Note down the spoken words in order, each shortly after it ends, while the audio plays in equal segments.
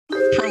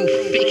Pro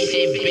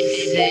fiction,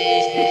 bitches.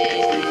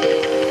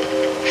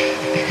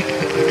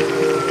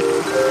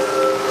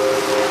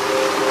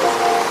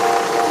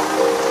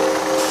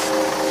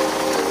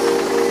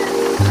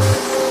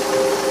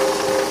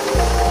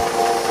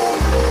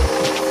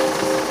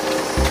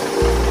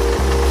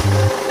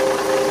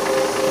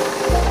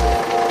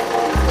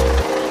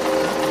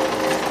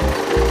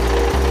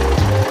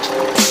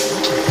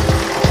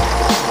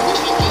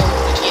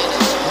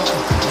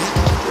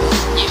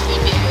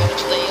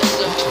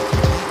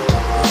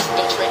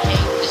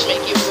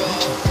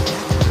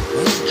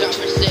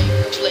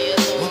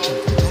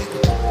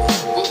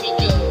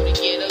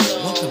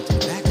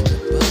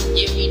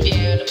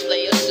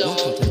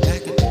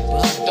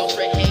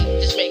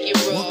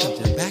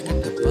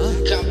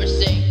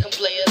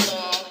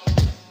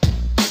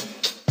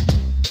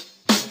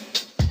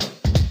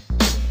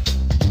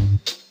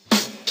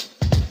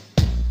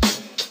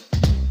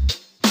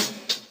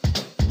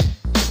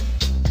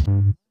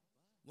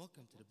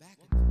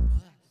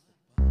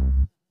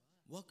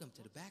 Welcome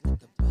to the back of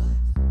the bus.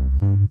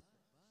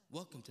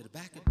 Welcome to the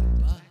back of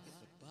the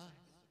bus.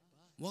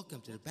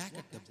 Welcome to the back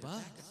of the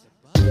bus.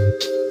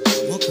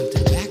 Welcome to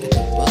the back of the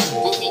bus.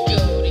 Where we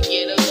go to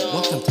get along.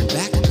 Welcome to the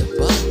back of the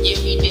bus. Yeah,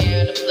 we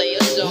down to play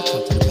a song.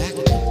 Welcome to the back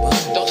of the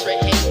bus. Don't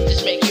spread hate,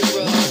 just make it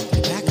raw. Welcome to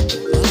the back of the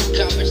bus.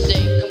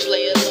 Conversate, come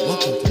play along.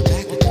 Welcome to the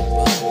back of the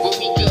bus. Where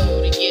we go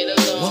to get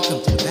along. Welcome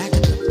to the back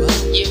of the bus.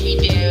 Yeah, we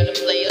down to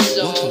play a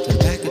song. Welcome to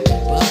the back of the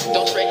bus.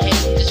 Don't spread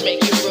hate, just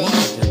make it raw.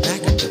 Welcome to the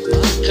back of the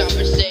bus.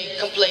 Conversate,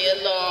 come play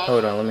along.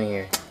 Hold on, let me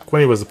hear.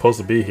 Quinny was supposed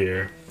to be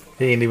here.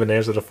 He ain't even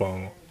answer the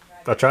phone.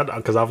 I tried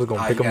because I was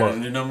gonna pick you him got up. a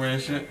new number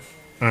and shit?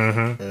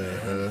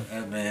 Mm-hmm.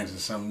 That man's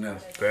is something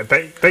else. Think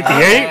he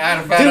I ain't?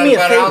 had to find Do out me a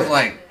about it. I was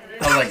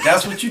favor. like,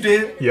 that's what you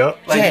did? Yep.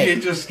 Like, Jay, you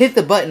didn't just... hit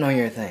the button on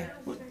your thing.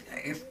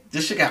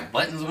 This shit got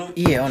buttons on it?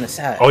 Yeah, on the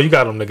side. Oh, you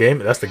got him the game.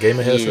 That's the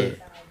gaming headset.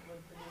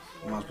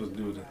 What am I supposed to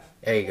do with that?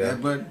 There you go.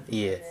 That button?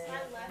 Yeah.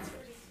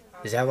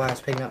 Is that why I was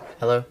picking up?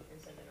 Hello?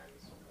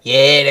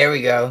 Yeah, there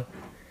we go.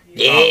 Oh,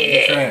 you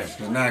Yeah. trash,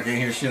 because now I can't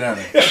hear shit out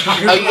of it.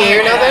 Oh, you can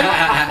hear nothing?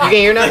 You can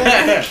hear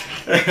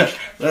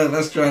nothing?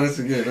 Let's try this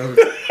again.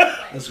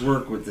 Let's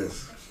work with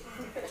this.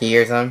 Can you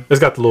hear something? It's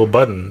got the little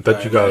button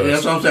that you got. Yeah,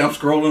 that's what I'm saying. I'm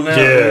scrolling now.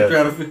 Yeah.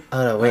 Trying to fit.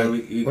 Oh, no,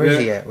 wait. You Where's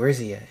good? he at? Where's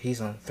he at?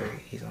 He's on 3.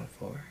 He's on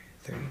 4.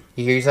 3.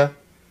 You hear yourself?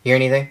 You hear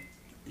anything?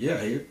 Yeah, I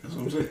hear it. That's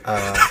what I'm saying.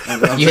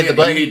 I'm You hit the saying,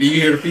 button? Do you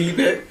hear the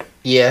feedback?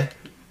 Yeah.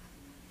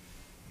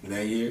 Now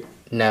you hear it?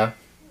 No.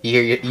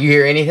 You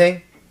hear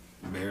anything?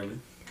 Barely.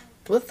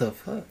 What the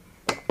fuck?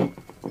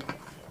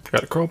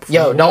 Got a crow.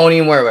 Yo, don't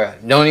even worry about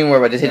it. Don't even worry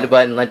about it. Just hit the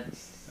button. Let. It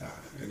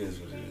is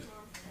what it is.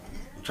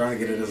 I'm trying to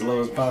get it as low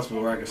as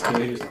possible where I can still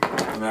hear.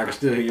 I mean, I can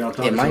still hear y'all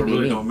talking. It might so it be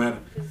really me. don't matter.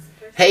 It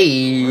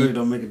Hey. really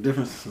don't make a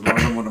difference as long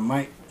as I'm on the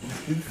mic.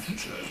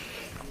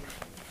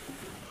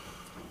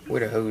 Where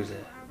the hose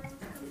at?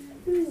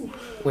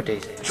 What they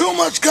say? Too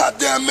much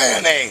goddamn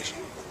mayonnaise.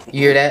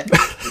 You hear that?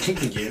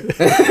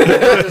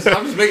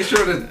 I'm just making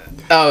sure that.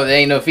 Oh, there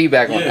ain't no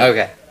feedback on it. Yeah.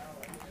 Okay.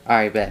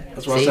 Alright, bet.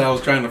 That's why I said I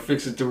was trying to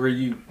fix it to where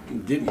you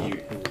didn't hear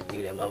it.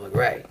 Get that motherfucker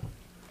right.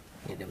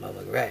 Get that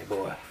motherfucker right,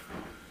 boy.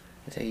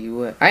 I tell you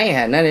what. I ain't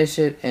had none of this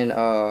shit in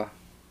the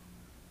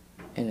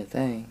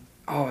thing.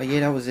 Oh,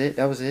 yeah, that was it.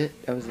 That was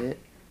it. That was it.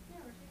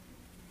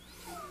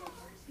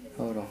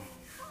 Hold on.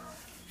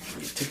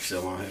 You took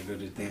so long to go to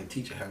the damn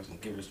teacher house and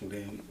give her some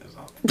damn. That's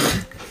all.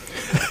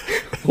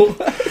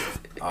 What?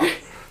 Oh.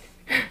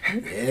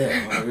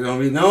 Yeah, well, we gonna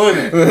be knowing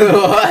it.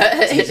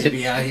 What? Teacher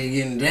be out here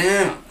getting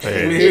down.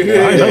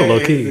 Hey, I know, low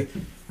key.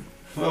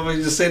 Well,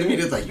 you just say to me,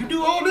 "It's like you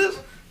do all this,"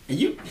 and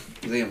you.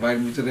 They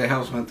invited me to their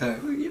house one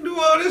time. Like, you do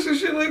all this and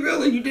shit like that.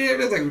 Like you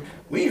did. They're like,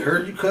 we ain't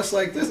heard you cuss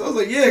like this. I was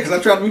like, yeah, because I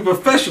try to be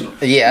professional.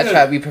 Yeah, I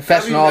try to be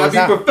professional all the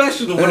I time. be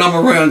professional when I'm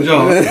around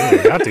y'all.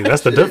 I think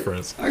that's the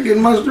difference. I get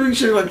in my street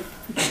shit like,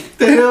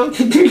 the hell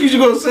you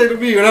gonna say to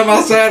me when I'm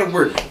outside of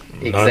work?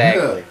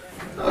 Exactly.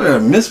 Oh, yeah,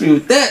 miss me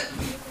with that.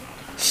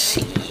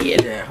 Shit.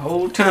 That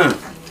whole time.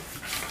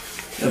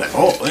 They're like,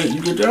 oh, hey,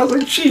 you get there? I was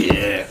like, shit,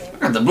 yeah. I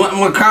got the blunt in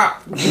my car.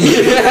 What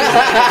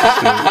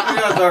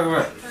y'all talking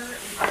about?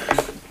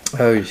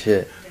 Oh,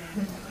 shit.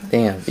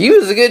 Damn. You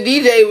was a good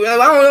DJ. I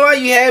don't know why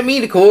you had me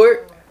to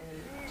court.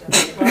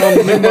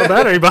 My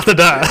battery about to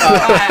die.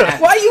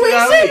 Why you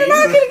ain't saying that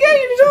I could have gave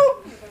you the joint?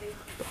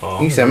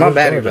 Oh, You said my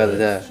battery about to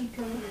die.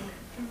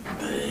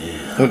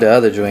 Where'd the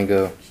other joint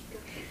go?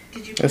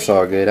 It's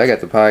all good. I got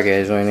the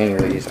podcast joint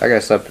anyways. I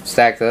got stuff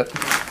stacked up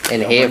in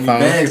the Bring me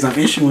headphones. bags, I'm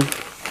issuing.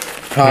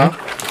 Huh?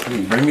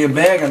 Bring me a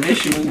bag, I'm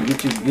issuing.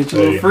 Get your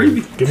little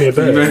freebie. Give me a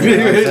bag.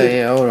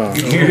 Yeah, hold on.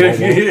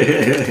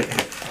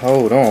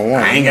 Hold on.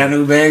 I ain't got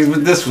no bags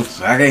with this one,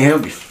 so I can't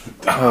help you.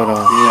 Hold on.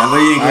 Yeah, I know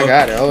you ain't gonna, I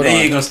got it. Hold you on.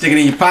 ain't gonna stick it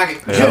in your pocket.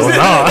 Hell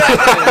no.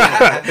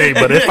 Hey,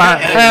 but if I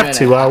have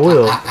to, I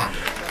will.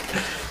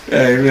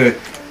 Hey, look.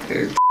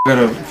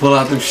 Better pull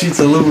out them sheets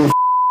of aluminum.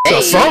 Hey,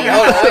 hold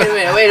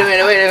on. Wait a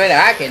minute.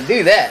 I can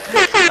do that.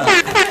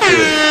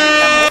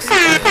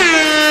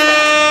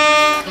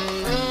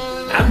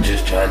 I'm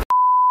just trying to.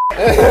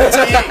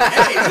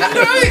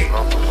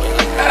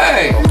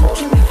 Hey.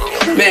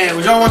 Man,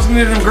 was y'all watching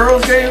any of them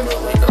girls games?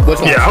 Which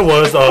one? Yeah, I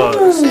was.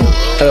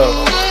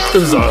 It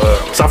was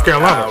South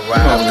Carolina.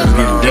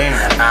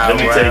 Let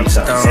me tell you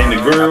something. And the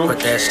girl, I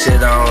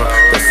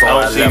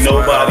don't see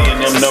nobody in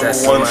them number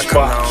one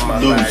spots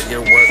lose.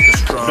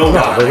 No,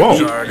 they won't.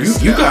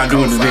 You gotta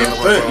do it the damn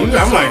thing.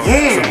 I'm like,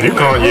 You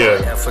can't,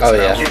 yeah. Oh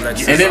yeah.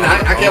 And then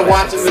I kept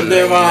watching the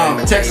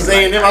damn Texas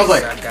A&M. I was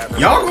like,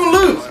 y'all gonna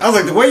lose. I was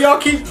like,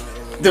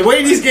 the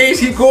way these games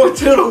keep going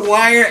to the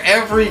wire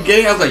every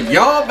game, I was like,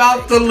 y'all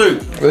about to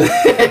lose. Wait,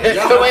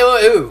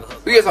 who?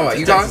 Who you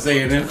talking about? Texas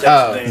A&M.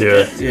 Oh,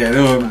 Yeah. Yeah,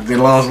 they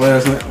lost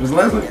last night. Was it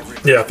last night?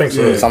 Yeah, I think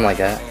so. Yeah. something like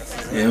that.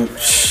 Yeah.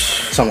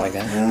 Something like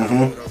that.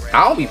 Mm-hmm.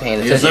 I don't be paying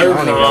attention. Yes, I sir.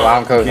 don't even know why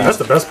I'm coaching. That's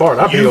the best part.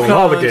 I've been on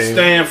all the games.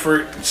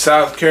 Stanford,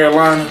 South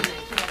Carolina.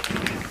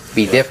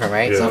 Be different,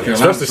 right? Yeah. Carolina,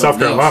 Especially South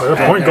something Carolina. else.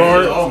 That point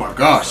guard. Oh my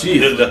gosh, she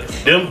is.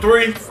 Them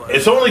three,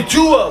 it's only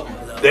two of them.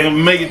 They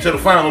make it to the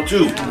final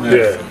two.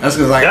 Yeah. That's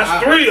because like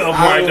That's three of them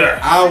right there.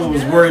 I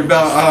was worried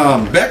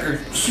about Becker.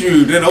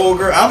 Shoot, that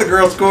other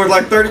girl scored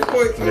like 30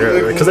 points. Yeah,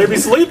 because they be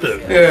sleeping.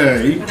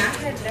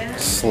 Yeah,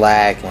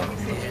 Slacking.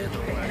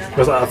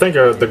 Because I think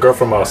the girl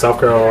from South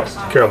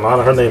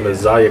Carolina, her name is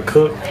Zaya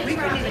Cook.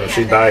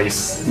 She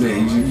nice.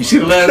 you see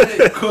the last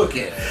name?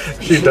 Cooking.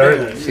 She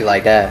dirty. She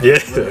like that. Yeah,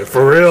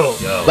 for real.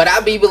 But I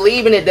be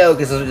believing it though,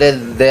 because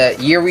the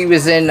year we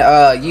was in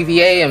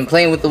UVA and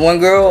playing with the one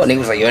girl, and he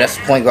was like, yo, that's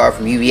the point guard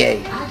from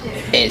UVA.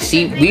 And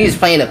we was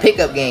playing a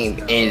pickup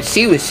game, and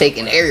she was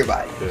shaking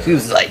everybody. She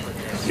was like,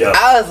 Yeah.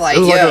 I was like,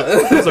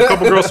 There's a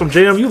couple girls from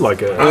JMU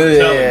like it. I'm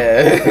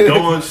telling you,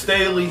 Dawn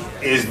Staley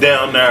is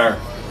down there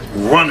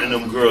running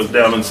them girls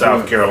down in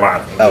South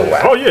Carolina. Oh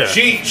wow. Oh yeah.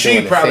 She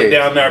Doing it probably serious.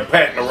 down there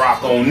patting the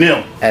rock on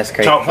them. That's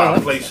crazy. Talk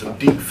about play some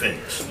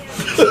defense.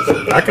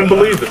 I can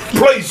believe it.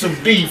 Play some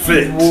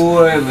defense.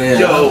 Boy, man.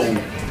 Yo.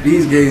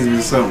 These games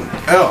was something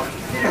else.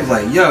 I was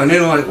like, yo, and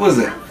then like, what was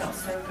it?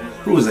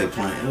 Who was they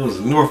playing? It was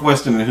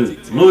Northwestern and who?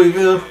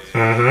 Louisville?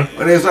 Mm-hmm.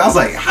 But I was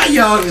like, how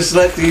y'all just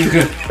let these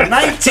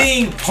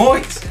 19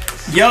 points?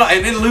 Y'all,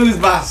 and then lose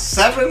by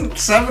 7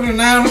 or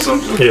 9 or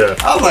something? Yeah.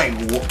 I was like,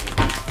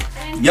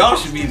 y'all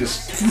should be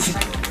just,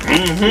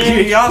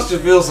 y'all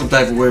should feel some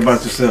type of way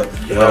about yourself.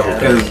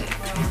 Because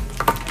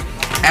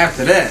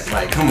after that,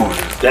 like, come on.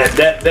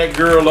 That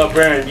girl up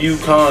there in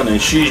UConn, and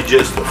she's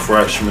just a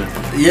freshman.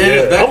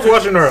 Yeah, I was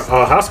watching her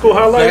high school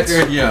highlights.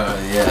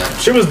 yeah.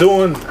 She was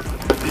doing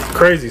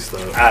crazy stuff.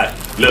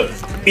 Look,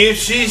 if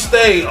she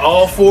stayed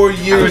all 4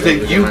 years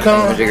at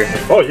UConn,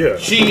 Oh yeah.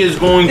 she is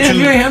going Yeah,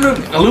 you ain't to.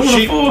 have no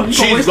aluminum foil. You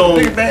She's waste a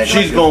going. big bag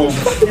She's like going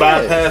to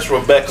bypass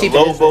Rebecca Cheap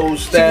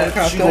Lobo's She stats.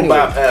 gonna She's going to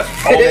cost bypass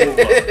all of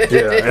them.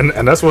 Yeah,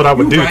 and that's what I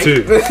would do right.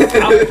 too. Who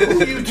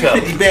you tell?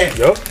 50 bags.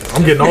 Yep.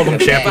 I'm getting all them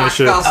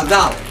championships. $5 a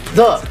dollar.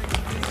 Look,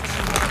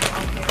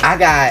 I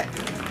got.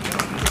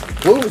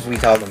 What was we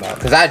talking about?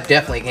 Because I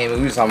definitely came.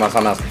 We was talking about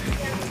something else.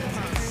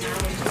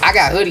 I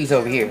got hoodies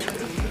over here.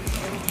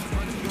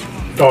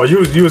 Oh, you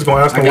was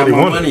gonna ask I him got what he my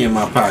wanted. money in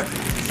my pocket.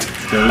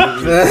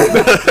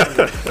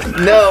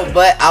 No,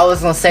 but I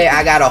was gonna say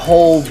I got a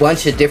whole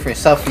bunch of different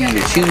stuff for you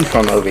to choose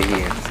from over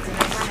here.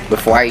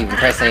 Before I even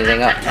press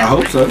anything up. I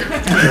hope so.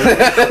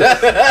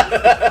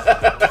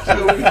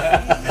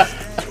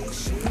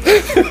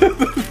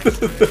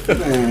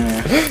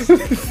 Man,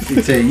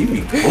 I tell you, you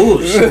be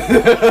bullshit.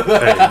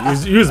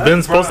 Hey, you was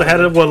been supposed to have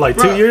it what, like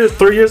 3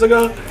 years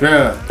ago?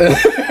 Yeah.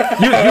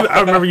 I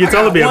remember you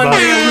telling me One about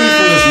damn it. hoodie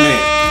for this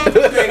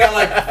man. They got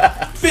like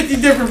 50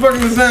 different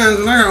fucking designs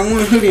and I got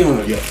one hoodie on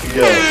it. Yo,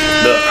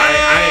 look,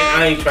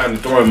 I ain't trying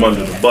to throw him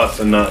under the bus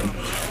or nothing,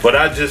 but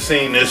I just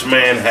seen this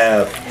man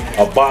have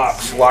a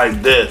box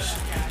like this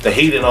that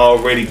he done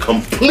already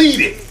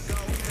completed.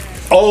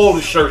 All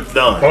the shirts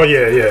done. Oh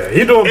yeah.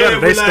 He doing better.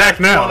 Every They stacked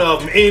last one now. of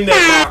them in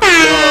that box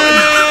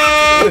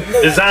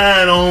done.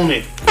 Design on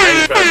it. I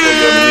ain't trying to throw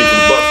you underneath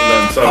the bus or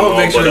nothing. Something I would wrong,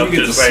 make but sure I'm you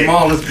get the just saying.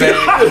 smallest bag.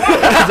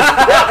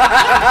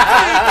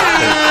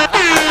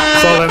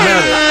 That's all that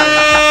matters.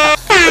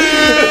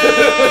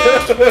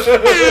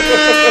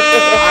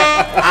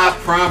 I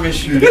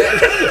promise you that.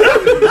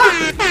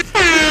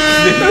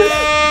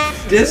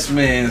 This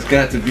man's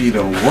got to be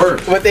the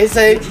worst. What they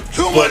say?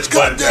 Too much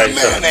goddamn hey,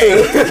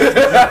 mayonnaise.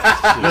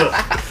 Look,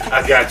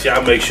 I got you.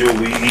 I'll make sure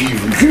we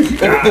even.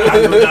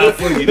 I look out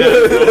for you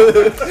there,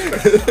 bro.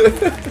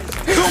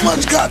 Too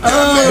much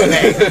goddamn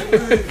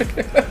mayonnaise.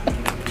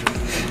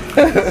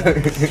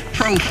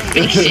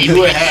 You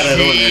would have that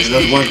on there.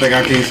 That's one thing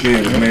I can't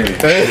stand is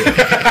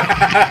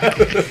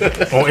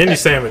mayonnaise. On any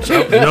sandwich,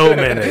 no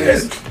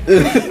mayonnaise.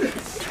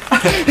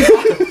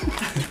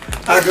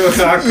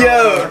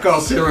 I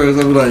call cereals.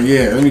 I'm like,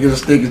 yeah, let me get a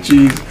steak and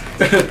cheese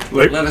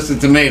with lettuce and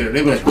tomato.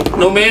 They be like,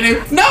 no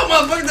mayonnaise? No,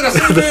 motherfucker, did I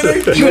say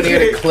mayonnaise? You wanna hear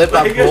the clip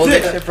I pulled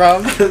this shit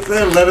from?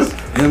 Lettuce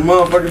and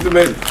motherfucking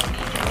tomato.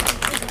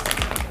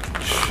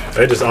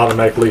 They just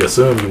automatically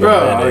assume you want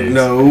Bro, mayonnaise.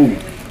 no,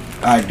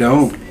 I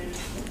don't.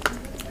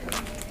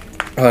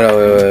 Hold on,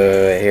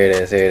 wait. Here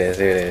it is.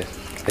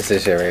 It's It's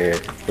this shit right here.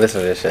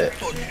 Listen to this shit.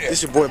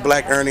 This your boy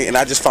Black Ernie, and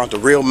I just found a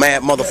real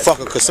mad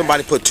motherfucker because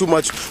somebody put too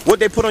much. What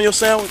they put on your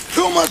sandwich?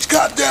 Too much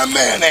goddamn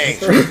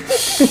mayonnaise.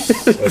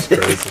 That's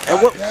crazy.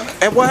 And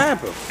what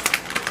happened?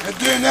 And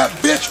then that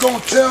bitch gonna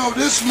tell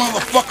this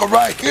motherfucker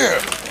right here,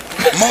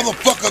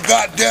 motherfucker,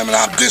 goddammit,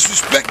 I'm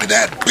disrespecting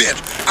that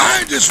bitch. I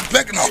ain't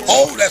disrespecting a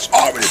hoe that's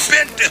already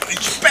been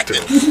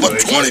disrespected for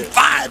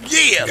 25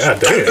 years. God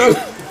damn.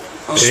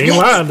 She ain't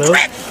lying though.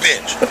 Crack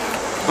bitch.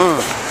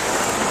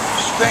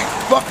 Stink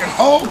fucking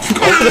hoe.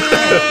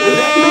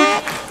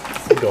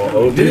 Going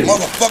OD.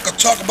 Motherfucker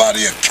talk about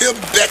here, kill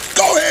bitch.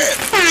 Go ahead.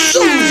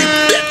 Shoot me,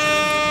 bitch.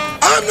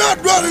 I'm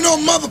not running no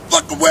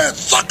motherfucker wearing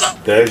sucker.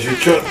 There's your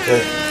truck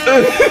there.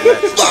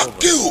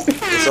 Fuck you.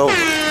 It's over.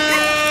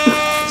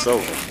 It's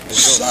over.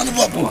 Son of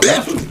a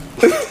bitch.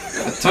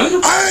 I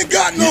ain't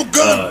got no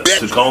gun, bitch.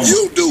 Tacoma.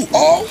 You do,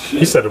 all.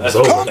 He said it was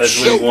over. Come That's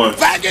what he shoot, wants.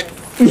 faggot.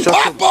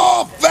 Pop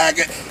off,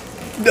 faggot.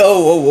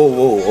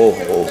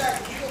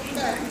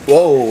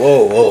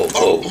 Whoa.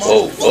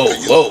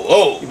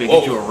 You better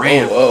get you a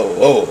Ram.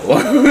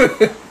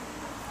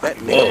 That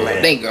nigga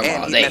mad. Thank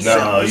Grandma. And he Thank messed you. up.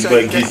 No, you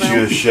better get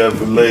you a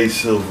Chevrolet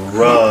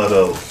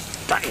Silverado.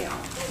 Damn.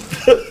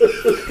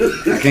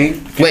 I can't.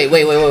 Wait. What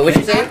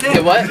you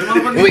say? What?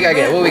 What we gotta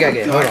get? Hold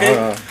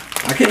on.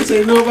 I can't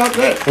say no about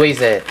that. What you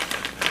said?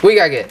 What you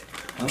gotta get?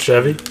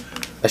 Chevy.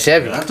 A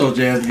Chevy. I told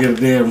you I had to get a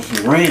damn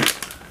Ram.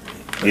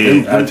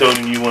 Yeah, I told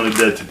him you wanted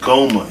that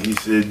Tacoma. He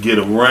said get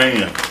a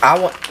Ram.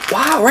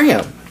 Why a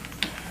Ram?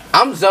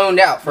 I'm zoned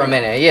out for a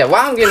minute. Yeah,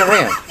 why I'm getting a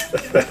Ram?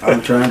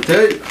 I'm trying to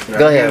tell you.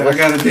 Go ahead. I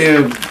got a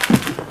damn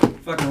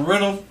fucking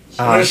rental.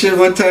 That shit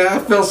one time, I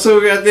felt so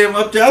goddamn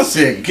up there. I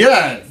said,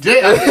 God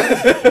damn.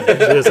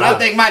 I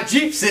think my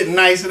Jeep sitting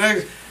nice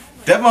and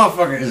that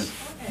motherfucker is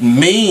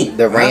mean.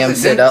 The Ram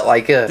sit up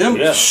like a. Them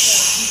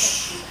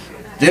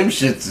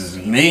shits is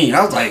mean.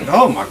 I was like,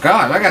 oh my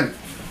God,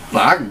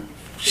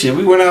 shit,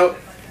 we went out,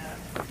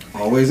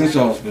 always in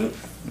Charlottesville,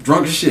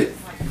 drunk as shit.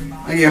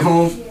 I get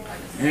home,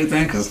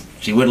 everything, because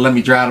she wouldn't let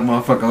me drive the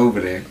motherfucker over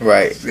there.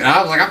 Right.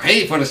 I was like, I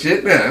paid for the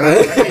shit.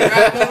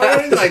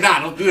 He's like,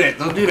 nah, don't do that.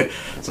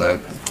 So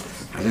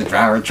I just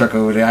drive her truck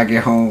over there. I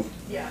get home.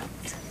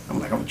 I'm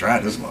like, I'm gonna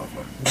drive this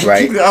motherfucker.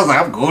 Right. I was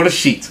like, I'm going to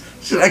Sheets.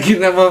 Should I keep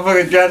that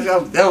motherfucker drive?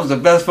 That was the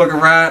best fucking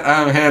ride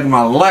I ever had in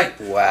my life.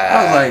 Wow.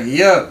 I was like,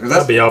 yeah.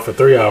 I'll be out for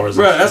 3 hours.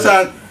 Bro, that's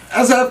how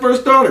I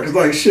first started. Cause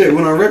like shit,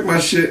 when I wrecked my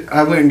shit,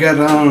 I went and got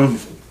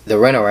the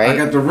rental, right? I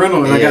got the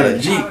rental and I got a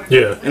Jeep.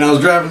 Yeah. And I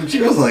was driving the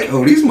Jeep. I was like,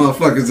 oh, these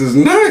motherfuckers is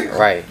nice.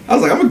 Right. I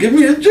was like, I'm gonna get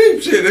me a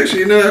Jeep. Shit. Actually,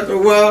 you know, after a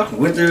while,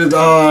 went through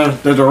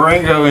the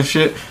Durango and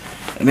shit,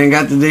 and then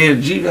got the damn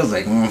Jeep. I was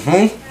like,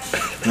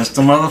 that's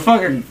the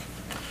motherfucker.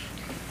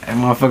 That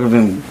motherfucker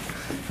been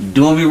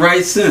doing me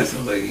right since. I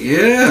was like,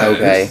 yeah.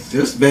 Okay.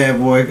 This bad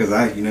boy, cause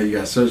you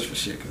gotta search for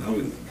shit. Cause I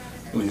wasn't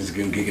just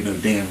gonna get no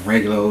damn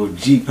regular old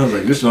Jeep. I was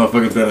like, this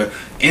motherfucker better,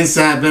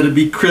 inside better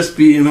be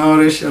crispy and all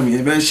this shit. I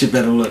mean, that shit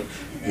better look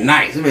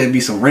nice. It better be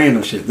some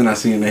random shit. Then I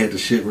seen they had the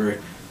shit where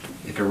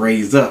it could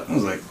raise up. I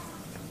was like,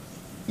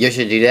 You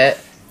should do that.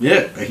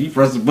 yeah. Like he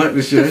pressed the button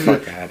and shit.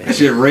 Fuck outta That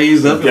shit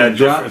raised up Got and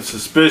dropped. different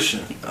suspicion.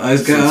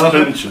 It's got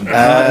Suspension.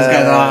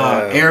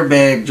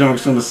 airbag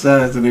junks on the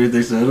sides and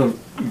everything, so it'll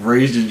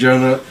raise your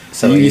joint up.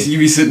 So So you you-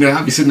 be sitting there.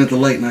 I'll be sitting at the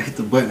light and I hit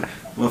the button.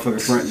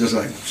 Motherfucker front just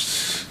like.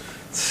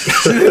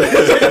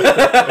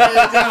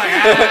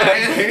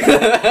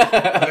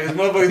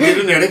 Motherfuckers get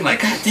in there, they be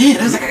like, God damn,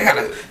 that's like, I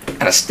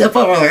gotta step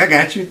up. I'm like, I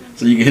got you.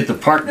 So you can hit the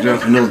park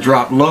jump and it'll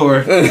drop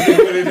lower. So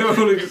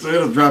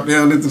it'll drop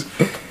down into.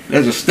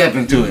 They just step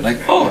into it, like,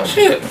 oh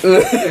shit.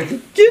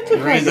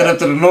 Raise that up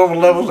to the normal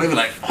level. They be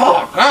like,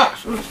 oh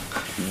gosh.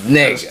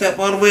 Nigga. Step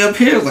all the way up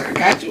here. It's like, I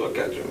got you.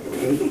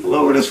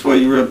 Lower this for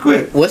you real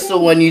quick. What's the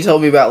one you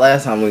told me about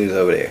last time we was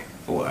over there?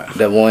 What?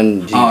 The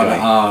one Jeep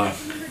joint.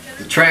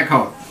 The track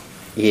hawk.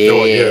 Yeah.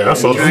 Oh, yeah. I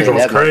saw That them.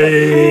 Was motherfucker.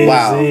 crazy.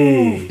 Wow.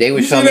 They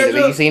was You showing see me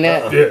that you seen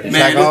that? Yeah. The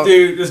Man, track hawk?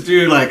 this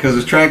dude, like, cause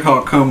the track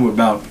hawk come with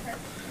about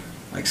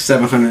like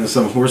 700 and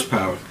some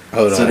horsepower.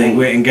 Hold So on. they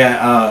went and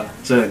got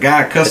so the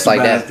guy It's like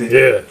that. customized it.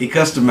 Yeah. He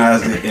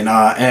customized it and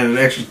added an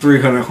extra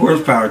 300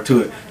 horsepower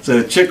to it. So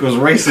the chick was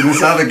racing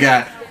this other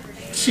guy.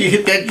 She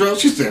hit that drum.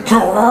 She said,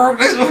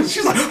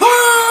 she's like,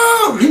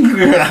 oh! I'm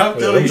Yeah, telling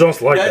them you,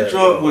 joints like that that.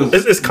 drum was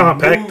It's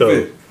compact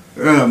though.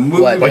 moving.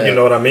 What, Like you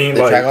know what I mean?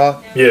 The Like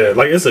Trackhawk? yeah,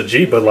 like it's a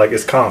Jeep, but like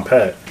it's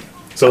compact,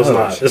 so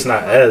it's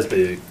not as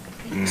big.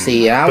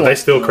 See, I But they want,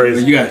 still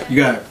crazy. You got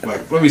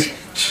like, let me,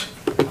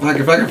 like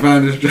if I can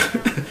find this,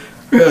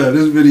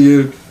 this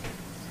video.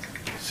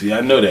 See,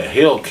 I know that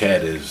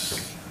Hellcat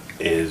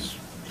is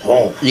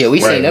home. yeah,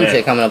 we right seen them now.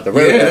 shit coming up the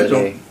road Yeah, the that's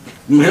other day.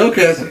 Them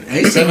Hellcats,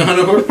 hey,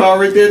 700 horsepower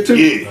right there too.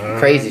 Yeah.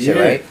 Crazy shit,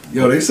 Yeah. right?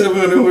 Yo, they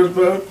 700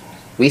 horsepower.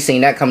 We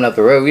seen that coming up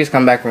the road. We just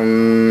come back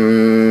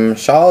from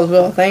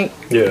Charlottesville, I think.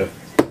 Yeah,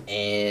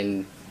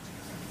 And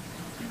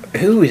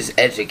who is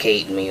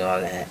educating me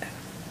on that?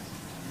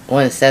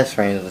 One of Steph's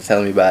friends was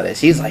telling me about it.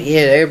 She's like,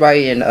 yeah,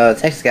 everybody in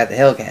Texas got the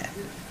Hellcat.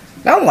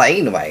 And I'm like,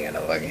 ain't nobody got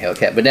no fucking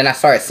Hellcat. But then I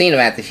started seeing them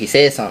after she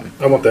said something.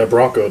 I want that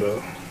Bronco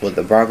though. With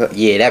the Bronco?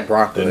 Yeah, that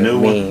Bronco The is new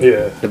one? mean.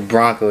 Yeah. The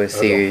Bronco is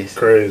That's serious.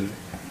 crazy.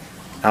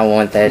 I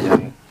want that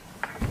joint.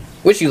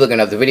 What you looking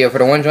up? The video for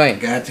the one joint?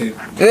 Got to.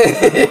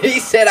 He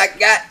said I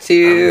got I'm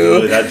to.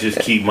 good. I just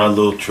keep my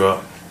little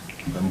truck.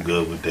 I'm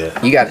good with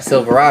that. You got a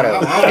Silverado.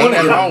 Ain't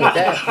nothing wrong with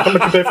that. How much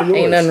you pay for yours?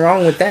 Ain't nothing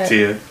wrong with that.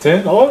 10.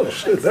 10? Oh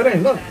shit, that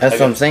ain't nothing. That's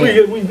what I'm saying.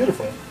 Where you get it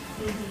from?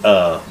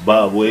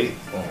 Bob Wade.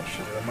 Oh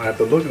shit, I might have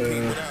to look at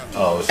it.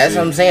 Oh, That's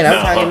what I'm saying. I'm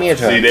trying to get me a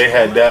truck. See, they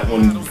had that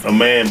when a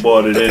man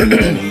bought it in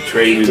there and he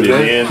traded it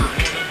in.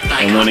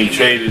 And when he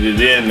traded it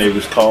in, they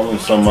was calling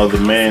some other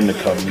man to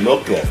come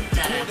look at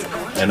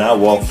it. And I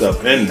walked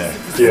up in there.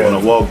 Yeah. When I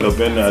walked up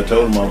in there, I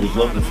told him I was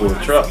looking for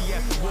a truck.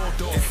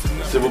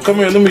 I said, well, come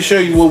here, let me show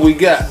you what we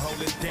got.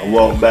 I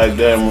walked back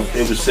there and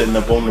it was sitting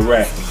up on the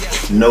rack.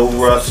 No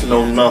rust,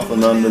 no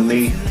nothing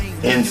underneath.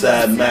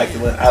 Inside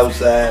immaculate,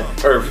 outside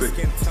perfect.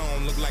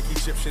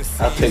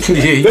 I'll take that.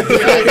 Let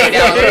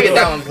me get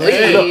that one,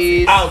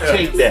 please. I'll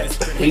take that.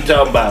 He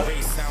talking about it.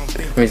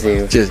 Let me see.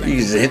 You just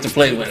hit the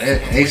play with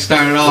it. They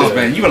started off,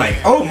 man. You were like,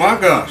 oh my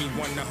gosh.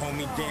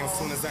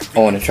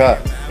 Oh, in the truck.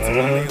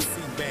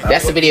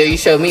 That's the video you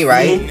showed me,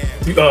 right?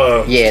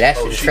 Yeah, that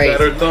shit's She got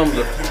crazy. her thumbs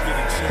up.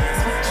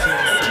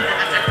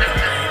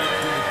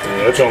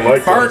 Yeah, that don't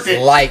like Park that.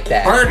 it. Like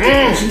that. Park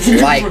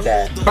it. Like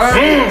that. Park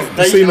it.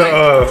 You seen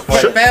the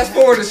Like, fast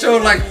forward to show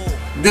like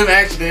them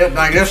actually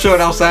like they're showing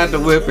outside the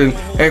whip and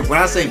hey, when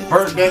I say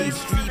burnt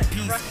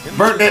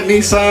that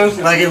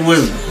Nissan like it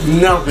was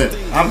nothing.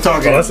 I'm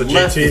talking Oh, that's a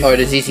left GT. Or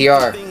the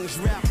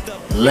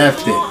GTR.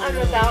 left it. I'm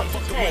about to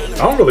take I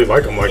don't really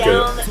like them like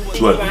that.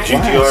 What, the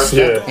GTR?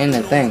 Yeah. In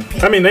the thing.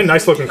 I mean, they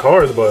nice looking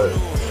cars, but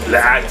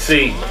I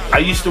see. I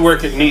used to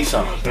work at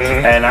Nissan,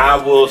 and I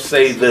will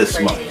say this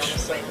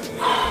much: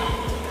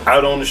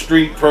 out on the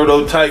street,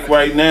 prototype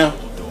right now,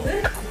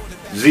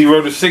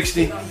 0 to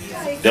 60,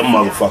 them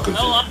motherfuckers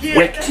is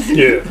wicked.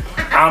 yeah.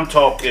 I'm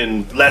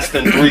talking less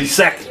than 3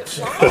 seconds.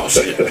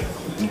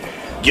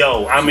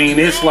 Yo, I mean,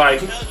 it's like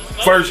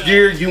first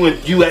gear, you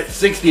at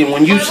 60, and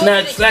when you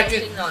snatch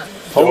second,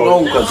 hold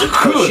on,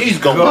 cause she's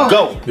gonna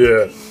go.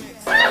 Yeah.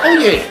 Oh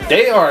yeah,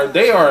 they are.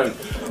 There you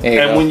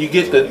And go. when you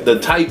get the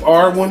Type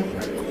R one,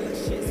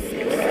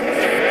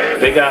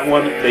 they got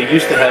one. They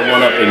used to have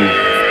one up in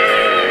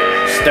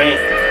Stank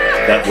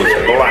that was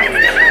black.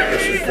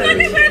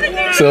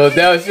 So if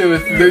that shit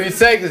was 3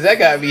 seconds, that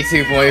gotta be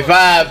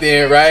 2.5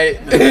 then, right?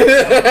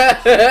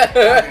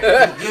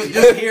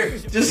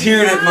 Just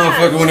hearing that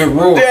motherfucker when it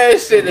roars. That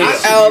shit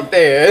is out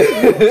there.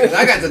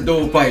 I got the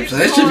dual pipe, so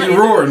that should be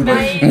roaring, but to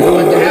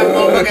have a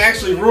motherfucker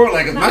actually roar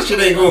like it, my shit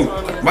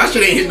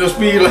ain't hitting no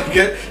speed like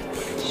that.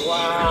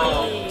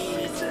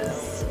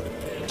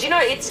 Do you know,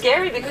 it's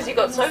scary because you've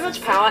got so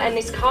much power and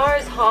this car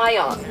is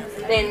higher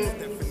than,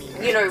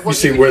 you know, what You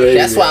see would where they-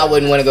 That's why I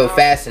wouldn't want to go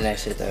fast in that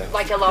shit though.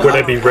 like a lot Would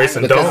they be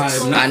racing don'ts?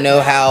 Because I know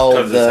how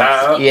 'Cause it's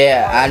high up?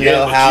 I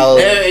know but how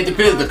Yeah, it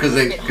depends because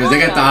they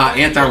got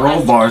the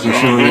anti-roll bars and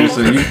shit on there, so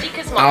you.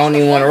 I don't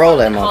even want to roll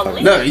that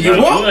motherfucker. No, you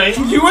No, won't. you ain't.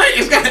 You ain't.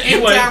 It's got an You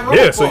ain't. anti-roll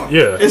Yeah, so bar.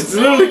 yeah. It's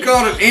literally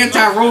called an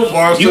anti-roll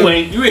bar. So You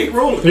ain't. You ain't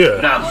rolling. Yeah.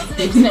 Nah,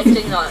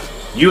 expecting that.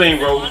 you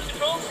ain't rolling.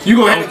 You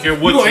gonna I don't care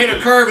what you gonna you hit a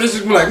do. curve and it's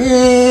just be like. Yeah,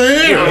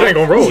 they ain't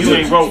gonna roll. You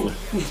ain't rolling.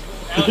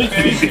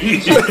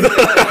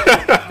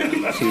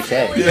 Touche.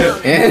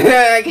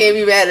 I can't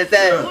be mad at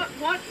that.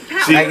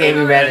 See, I can't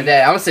be mad at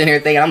that. I'm sitting here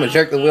thinking I'm gonna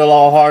jerk the wheel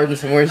all hard and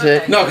some more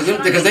shit. No,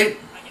 because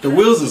the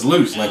wheels is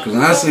loose. Like, cause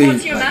when I see,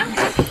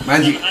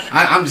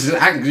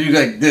 I can do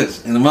like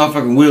this, and the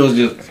motherfucking wheels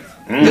just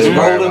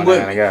rolling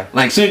with me.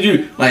 Like, soon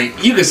you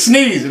you can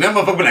sneeze, and that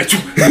motherfucker be like,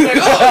 like,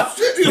 oh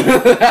shit, you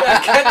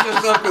catch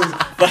yourself, cause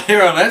like,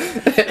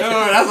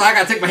 that's why I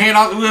gotta take my hand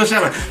off the wheel,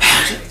 shit, like,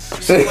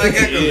 shit like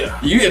that.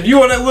 If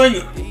you on that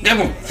wheel, that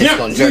one, It's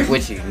gonna jerk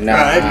with you. Nah,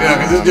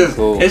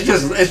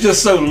 cause it's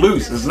just so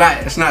loose.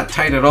 It's not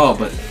tight at all.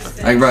 But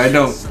like, bro, it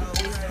don't.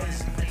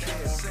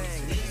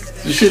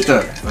 The shit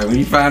though, like when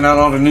you find out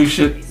all the new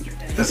shit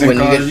that's in When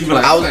you cars, get- you be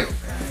like,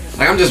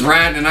 I'm just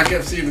riding and I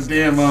kept seeing the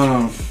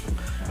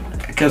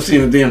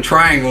damn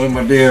triangle in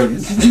my damn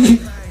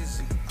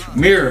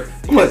mirror.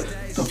 I'm like,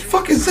 the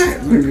fuck is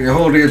that? The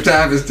whole damn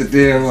time is the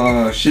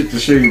damn shit to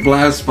show you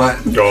blind spot.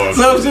 God.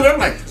 So I'm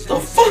like, the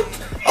fuck?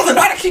 I was like,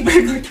 why do I keep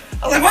making?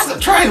 I was like, why's the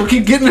triangle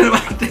keep getting it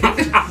like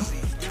that?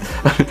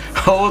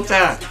 Whole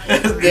time,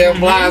 that's damn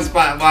blind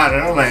spot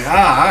monitor. I'm like,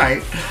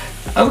 alright,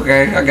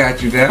 okay, I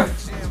got you now.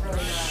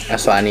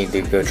 That's why I need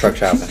to go truck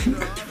shopping.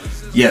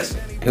 Yes.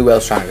 Who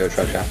else trying to go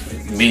truck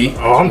shopping? Me.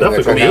 Oh, I'm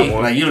definitely gonna get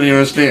one. Like, you don't even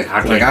understand. I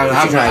What you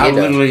trying to I get,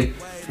 though? literally.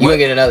 You gonna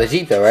get another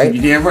Jeep though, right?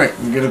 You damn right.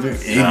 You get a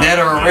that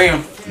or a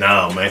Ram.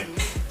 No, man.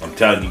 I'm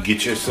telling you,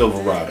 get your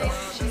Silverado.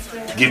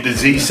 Get the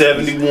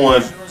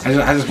Z71.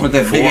 I just want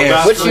that big Four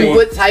ass. guys.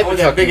 What type of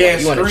truck? Big You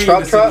ass want a screen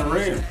truck that's in truck? the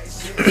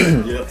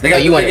Ram. Yeah. They got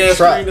you the want big a ass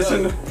truck? screen that's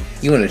in the.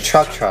 You want a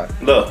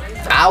truck? Look,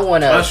 I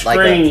want my a like a.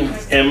 screen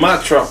in my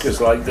truck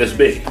is like this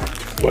big.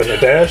 What, in the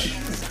dash?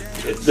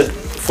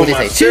 For What my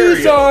they say?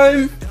 Cheese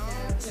stereo. time.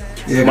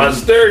 Yeah, My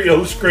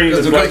stereo screen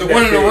is because like the that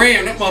one in the big.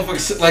 Ram, that motherfucker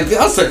sit like that.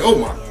 I said, oh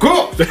my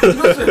god. I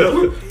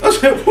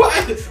said,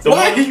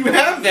 why do you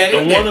have that? The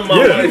in one there? in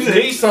my wife's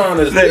Nissan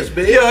is this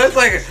big. Yeah, that's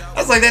like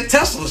that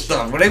Tesla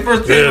stuff. When they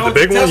first came Yeah, out the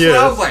big with one, Tesla,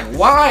 yeah. I was like,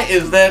 why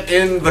is that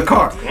in the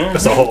car?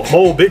 That's a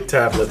whole big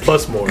tablet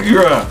plus more.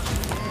 Bruh.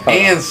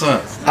 And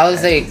son. I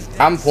was like,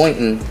 I'm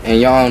pointing,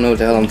 and y'all don't know what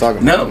the hell I'm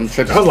talking about. No. I'm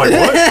tripping. I was like,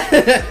 what?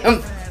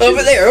 I'm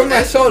over there, over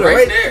my shoulder, Right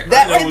right, there.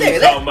 That I know right what there. you're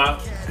That. talking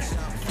about.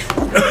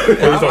 What are you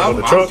talking about,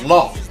 the truck? I'm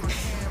lost.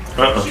 I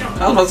was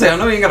about to say, I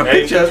know you ain't got a Hey.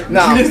 picture. No,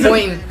 I'm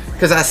pointing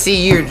because I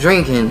see you're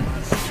drinking.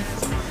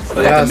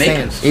 They I got was the saying,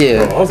 makers.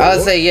 yeah. Oh, I was like, I would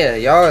what? say, yeah,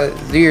 y'all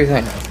do your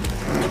thing.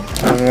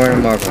 I'm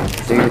wearing Marco.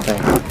 Do your thing.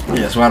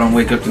 Yeah, that's why I don't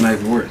wake up tonight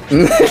for work.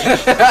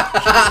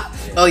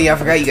 Oh yeah, I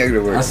forgot you gotta go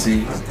to I work.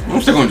 see.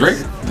 I'm still gonna drink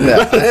it. No.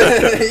 I'm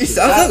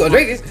still gonna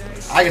drink it.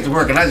 I get to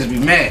work and I just be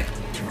mad.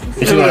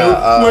 You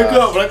wanna, wake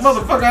up like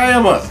motherfucker, I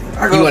am up.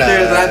 I go you wanna,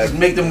 upstairs and I just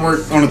make them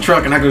work on the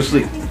truck and I go to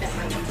sleep.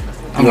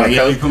 I'm You like, want yeah,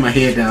 Coke? you put my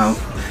head down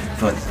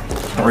for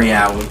 3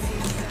 hours.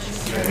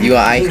 You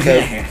want ice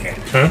coke?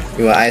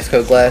 You want ice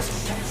coke glass?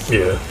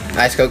 Yeah.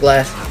 Ice coke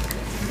glass?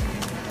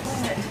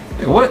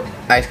 What?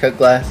 Ice coke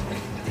glass?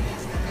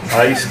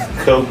 Ice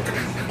Coke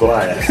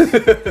glass. You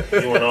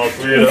want all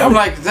three of I'm them?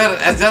 like, is that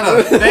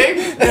a thing?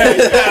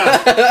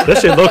 Yeah, That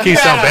shit low key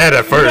sound bad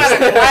at you first.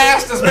 gotta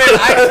ask this man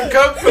ice and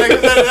coke thing.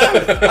 Did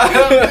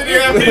you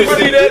have You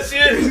see that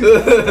shit? He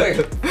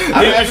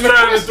was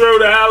trying to throw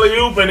the alley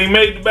oop and he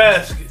made the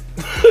basket.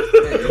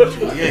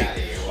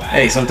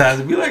 Hey, sometimes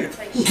it be like it.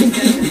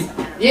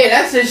 Yeah,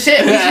 that's the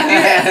shit. We should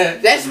do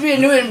that. That should be a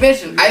new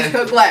invention. Ice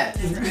coke glass.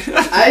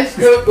 Ice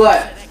coke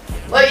glass.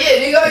 Like, yeah,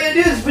 nigga, all you gotta do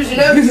is put your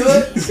nose to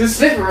it. Just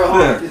sniff it real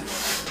hard.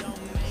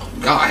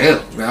 God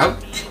hell, man.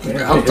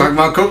 I was talking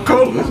about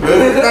Coca-Cola.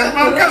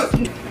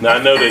 Now I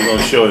know they're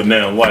gonna show it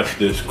now. Watch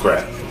this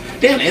crap.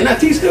 Damn,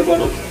 NIT still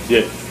going on?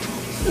 Yeah.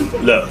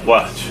 Look,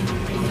 watch.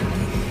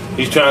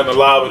 He's trying to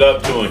lob it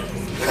up to him.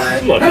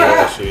 Lucky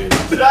ass shit.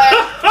 Splash.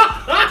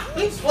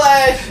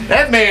 Splash.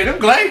 That man, them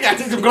glasses, got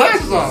some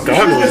glasses on.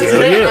 Goggles,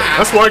 yeah.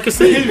 That's why I can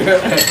see.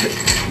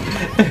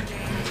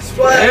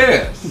 Splash.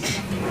 Yeah.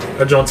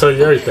 That joint tell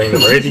you everything, the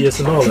radius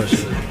and all that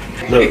shit.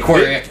 Get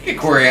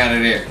Corey out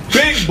of there.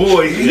 Big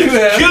boy, he's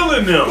Yeah.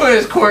 killing them. What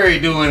is Corey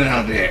doing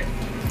out there?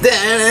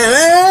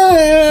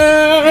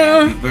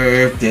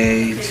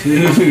 Birthday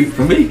to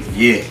for me?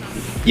 Yeah.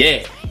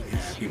 Yeah.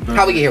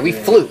 How we get here? We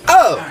flew.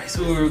 Oh!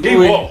 So He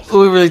walked. what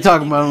we really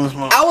talking about on this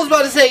one? I was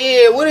about to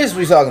say, yeah, what is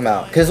we talking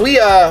about? Because we,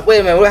 wait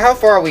a minute, how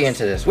far are we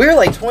into this? We were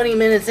like 20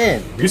 minutes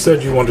in. You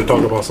said you wanted to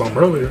talk about something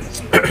earlier.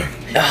 Oh,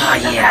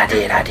 yeah, I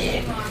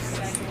did.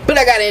 But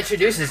I gotta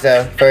introduce this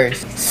though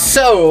first.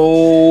 So,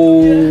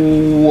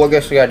 I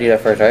guess we gotta do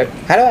that first, right?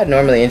 How do I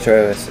normally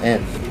intro us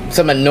in?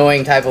 Some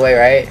annoying type of way,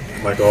 right?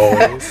 Like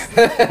always.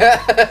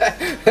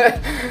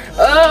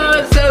 Oh,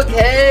 it's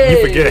okay.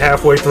 You forget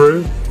halfway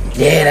through.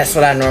 Yeah, that's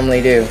what I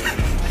normally do.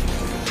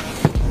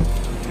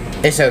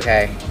 It's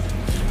okay.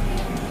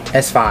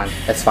 It's fine.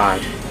 It's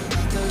fine.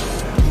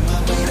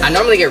 I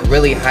normally get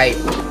really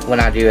hyped when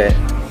I do it.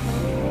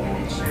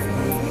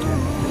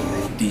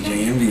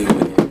 DJ Envy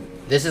over there.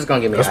 This is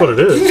gonna get me That's hyped. what it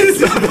is.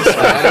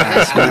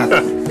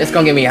 It's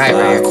gonna get me hyped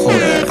right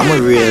here. I'm a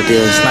real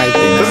deal sniper.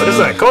 Is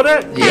that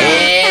Kodak?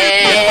 Yeah.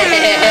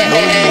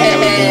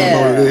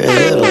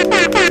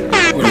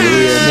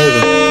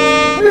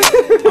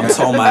 I'm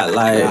talking about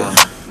like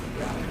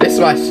This is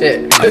my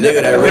shit. a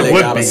nigga that really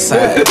would got be. a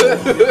side.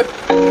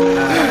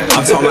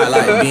 I'm talking about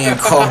like being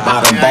caught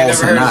by the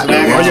boss and not the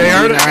Oh, you ain't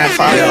heard it? Yo,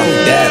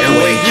 that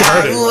way. You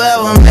heard it.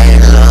 Whoever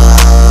made love.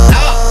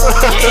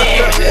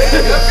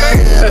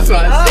 That's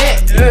my shit.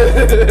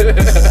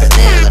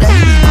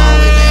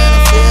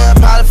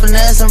 Probably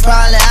finesse and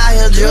probably out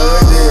here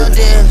drugged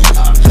in.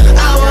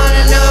 I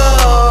wanna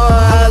know,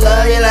 I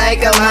love you like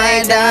I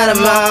might die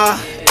tomorrow.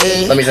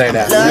 Let me tell you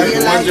that. Love you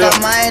like I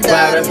might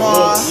die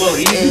tomorrow.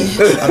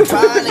 I'm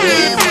trying to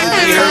get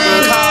money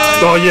from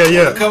cars. Oh,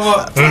 yeah. Come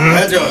up.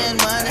 That's your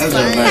man. I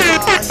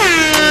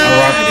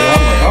rock it.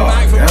 I'm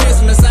like,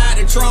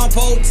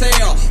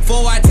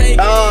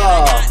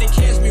 oh,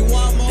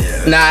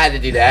 Nah, I had to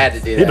do that.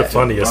 He the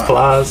funniest.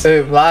 Plies.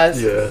 Ooh,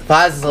 Plies? Yeah.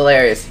 Plies is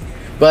hilarious.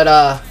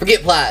 But,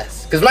 forget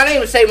Plies. Because my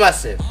name is Shay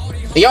Mustard.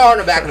 And y'all are on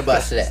the back of the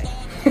bus today.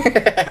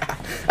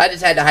 I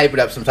just had to hype it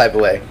up some type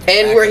of way.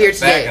 And we're here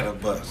today. Back of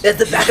the bus. At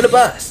the back of the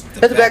bus.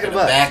 At the back of the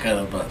bus. Back of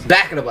the bus.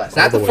 Back of the bus.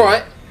 Not All the the way.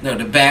 front. No,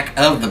 the back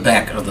of the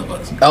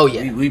bus. Oh,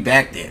 yeah. We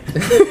back there.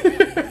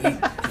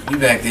 we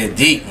back there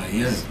deep. Like,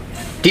 you just,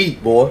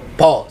 Deep, boy.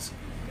 Pause.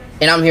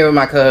 And I'm here with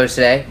my co-host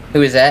today.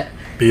 Who is that?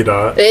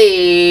 B-Dot.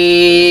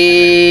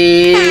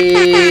 Hey.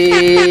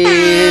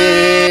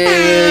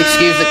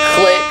 Excuse the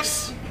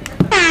clicks.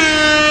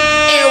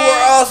 And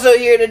we're also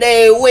here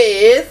today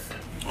with...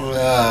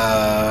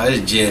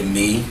 it's just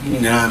me. You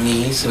know what I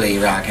mean? So he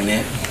rocking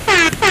it.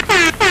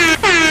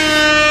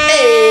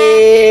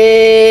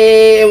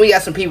 Hey. And we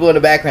got some people in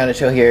the background to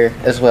show here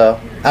as well.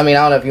 I mean, I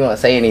don't know if you want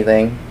to say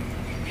anything.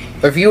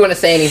 Or if you want to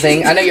say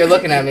anything. I know you're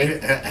looking at me.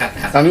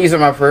 I'm using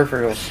my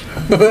peripherals.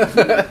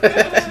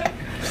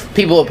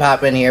 people will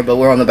pop in here, but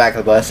we're on the back of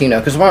the bus, you know,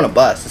 because we're on a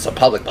bus. It's a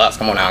public bus.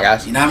 Come on now,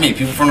 guys. You know what I mean?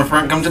 People from the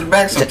front come to the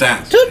back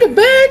sometimes. To the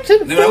back, to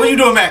the They're like, what you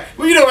doing back?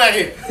 What you doing back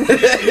here?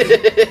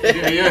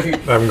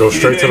 Have them go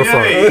straight to the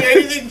front.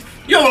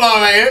 You don't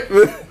belong right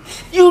here.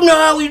 You know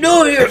how we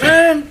do it here,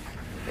 son.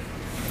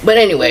 But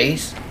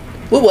anyways,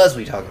 what was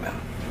we talking about?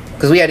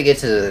 Because we had to get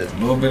to A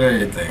little bit of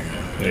everything.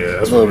 Yeah,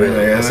 that's what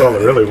that's all it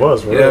really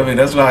was. Yeah, I mean,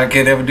 that's why I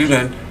can't ever do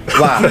nothing.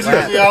 Wow.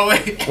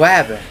 What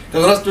happened?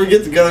 Because us three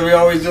get together, we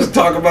always just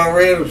talk about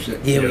random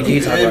shit. Yeah, we do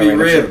talk about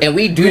random shit. And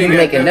we do be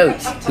making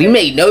notes. We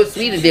made notes.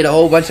 We did a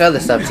whole bunch of other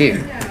stuff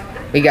too.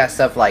 We got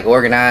stuff like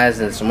organized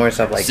and some more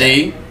stuff like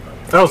that.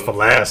 That was for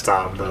last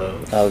time, though.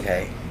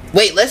 Okay.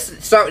 Wait,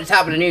 let's start with the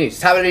top of the news.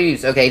 Top of the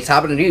news. Okay,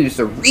 top of the news.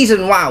 The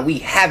reason why we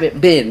haven't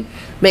been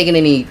making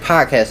any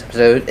podcast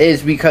episodes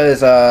is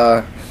because,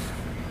 oh,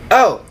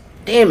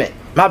 damn it.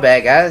 My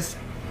bad, guys.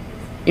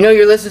 You know who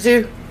you're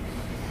listening to?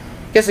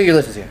 Guess who you're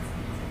listening to?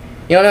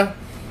 You don't know?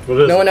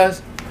 No one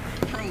knows?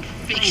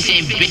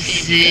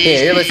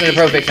 Yeah, you're listening to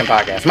Pro Fiction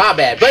Podcast. My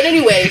bad. But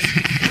anyways,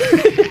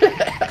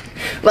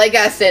 like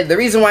I said, the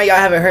reason why y'all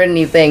haven't heard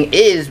anything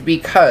is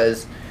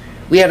because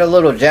we had a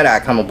little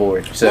Jedi come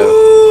aboard.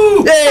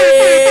 So, yeah.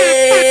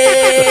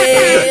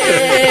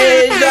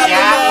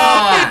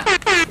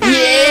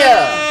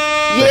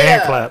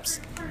 Hand claps.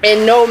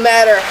 And no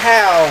matter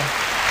how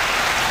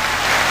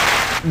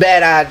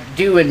bad I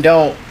do and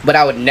don't, but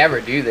I would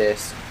never do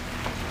this,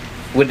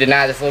 would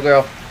deny this little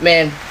girl.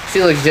 Man,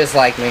 she looks just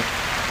like me.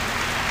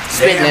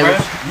 Spitting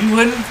image. You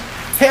wouldn't?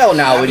 Hell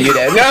no, I wouldn't do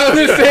that. No, I'm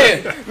just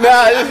saying. No,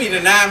 I be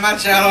denying my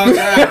child all the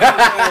time.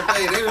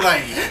 They were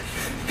like,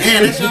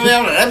 man,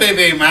 that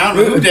baby ain't mine. I don't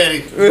know who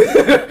daddy. Who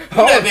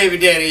that baby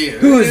daddy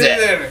is? Who is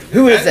that?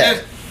 Who is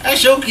that?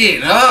 That's your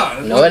kid.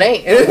 No, it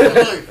ain't.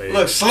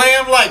 Look,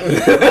 slam like me.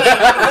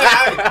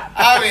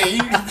 I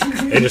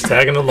mean, they just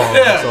tagging along.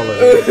 Yeah. That's all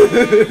it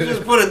is. You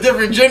just put a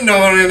different gender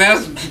on it,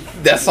 and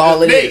that's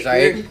all it is,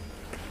 right?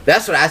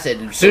 That's what I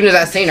said. As soon as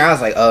I seen her, I was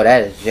like, oh,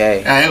 that is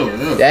Jay.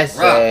 That's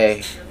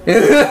Jay.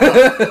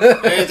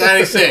 Every time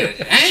they said,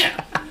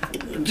 damn.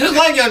 Just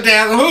like your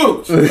damn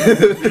hoops.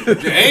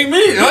 It ain't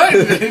me, right?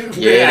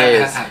 Yeah, it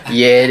is.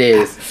 Yeah, it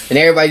is. And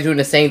everybody's doing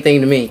the same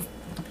thing to me.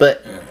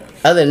 But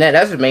other than that,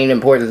 that's the main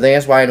important thing.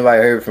 That's why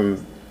nobody heard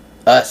from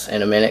us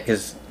in a minute.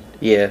 Because,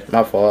 yeah,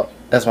 my fault.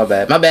 That's my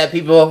bad. My bad,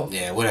 people.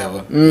 Yeah,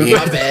 whatever.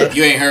 My bad.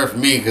 You ain't heard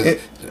from me because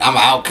I'm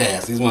an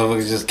outcast. These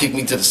motherfuckers just kick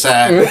me to the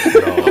side,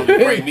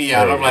 break me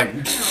out. I'm like,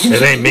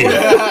 it ain't me.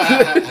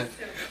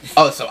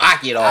 Oh, so I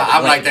get all.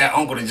 I'm like that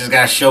uncle that just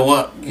gotta show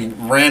up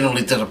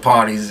randomly to the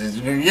parties.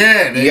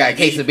 Yeah, you got a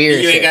case of beer.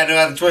 You ain't got no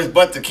other choice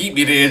but to keep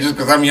me there just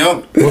because I'm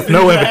young. With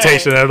no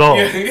invitation at all.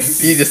 You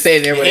just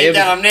sitting there with him.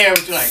 I'm there,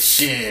 but you're like,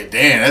 shit,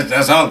 damn,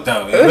 that's Unc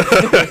though.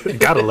 You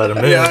gotta let him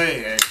in.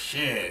 Yeah,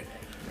 shit.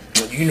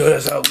 You know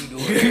that's how we do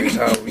it. That's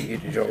how we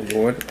get the joke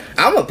going.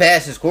 I'm gonna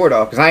pass this chord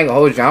off because I ain't gonna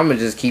hold you. I'm gonna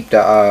just keep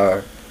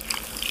the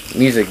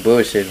music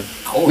bullshitting.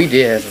 Chord. We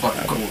did have some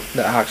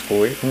the aux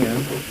chord. You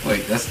know.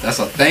 Wait, that's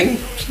a thing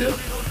still.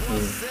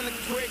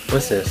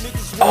 What's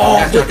this?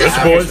 Oh, this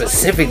chord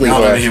specifically for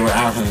us.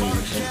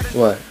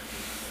 What?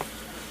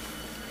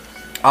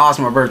 Oh, it's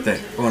my birthday.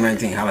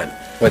 4/19. How about it?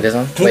 What, this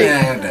one?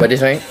 Wait, what,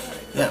 this one?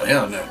 Yeah,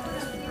 hell no.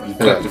 You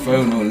cut the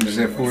phone on and just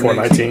said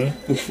 4/19.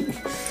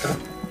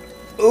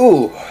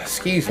 Ooh,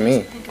 excuse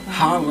me.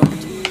 Holla.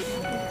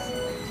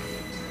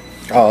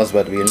 Oh, it's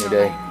about to be a new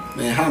day.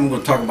 Man, how am I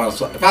gonna talk about a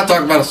song? If I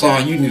talk about a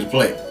song, you need to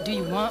play it. Do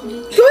you want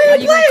me? Go ahead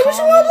and play. What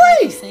you want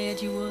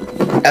to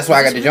play? That's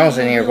why I got the Jones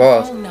in here,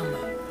 boss.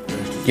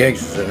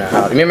 Gangsters in the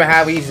house. Remember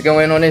how we used to go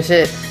in on this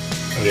shit?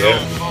 Yeah.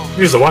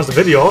 You used to watch the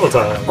video all the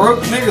time.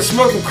 Broke niggas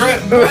smoking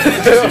crack.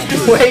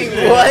 Wait,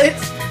 what?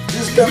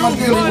 Just got my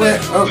dilly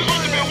wet.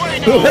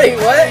 Wait,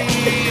 what?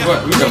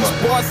 What? We talking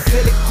about?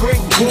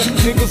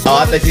 Oh,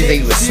 I thought you said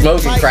he was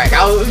smoking crack. I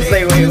was gonna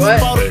say, wait, what?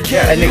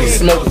 That nigga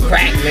smoking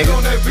crack, nigga.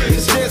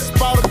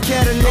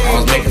 I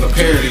was making a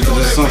parody to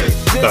this song.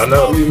 I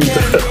know.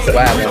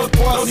 Wow, man.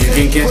 You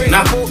can't catch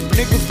nothing.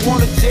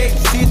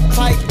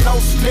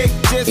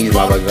 These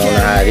motherfuckers don't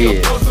know how it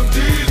is.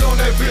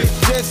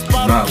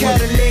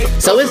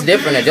 So it's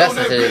different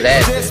adjusting to this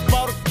ass.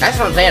 That's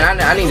what I'm saying.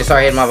 I need to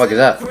start hitting motherfuckers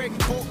up.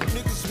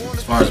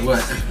 As far as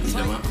what?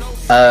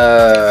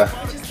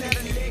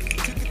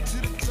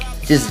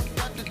 Just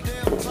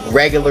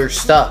regular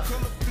stuff.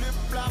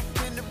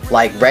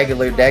 Like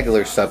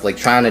regular stuff. Like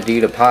trying to do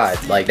the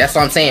pod. Like that's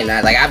what I'm saying.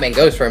 Like I've been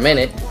ghost for a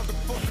minute.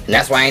 And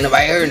that's why ain't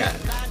nobody heard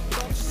nothing.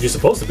 You're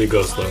supposed to be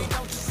ghost though.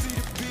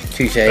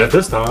 Touche. At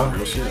this time. I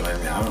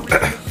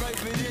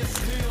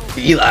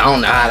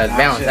don't know how to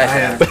balance that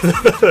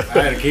shit.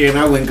 I had a kid and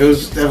I went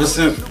ghost ever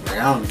since. Like,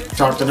 I don't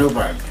talk to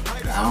nobody.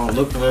 I don't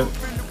look for it.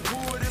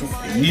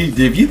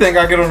 If you think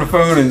I get on the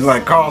phone and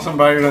like call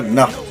somebody,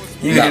 nothing.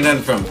 You ain't get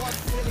nothing from me.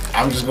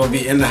 I'm just gonna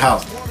be in the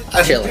house.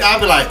 I'll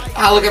be like,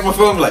 I look at my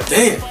phone and be like,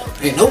 damn,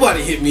 ain't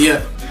nobody hit me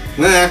up.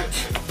 Nah.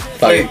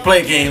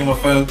 Play a game on my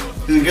phone.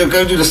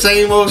 Go do the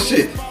same old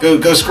shit.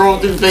 Go scroll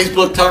through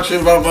Facebook, talk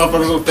shit about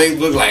motherfuckers on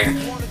Facebook. Like,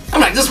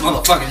 I'm like, this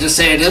motherfucker just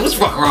said this. What's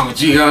fucking wrong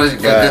with you?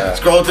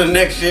 Scroll to the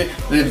next shit,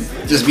 then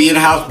just be in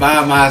the house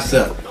by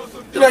myself.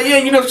 They're like, yeah,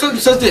 you know, such and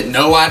such did.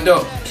 No, I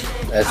don't.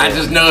 I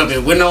just know if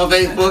it went on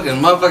Facebook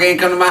and motherfucker ain't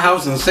come to my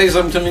house and say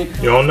something to me.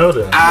 You don't know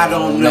that. I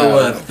don't know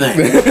a thing.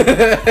 You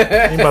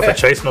ain't about to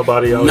chase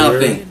nobody out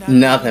Nothing. here.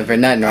 Nothing for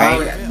nothing,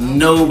 right?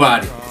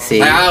 Nobody. See.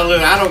 Like,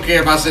 I don't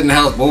care if I sit in the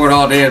house bored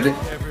all day.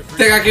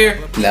 Think I care?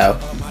 No.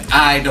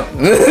 I don't.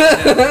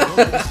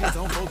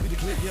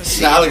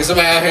 See, I look at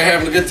somebody out here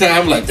having a good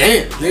time. I'm like,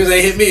 damn, niggas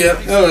ain't hit me up.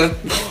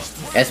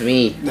 That's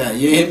me. Nah,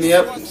 you ain't hit me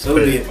up, so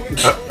be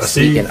it. I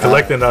see you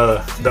collecting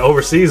the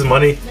overseas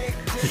money.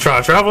 You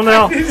trying to travel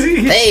now?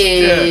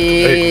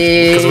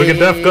 Hey. Because we can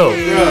def go.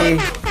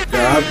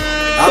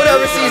 What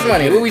overseas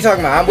money? What we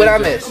talking about? What I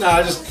missed?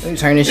 Nah, just let me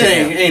turn this shit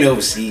it ain't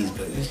overseas,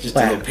 but it's just a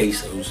little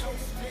pesos.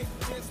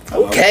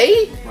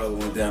 Okay. My brother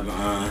went down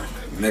to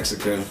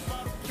Mexico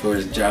for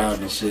his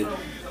job and shit.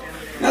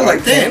 And I was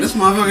like, damn, this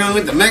motherfucker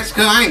went to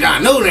Mexico. I ain't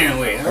got no damn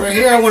way. Right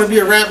here, I want to be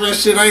a rapper and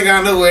shit. I ain't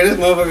got no way. This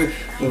motherfucker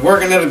was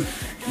working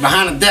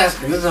behind a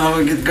desk, and this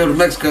motherfucker get to go to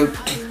Mexico.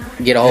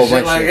 Get a whole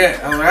bunch like of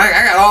that.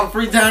 I got all the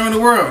free time in the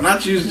world.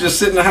 Not you just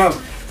sit in the house.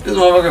 This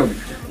motherfucker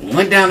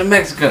went down to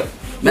Mexico,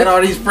 met all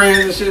these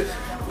friends and shit.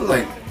 I was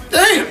like,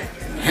 damn,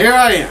 here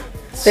I am,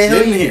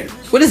 sitting here.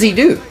 What does he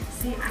do?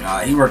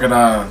 He work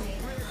at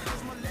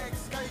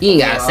You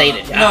ain't gotta say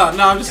the job.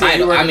 No, I'm just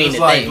saying. I mean, it's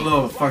the like thing. a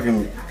little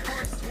fucking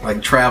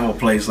like travel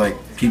place, like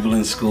people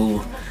in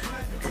school.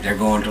 They're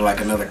going to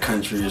like another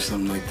country or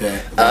something like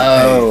that.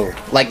 Oh,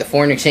 like the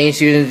foreign exchange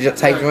student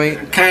type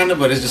joint? Kinda,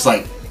 but it's just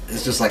like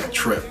a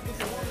trip.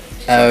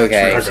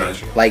 Okay, I got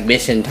you. like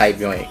mission type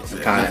joint,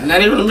 kind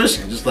Not even a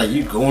mission, just like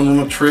you going on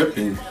a trip,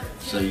 and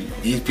so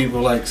these people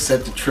like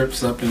set the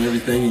trips up and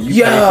everything, and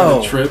you pay for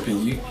the trip,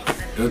 and you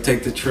go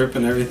take the trip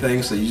and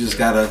everything. So you just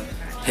gotta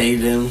pay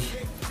them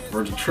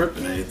for the trip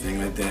and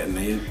everything like that, and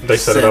they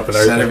set it up and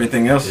everything. Set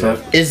everything else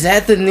up. Is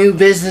that the new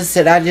business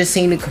that I just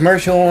seen the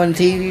commercial on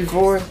TV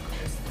for,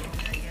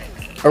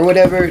 or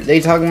whatever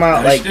they talking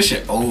about? Like this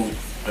shit old,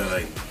 but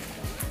like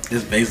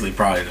it's basically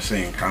probably the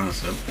same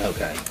concept.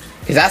 Okay.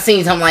 Cause I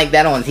seen something like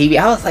that on TV.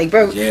 I was like,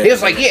 bro, he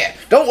was like, yeah,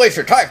 don't waste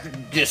your time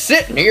just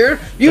sitting here.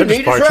 You need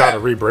to probably try try to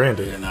rebrand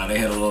it. Yeah, nah, they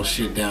had a little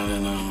shit down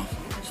in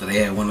so they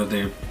had one of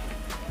their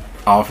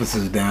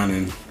offices down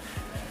in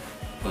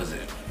what was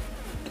it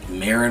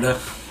Merida,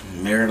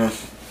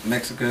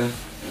 Mexico,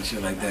 and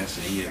shit like that.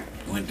 So he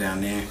went down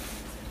there.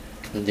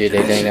 Dude, they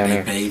thing down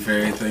there. Paid for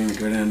everything to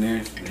go down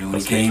there. And then when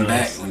he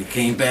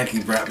came back, he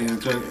brought me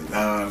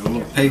the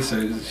little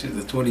pesos, shit,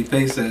 the 20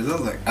 pesos. I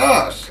was like,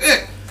 oh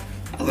shit.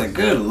 I was like,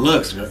 good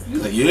looks, bro.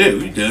 He's like, yeah,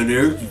 we down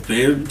there. We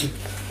paying.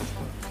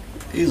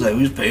 He's like,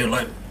 we was paying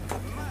like,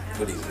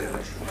 what he said,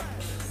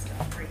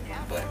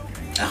 but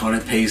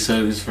 100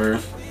 pesos for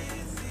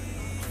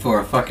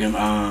a fucking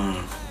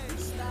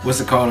what's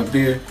it called, a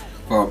beer,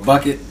 for a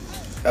bucket.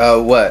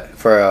 What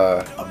for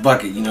a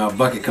bucket? You know, a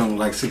bucket comes with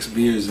like 6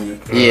 beers in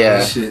it.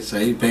 Yeah. Shit. So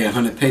he paid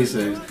 100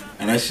 pesos,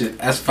 and that's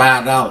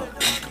 $5.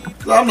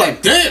 So I'm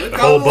like, damn, it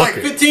whole costs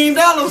like $15.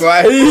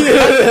 Right.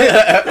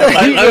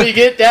 Let me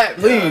get that,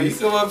 please. You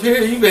come up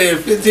here, you paying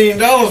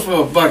 $15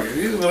 for a bucket.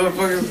 These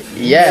motherfuckers.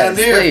 Yes, down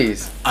there,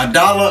 please.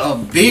 $1 a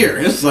beer.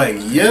 It's like,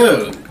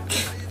 yo.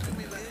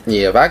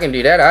 Yeah, if I can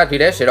do that, I'll do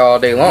that shit all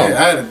day long.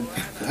 Yeah,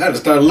 I had to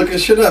start looking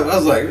shit up. I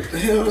was like, what the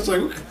hell? I was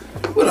like,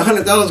 what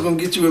 $100 gonna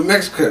get you in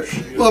Mexico?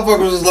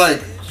 Motherfuckers was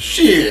like,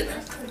 shit,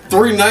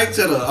 3 nights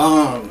at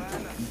a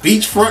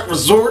beachfront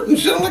resort and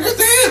shit. I'm like,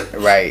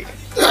 damn. Right.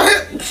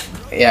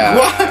 Yeah,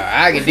 what?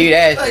 I can do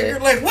that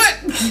shit. Like what?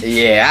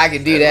 Yeah, I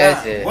can do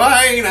that shit.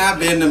 Why ain't I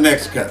been to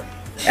Mexico?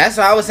 That's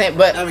what I was saying,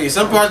 but I mean,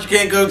 some parts you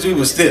can't go to,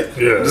 but still,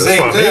 Yeah, at the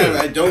same time,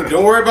 like,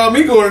 don't worry about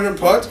me going in them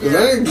parts, cause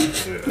I ain't.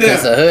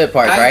 that's the hood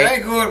part, I right?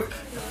 ain't going.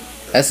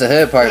 That's the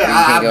hood part.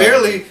 I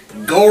barely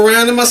go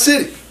around in my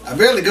city. I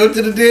barely go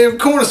to the damn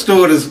corner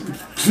store. That's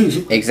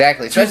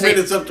exactly. 2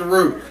 minutes up the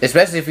road.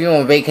 Especially if you're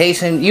on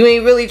vacation, you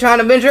ain't really trying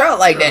to venture out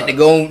like that to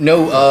go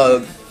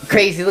no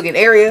crazy looking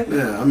area.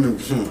 Yeah, I mean,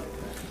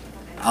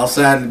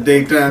 outside in the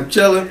daytime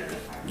chilling.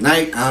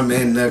 Night, I'm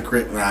in the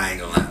crib. I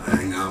ain't gonna lie,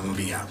 I'm gonna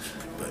be out,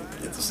 but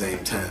at the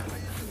same time.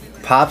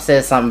 Pop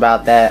said something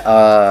about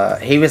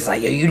that. He was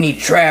like, yo, you need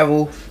to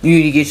travel. You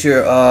need to get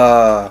your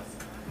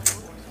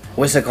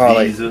what's it called?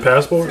 Like,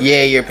 passport?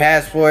 Yeah, your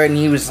passport. And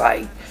he was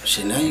like,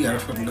 shit, now you gotta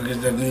fucking look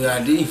at that new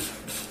ID.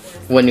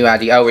 What new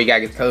ID? Oh, we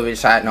gotta get the COVID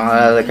shot and all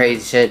that other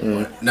crazy shit.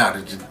 And nah,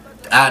 the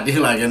ID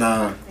like in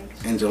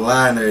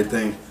July and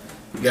everything.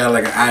 You got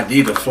like an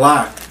ID to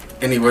fly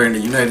anywhere in the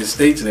United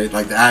States, and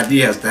like the ID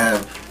has to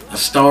have a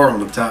star on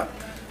the top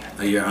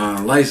of your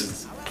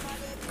license,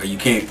 or you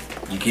can't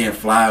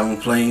fly on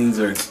planes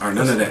or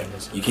none of that.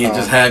 You can't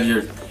just have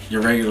your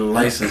regular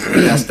license.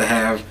 It has to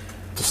have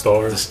the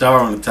star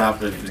on the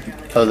top of it.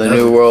 oh, the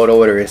new world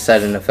order is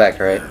set in effect,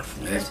 right?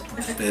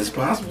 It's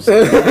possible.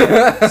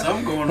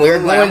 Something going on. We're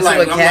going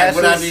to a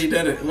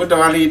cashless. What do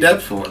I need that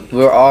for?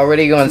 We're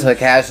already going to a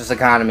cashless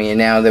economy, and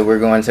now that we're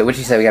going to, what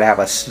you said, we gotta have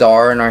a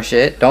star in our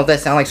shit. Don't that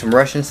sound like some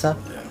Russian stuff?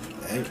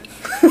 Hey.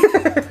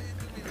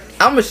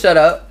 I'ma shut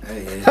up.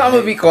 Hey, I'm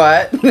gonna be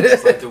quiet.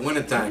 It's like the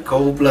wintertime,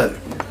 cold blooded.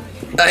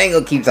 I ain't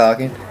gonna keep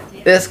talking.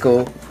 It's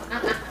cool.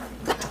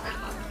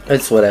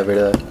 It's whatever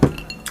though.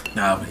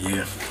 Nah, but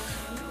yeah.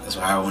 That's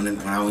why when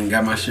I went and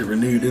got my shit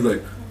renewed, they're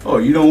like, "Oh,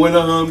 you don't want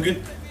to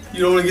get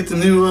the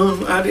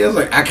new ID?" I was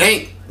like, "I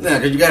can't, nah,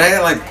 cause you gotta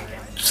have like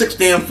 6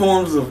 damn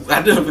forms of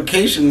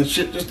identification and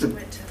shit just to."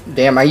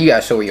 Damn, man, you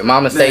gotta show where your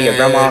mama stay, your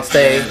grandma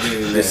stay,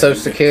 your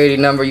social security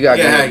number. You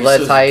gotta get your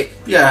blood type.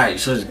 Yeah, your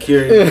social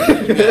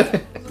security.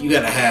 You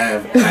gotta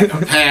have like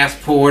a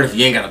passport. If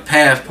you ain't got a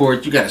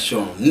passport, you gotta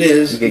show them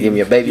this. You can give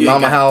me a baby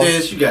mama house.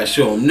 This, you gotta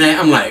show them that.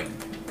 I'm like,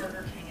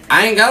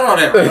 I ain't got all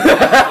that right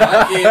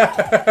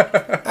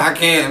now. I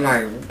can't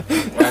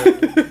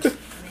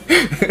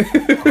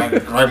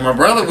like my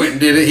brother went and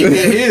did it. He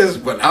did his,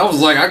 but I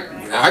was like,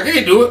 I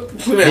can't do it.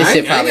 This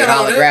shit probably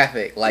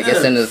holographic. Like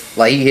it's in his,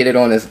 like he hit it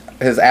on his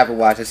Apple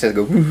Watch. It says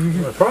go.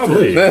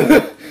 Probably.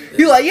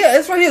 He's like, yeah,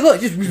 it's right here.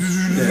 Look, just.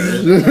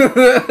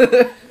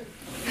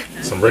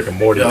 Some Rick and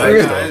Morty Yeah,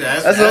 type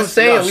stuff. That's what I'm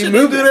saying. We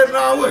moved do that in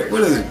our way.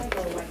 What is it?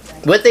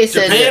 What they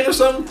said. Japan or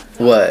something?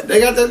 What? They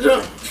got that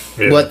junk.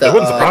 Yeah, What the? it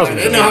wouldn't surprise me.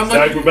 They know how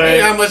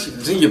much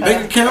is in your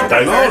bank account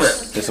and all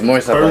that. There's some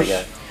more stuff like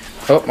that.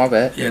 Oh, my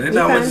bad. Yeah, they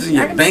know how much is in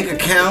your bank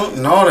account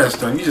and all that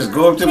stuff. You just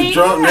go up to the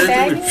trunk and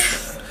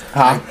everything.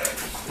 Huh?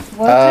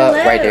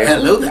 Right there.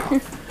 Hello there.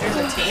 There's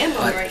a tan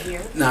one right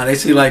here. Nah, they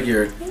see like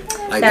your,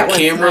 like That the one's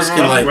cameras mine.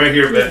 can like Right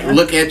here, man.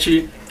 look at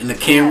you, and the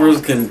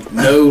cameras can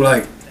know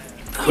like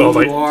who Oh,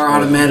 like- you are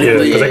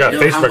automatically. Yeah, 'cause they got know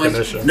face how much-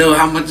 recognition. Know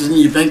how much is in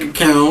your bank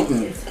account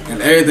and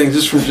everything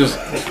just from just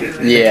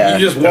Yeah.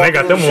 you just And they walking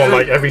got them on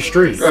like every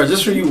street. Right,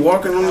 just for you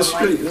walking on the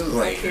street. It's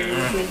like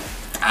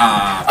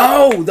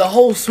Oh, the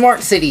whole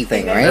smart city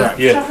thing, right?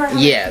 Yeah.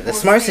 Yeah, the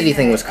smart city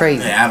thing was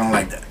crazy. yeah, I don't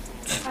like that.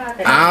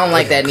 I don't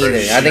like that neither.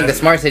 I think the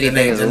smart city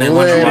thing is a Then they little.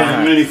 wonder why.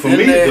 Not many for Then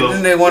me they, though.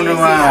 then they wonder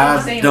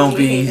why I don't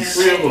be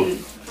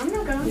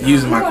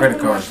using my credit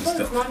cards and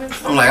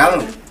stuff. I'm like, I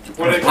don't.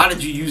 Why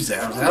did you use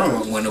that? I was like, I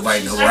don't want nobody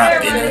to know where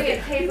I've been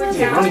at.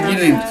 Yeah, you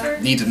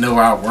didn't need to know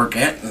where I work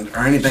at or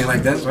anything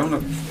like that. So I'm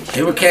gonna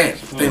pay with cash.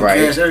 Pay with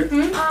Right.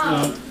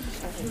 cash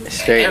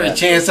Straight every up.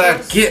 chance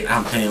I get,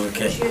 I'm paying with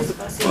cash.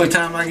 The only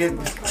time I get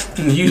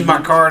use my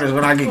card is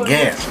when I get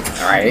gas.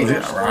 Right.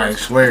 I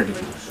swear to you.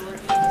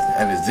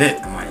 That is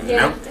it. I'm like,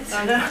 nope.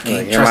 I Look,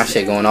 can't hear my trust it.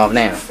 shit going off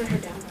now.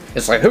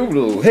 It's like,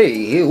 Hulu,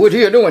 hey, what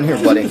you doing here,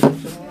 buddy?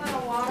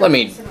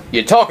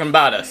 You're talking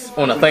about us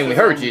on a thing we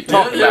heard you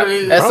talking about.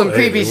 That's some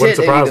Probably. creepy It wouldn't shit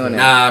they be surprise doing me.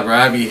 there. Nah, bro,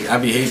 I be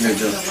hating it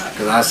just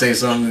because I say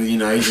something, you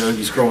know,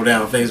 you scroll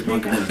down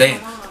Facebook and then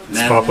bam.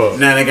 Now, Pop up.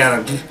 now they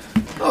gotta,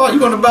 oh, you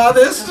gonna buy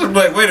this? I'm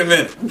like, wait a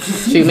minute.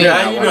 Shoot me.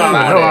 Yeah, you know I'm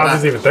No, about I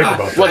just even think about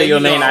What that. do you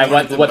mean?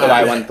 What do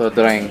I want to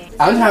drink?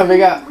 I'm trying to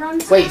figure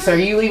out. Wait, so are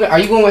you leaving? Are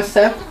you going with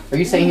Steph? Are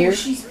you staying here?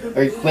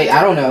 Or wait,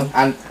 I don't know.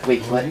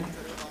 Wait, what?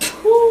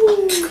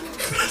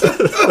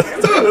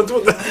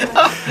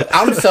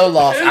 I'm so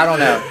lost. I don't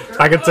know.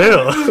 I can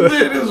tell. I'm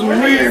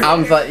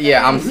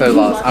so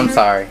lost. I'm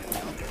sorry.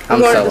 I'm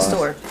We're so going to the lost.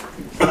 store.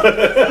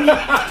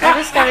 I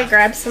just gotta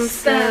grab some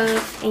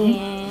stuff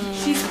and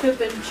She's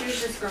pooping. She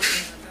was just grumpy.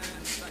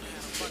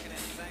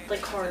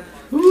 Like hard.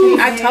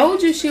 I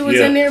told you she was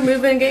in there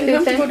moving, getting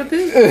comfortable to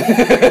poop. Hey,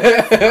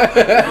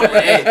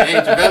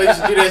 Jamel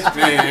used to do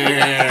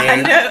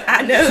that.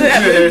 I know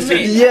that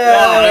movement.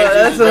 Yeah,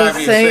 that's what I'm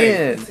That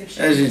saying.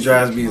 just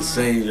drives me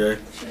insane, Dre.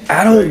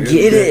 I don't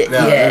get it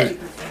yet.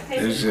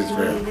 It's just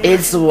real.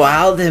 It's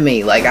wild to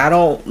me. Like I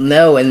don't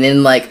know, and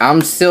then like I'm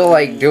still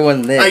like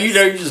doing this. Oh, you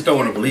know, you just don't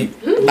want to believe.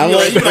 I'm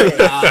like, You be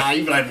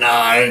like,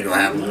 nah, it ain't gonna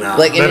happen. Nah.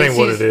 like, and That then ain't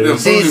what it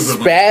is. she's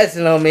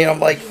spazzing on me. I'm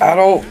like, I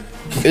don't.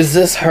 Is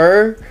this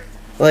her?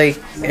 Like,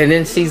 and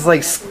then she's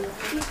like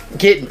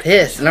getting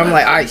pissed, and I'm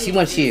like, all right, she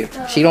wants you.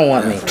 She don't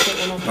want me.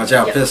 Watch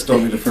out, pissed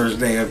on me the first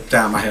day of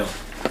time I helped.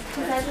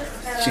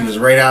 She was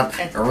right out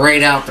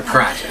the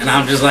crotch, and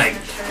I'm just like,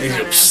 they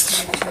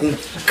just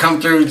come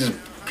through, just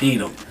peed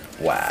them.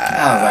 Wow.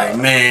 I was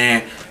like,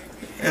 man,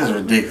 that's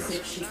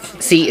ridiculous.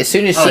 See, as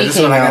soon as Oh, she this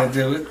came what I out, gotta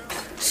do it?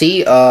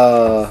 she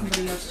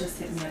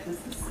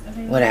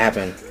what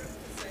happened?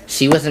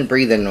 She wasn't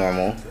breathing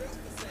normal.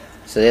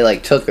 So they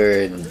like took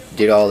her and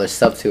did all this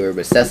stuff to her,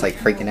 but Steph's like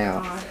freaking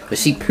out. But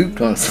she pooped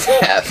on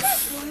Steph.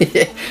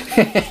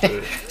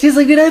 She's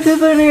like, did I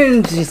poop on her?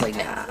 And she's like,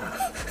 nah.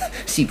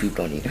 She pooped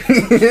on you.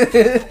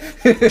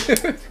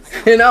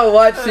 And I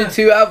watched it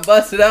too. I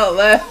busted out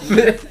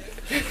laughing.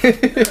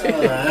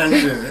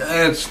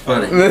 That's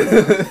funny.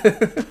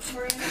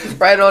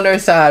 Right on her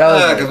side. I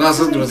was Because my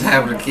sister was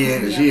having a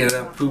kid and she ended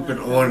up pooping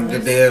on the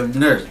damn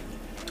nurse.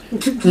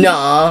 like,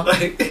 nah.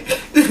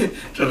 The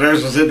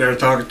nurse was sitting there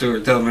talking to her,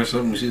 telling her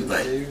something. She's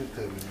like,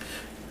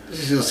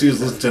 she was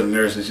listening to the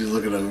nurse and she's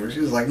looking over. She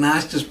was like, nah,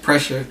 it's just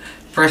pressure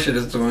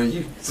that's on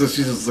you. So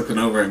she's just looking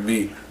over at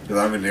me because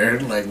I'm in there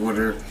like with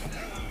her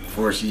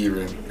before she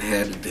even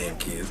had the damn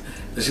kids.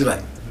 And she's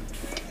like,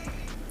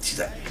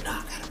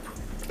 nah, I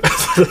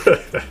gotta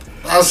poop.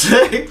 I was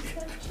like,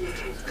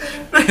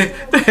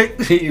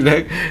 you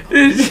know,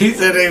 she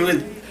said they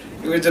went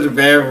to the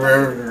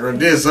bathroom or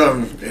did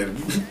something. And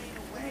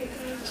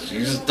She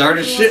just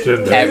started shit.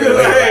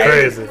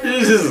 Crazy.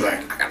 She's just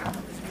like,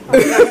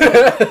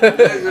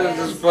 it's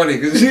just funny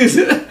because she's.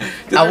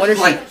 I wonder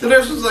like the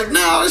nurse was like,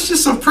 no, it's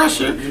just some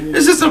pressure.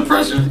 It's just some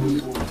pressure.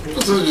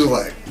 So it's just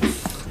like,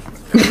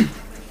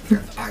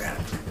 I got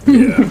it.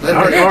 Yeah,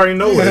 I already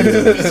know what it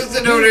is. She's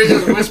sitting over there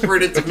just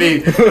whispering it to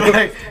me.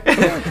 Like,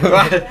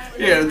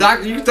 yeah, the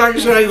doctor, you can talk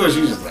your shit how you want. She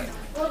was just like.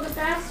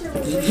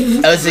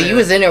 Oh, so you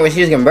was in there when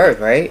she was giving birth,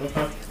 right?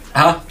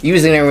 Huh? You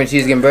was in there when she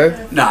was giving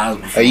birth? Nah.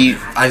 Or you?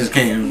 I just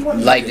came.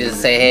 Like just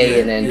say hey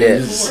and then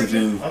dip. Just sit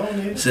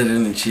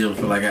in and chill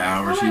for like an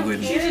hour. She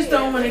wasn't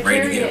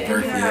ready to give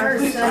birth yet. I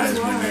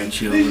just went there and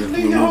chilled with her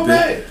for a little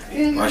bit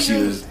while she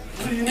was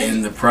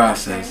in the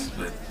process.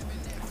 But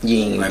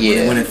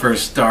when it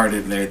first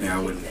started and everything, I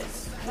wasn't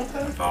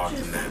involved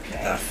in that.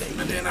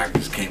 But then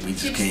we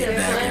just came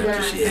back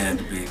after she had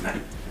the baby.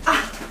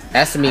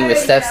 That's to me with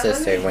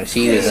stepsister when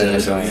she was in the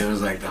joint. It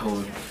was like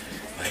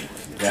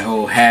that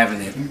whole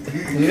having it.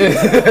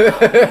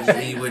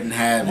 He wouldn't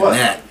have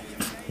that.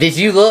 Did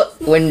you look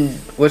when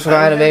which one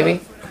had a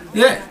baby?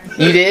 Yeah.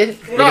 You did?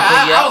 Bro,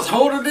 I was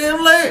holding the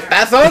damn leg.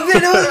 That's what I'm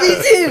saying. It was me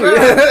too.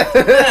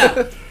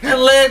 That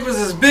leg was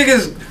as big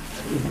as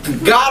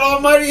God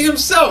Almighty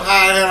Himself.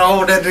 I had to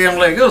hold that damn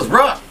leg. It was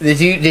rough. Did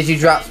you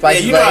drop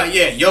Spice's leg?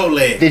 Yeah, your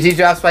leg. Did you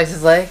drop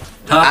Spice's leg?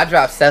 Huh? I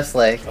dropped Steph's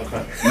leg.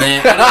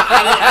 Man,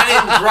 I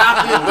didn't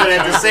drop it, but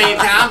at the same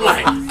time,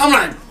 I'm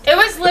like. It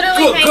was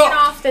literally hanging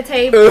off the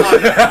table.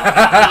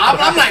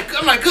 I'm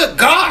like, good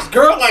gosh,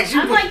 girl, like she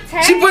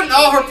putting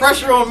all her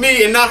pressure on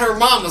me and not her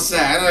mama's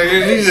side. Like,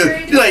 she's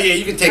like, yeah,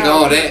 you can take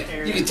all that.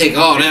 You can take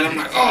all that. I'm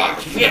like, oh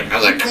shit. I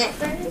was like, come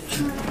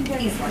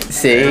on.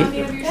 See?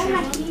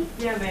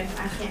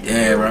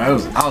 Yeah, bro. I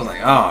was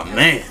like, oh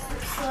man.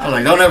 I was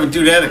like, don't ever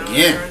do that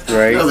again.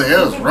 Right. I was like, it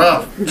was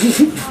rough.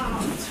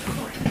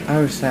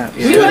 Oh snap.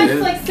 We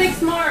left like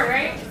 6 more,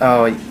 right?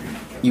 Oh,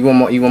 you want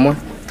more? You want more?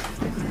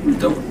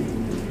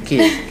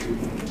 Kid.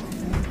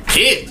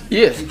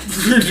 Yeah.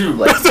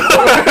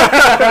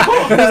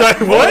 like,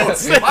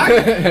 what?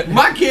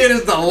 My kid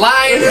is the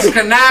lionest,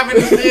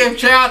 connivingest damn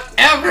child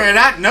ever, and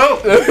I know.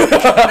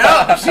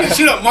 No,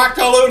 she done marked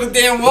all over the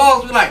damn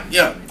walls. We're like,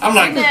 yeah. I'm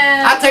like,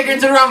 I take her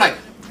into the room. I'm like,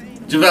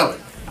 Javelle.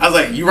 I was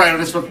like, you write on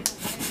this book.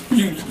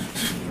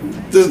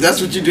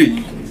 That's what you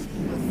do.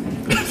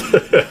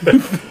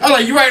 I was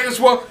like, you write on this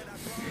wall.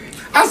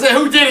 I said,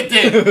 who did it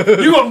then?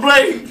 You gonna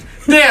blame?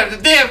 Damn, the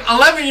damn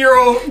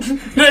 11-year-old.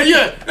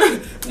 Yeah,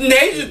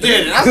 Nasia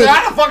did it. I said,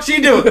 how the fuck she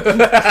do it?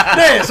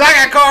 Damn, so I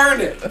got to call her in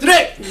there.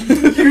 Today,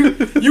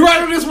 you right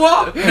on this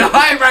wall? No,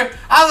 I ain't right.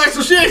 I was like,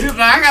 so she ain't sitting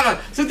there. I got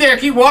to sit there and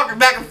keep walking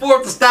back and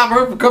forth to stop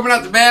her from coming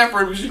out the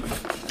bathroom.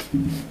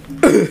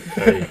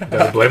 Hey,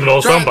 gotta blame it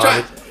on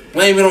somebody.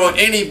 Blame it on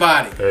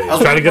anybody. Hey, I was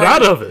trying to get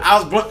out of it.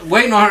 I was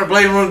waiting on her to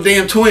blame it on the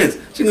damn twins.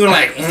 She was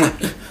like,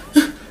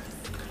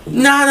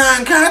 Nana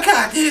and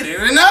Kaka did it.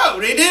 No,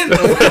 they didn't.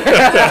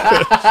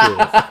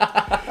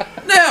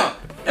 No,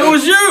 it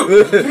was you.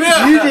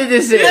 Yeah. You did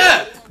this shit.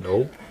 Yeah.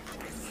 Nope.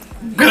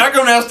 Cause I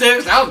go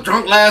downstairs. I was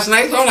drunk last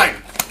night, so I'm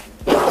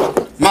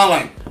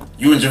like,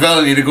 you and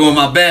Javelle need to go in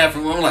my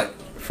bathroom. I'm like,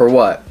 for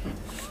what?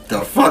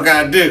 The fuck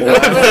I do? Cause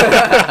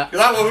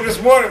I woke up this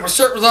morning, my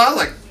shirt was on. I was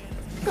like,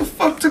 the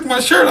fuck took my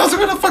shirt? I was like,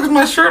 where the fuck is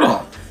my shirt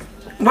off?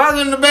 Why is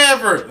it in the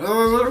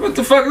bathroom? What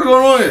the fuck is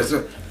going on here?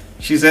 So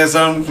she said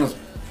something.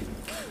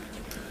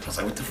 I was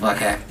like, what the fuck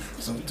happened?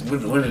 So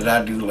what did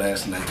I do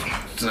last night?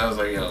 So I was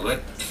like, yo,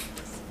 what?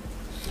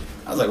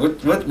 I was like,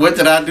 what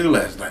did I do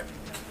last night?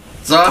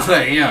 So I was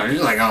like,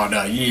 she's like, oh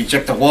no, you need to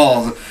check the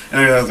walls.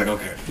 And I was like,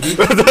 okay.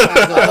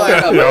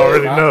 You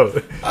already know.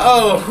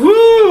 Oh,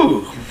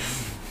 whoo!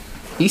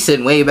 He's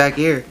sitting way back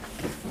here.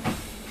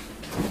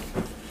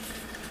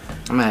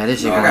 I'm mad.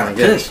 This shit going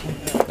good.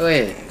 Go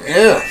ahead.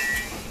 Yeah.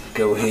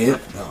 Go ahead.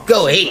 No.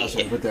 Go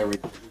ahead. Put that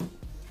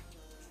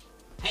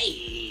Hey.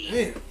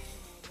 Yeah.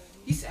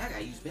 He said I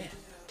gotta use bath.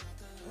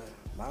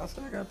 I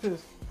said I got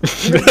pissed.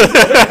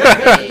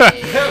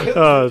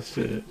 Oh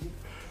shit.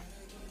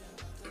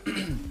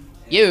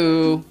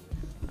 You.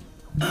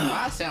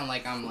 I sound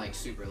like I'm like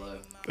super low.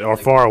 Or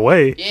far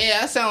away.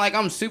 Yeah, I sound like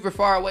I'm super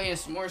far away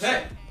and more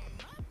so.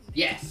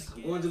 Yes.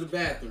 I'm going to the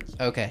bathroom.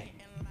 Okay.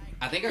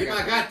 I think I Get got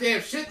my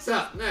goddamn shits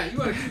up. Now, you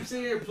want to keep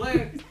sitting here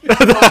playing?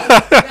 I'm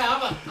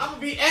going to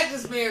be at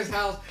this man's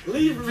house,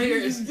 leave from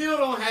here, and still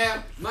don't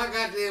have my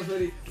goddamn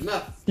hoodie.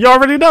 Nothing. You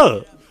already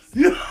know.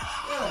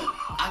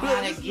 I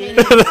gotta get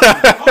it.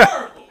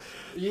 Horrible.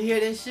 You hear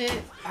this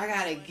shit? I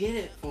gotta get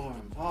it for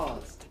him.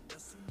 Pause.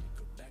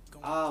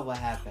 Oh, what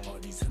happened?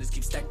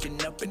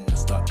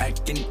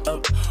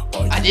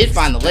 I did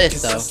find the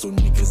list though.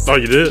 Oh,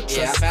 you did?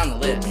 Yeah, I found the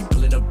list.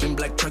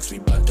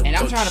 And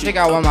I'm trying to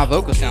figure out why my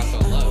vocals sound so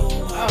low.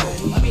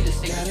 Oh, let me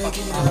just take the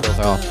fucking vocals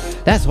off.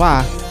 That's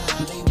why.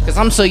 Cause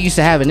I'm so used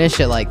to having this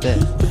shit like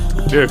this.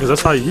 Yeah, cause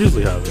that's how you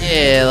usually have it.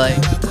 Yeah, like.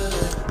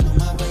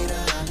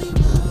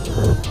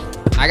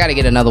 I gotta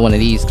get another one of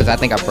these because I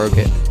think I broke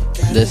it.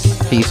 This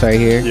piece right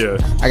here. Yeah.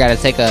 I gotta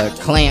take a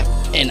clamp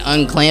and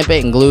unclamp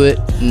it and glue it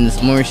and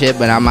some more shit,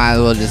 but I might as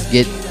well just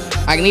get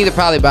I can either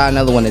probably buy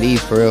another one of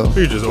these for real.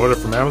 You just order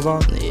from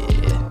Amazon? Yeah.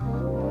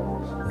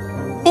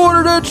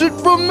 Order that shit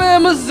from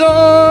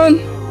Amazon.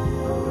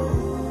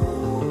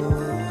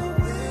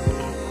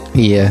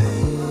 Yeah.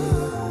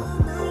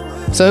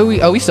 So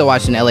we still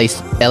watching LA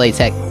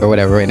Tech or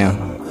whatever right now. I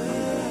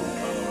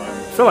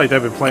feel like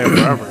they've been playing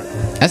forever.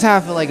 That's how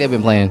I feel like they've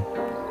been playing.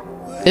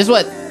 It's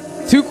what,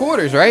 2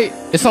 quarters, right?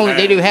 It's only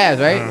they do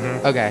halves, right?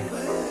 Okay.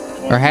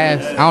 Or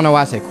halves. I don't know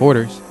why I said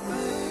quarters.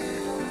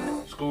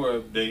 Score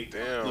update.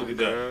 Damn, look at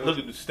that. Look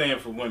at the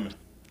Stanford women.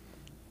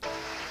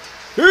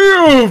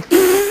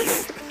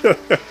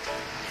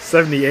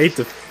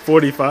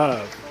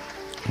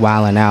 78-45.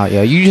 Wilding out,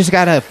 yo. You just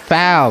gotta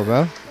foul,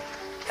 bro.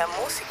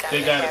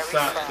 They gotta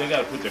stop. They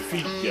gotta put their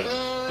feet together.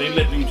 They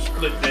let them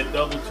split that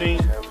double team.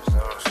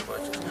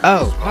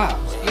 Oh, wow.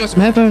 You want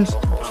some headphones?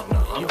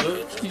 I'm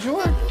good. You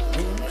sure?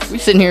 We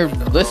sitting here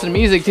listening to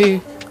music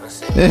too.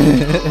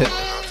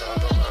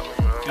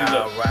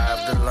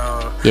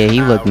 Yeah,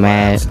 he looked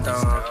mad.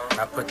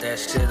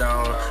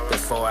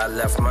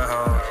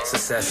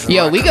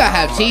 Yo, we gotta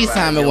have cheese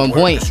time at one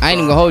point. I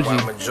ain't even gonna hold you.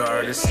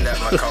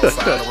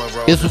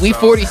 We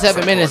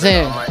 47 minutes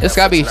in. It's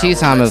gotta be cheese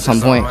time at some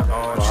point.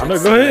 I know,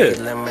 go ahead.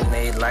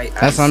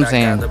 That's what I'm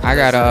saying. I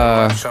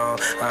gotta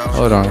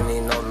hold on.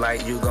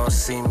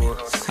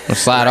 I'll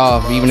slide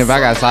off, even if I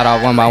gotta slide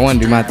off one by one,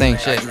 do my thing.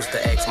 Shit. You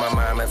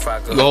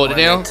hold it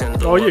down?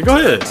 Oh yeah, go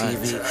ahead.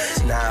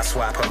 Now I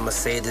swap a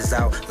Mercedes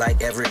out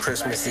like every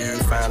Christmas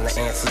Eve. Find the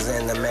answers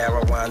in the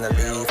marijuana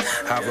leaf.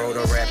 I wrote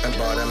a rap and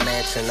bought a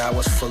mansion. I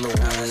was full of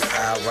weed.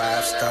 I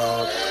arrived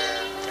stoned.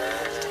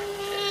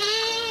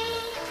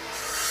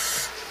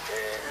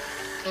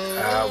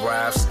 I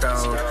arrived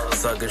stoned,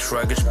 thuggish,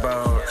 ruggish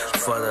bone.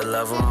 For the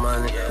love of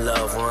money,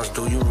 loved ones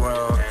do you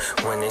wrong.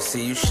 When they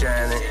see you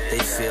shining, they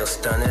feel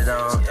stunned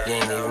on. You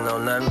ain't even know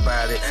nothing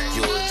about it.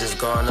 You was just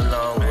going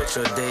along with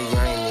your day. You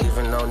ain't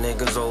even know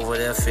niggas over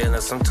there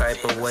feeling some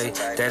type of way.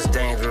 That's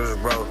dangerous,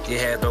 bro. You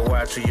had to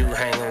watch who you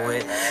hanging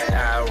with.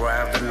 I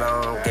arrived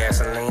alone,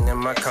 gasoline in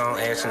my cone,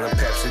 ashing the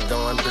Pepsi,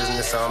 doing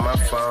business on my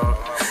phone.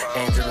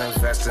 Angel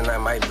investing, I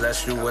might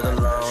bless you with a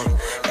loan.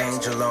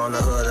 Angel on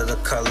the hood of the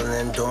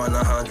Cullinan, doing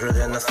 100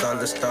 in a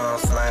thunderstorm.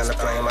 Flying the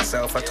plane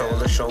myself, I told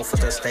the chauffeur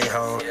to stay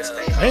home.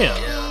 Damn.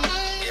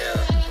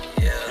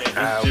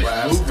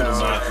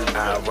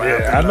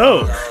 Yeah, I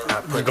know.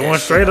 Going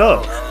straight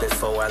up.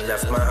 Before I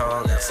left my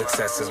home,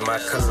 success is my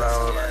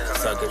cologne.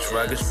 Thuggish,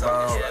 ruggish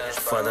bone.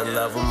 For the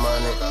love of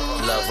money,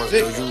 love will do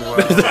you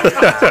wrong.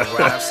 I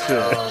arrived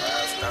stoned.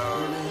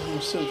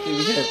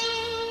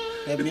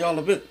 Had me all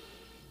a bit.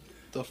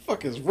 The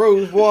fuck is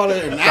rose water?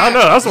 And I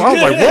know. That's what I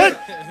was like. What?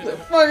 The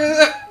fuck is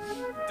that?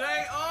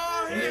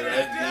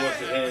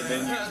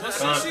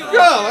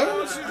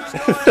 Yeah.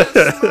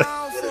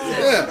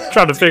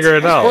 Trying to figure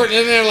it out. In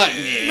there like,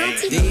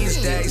 these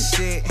days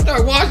shit.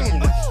 Start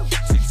walking.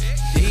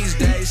 These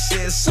days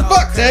shit so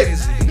fuck,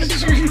 crazy.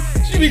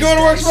 She be going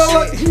to work smell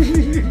like.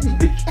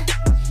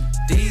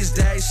 These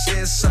days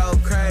shit so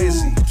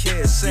crazy.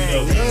 Kids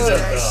saying these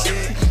days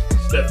shit.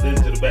 Stepped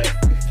into the back.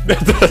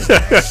 These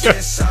days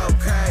shit so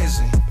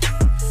crazy.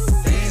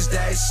 These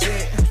days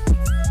shit.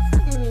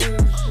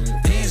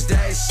 These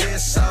days shit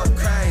so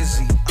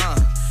crazy.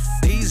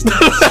 These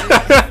days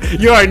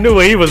shit. You already knew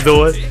what he was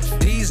doing.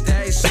 These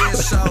days shit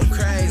so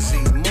crazy.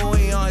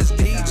 Muy on his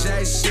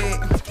DJ shit.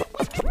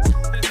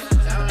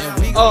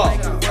 Oh, you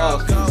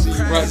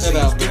brought that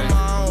out, man.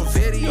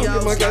 Don't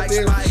get my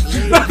goddamn.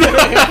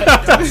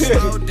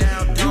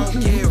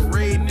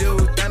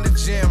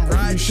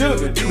 You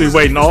should be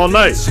waiting all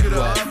night.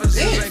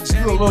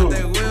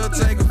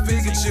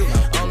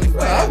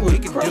 I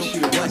would crush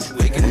you.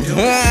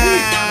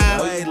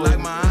 Like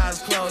my eyes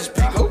closed.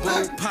 Pick a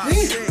boat, pop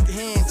sick.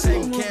 He ain't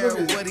taking care of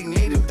what he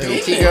needed to do.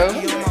 He on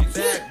my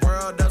back,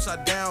 world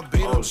upside down.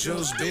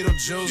 Beetlejuice.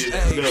 I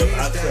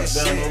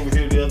sat down over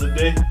here the other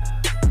day,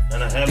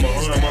 and I had my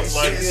arm up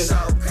like this. The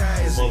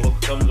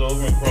motherfucker comes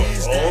over and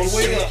crawls all the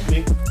way up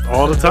me.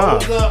 All the time.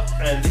 Goes up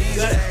and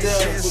sat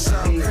down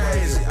with me.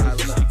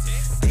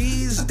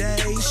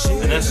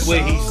 And that's the way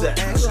he sat.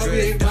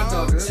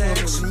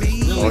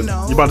 Oh,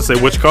 you about to say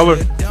which color?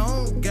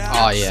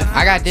 Oh yeah,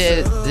 I got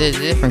the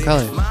different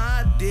colors.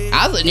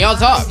 I was letting y'all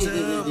talk. Talking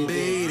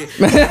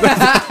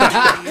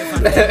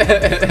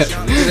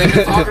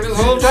this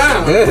whole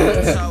time.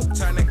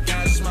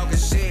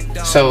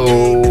 So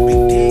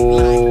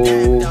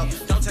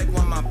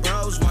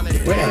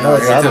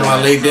every time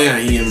I lay down,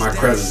 he in my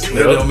presence.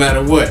 It don't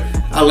matter what.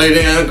 I lay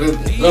down,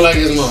 go like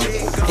his mom.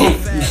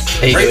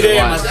 he Right do what he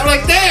there, wants. I'm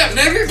like, damn,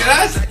 nigga,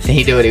 guys.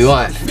 He do what he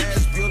wants.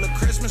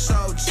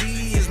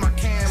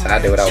 So I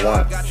do what I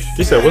want.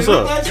 He said, "What's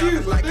up?"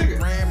 You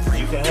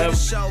can have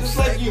just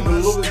like you, but a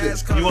little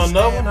bit. You want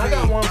another one? I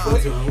got one for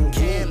you. I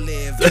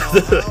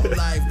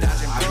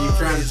keep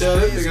trying to tell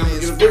this nigga I'm gonna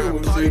get a bigger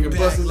one so he can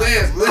bust his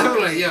ass. I'm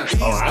like, yeah.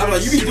 I'm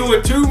like, you be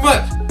doing too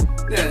much.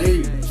 Yeah,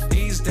 he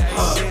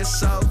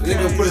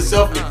gonna put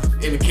himself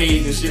in the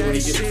cage and shit when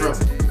he get in trouble.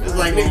 It's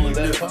like nigga, you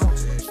do.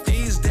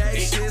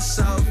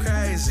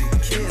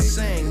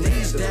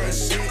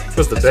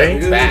 What's the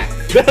thing? Back.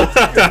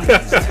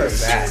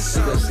 Yeah,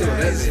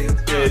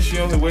 she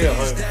only weigh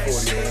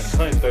 140 pounds.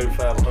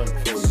 135, 140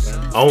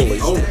 pounds. Only.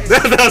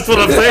 That's what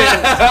I'm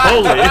saying.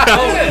 Only.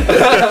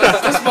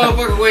 This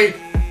motherfucker weigh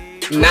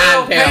 9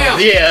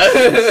 pounds. Yeah.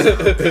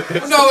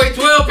 no, wait,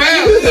 12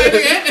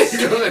 pounds.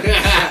 You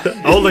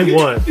Only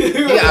one. got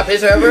a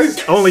picture of her?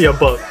 Only a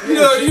buck. You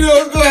know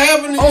what's gonna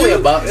happen to Only you?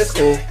 a buck. It's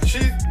cool.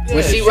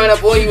 When she run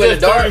up on you in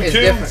the dark, it's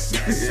different.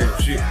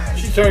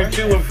 She turned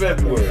 2 in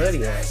February.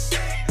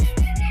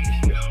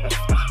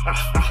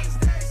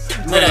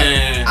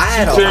 Man, I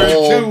had a turned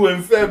whole 2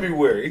 in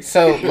February.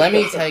 So let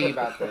me tell you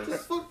about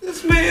this.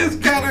 This man's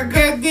kind of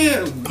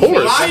goddamn. Of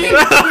course.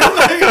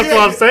 That's what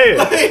I'm saying.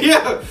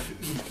 Yeah.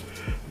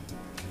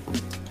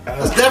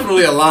 That's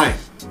definitely a line.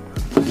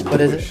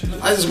 What is it?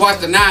 I just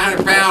watched a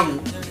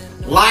 900-pound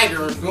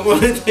liger on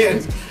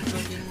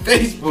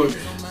Facebook.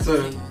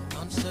 So,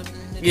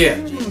 yeah.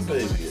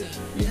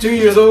 You 2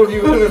 years old,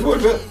 you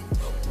 140 pounds?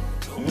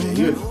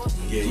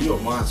 Yeah, you a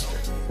monster.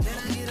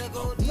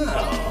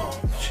 No,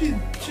 she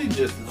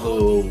just a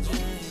little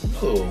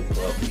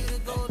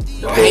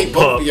puppy. I hate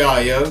both of y'all,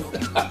 yo.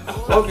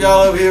 Both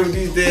y'all over here with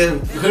these damn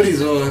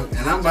hoodies on,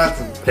 and I'm about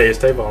to Hey, it's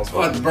Tavon's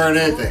burn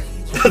everything.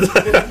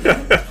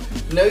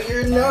 No,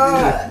 you're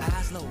not.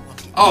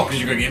 Oh, because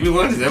you're going to give me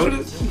one? Is that what it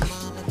is?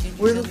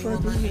 Where the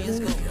fuck is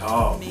it?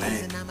 Oh,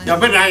 man. Y'all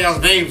better have y'all's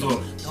names on it.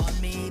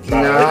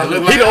 Nah,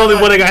 he the only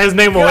one that got his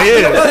name on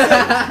his.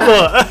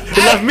 Look,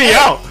 he left me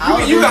out.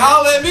 You can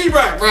holler at me,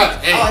 bro.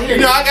 Hey,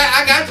 you know I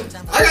got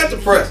the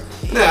press.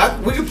 Now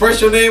we can press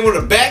your name on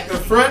the back, the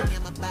front,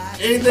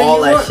 anything All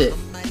you that want. shit.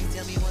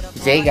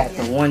 Jay got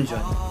the one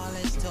joint.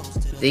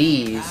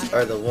 These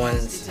are the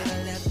ones.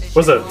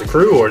 What's that? The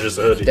crew or just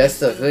a hoodie? That's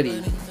the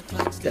hoodie.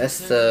 That's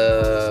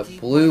the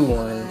blue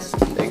ones.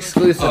 The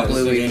exclusive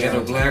blue. So you ain't got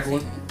no black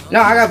one?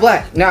 No, I got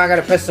black. No, I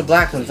gotta press the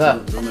black ones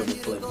up.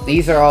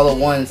 These are all the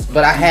ones,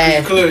 but I You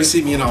had. clearly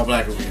see me in all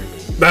black over here.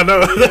 I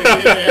know.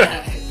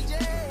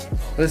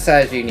 What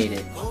size you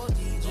needed?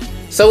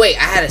 So wait,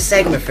 I had a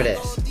segment for this.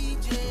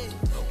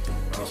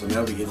 Oh, so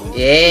now we get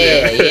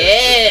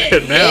Yeah.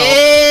 Now.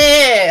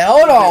 Yeah.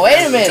 Hold on,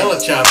 wait a minute.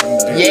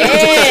 Telechopping.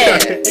 Yeah.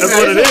 That's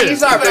what it is.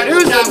 He's our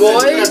producer,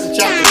 boy. You got to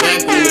chop the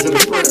back end to the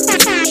front.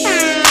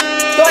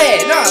 Go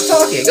ahead, no,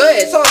 talk it. Go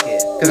ahead, talk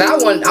it. Cause I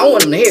want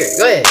him to hear it.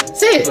 Go ahead,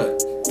 say it.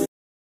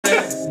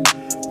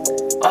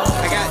 I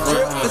got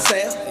drip for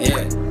sale.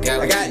 Yeah.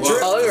 I got drip.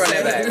 Oh, let me run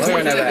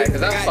that back.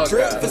 Cause I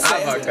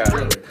fucked up.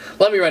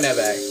 Let me run that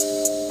back.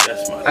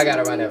 That's my. I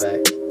gotta run that back.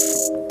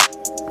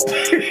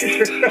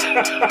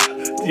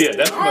 Yeah,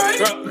 that's my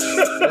truck.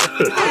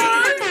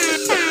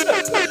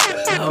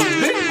 A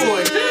big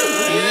boy, too.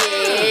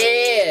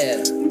 Yeah.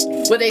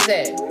 What they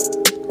said?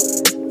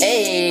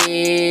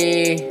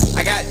 Hey.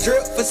 I got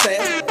drip for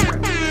sale.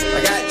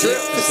 I got drip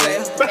for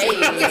sale.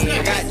 Hey.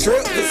 I got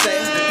drip for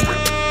sale.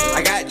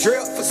 I got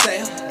drip for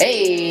sale.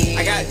 Hey.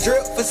 I got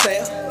drip for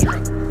sale.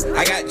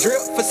 I got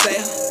drip for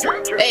sale.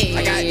 Hey.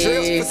 I got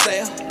drip for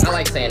sale. I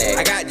like saying that.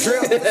 I got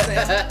drip for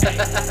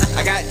sale.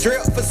 I got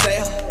drip for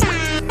sale.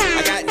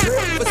 I got drip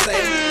for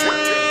sale.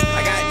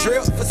 I got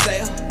drip for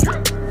sale.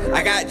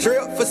 I got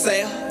drip for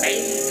sale.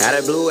 Had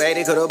a blue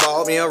 80, could've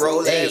bought me a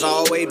Rolex. Hey.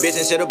 Always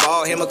bitchin' should've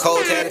bought him a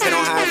cold tag. Depending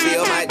on how I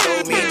feel, might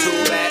throw me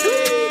too bad.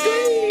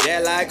 Yeah,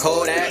 like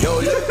Kodak. Yo,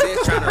 little bitch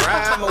tryna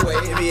ride my way.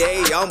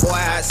 NBA young boy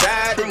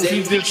outside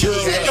today.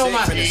 Sit on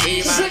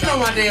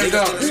my damn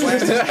dog.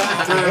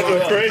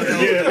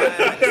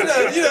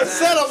 You done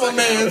set up a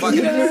man.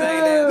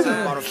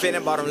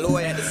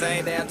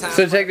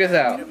 So check this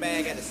out.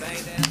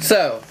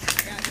 So,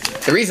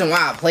 the reason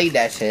why I played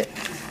that shit.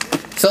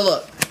 So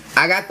look,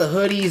 I got the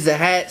hoodies, the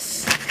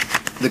hats,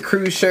 the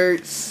crew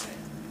shirts,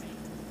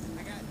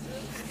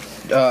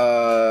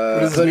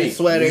 hoodie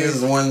sweaters,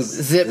 These ones,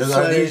 zip are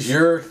sweaters. these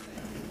your,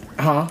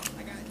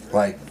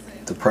 Like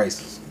the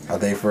prices? Are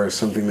they for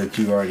something that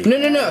you already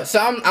No. So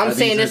I'm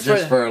saying this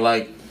just for.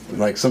 for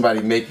like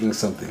somebody making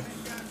something.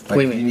 Like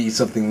What do you mean? need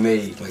something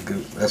made. Like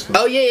that's what.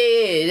 Oh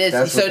yeah.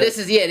 That's So what this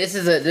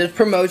is a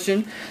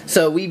promotion.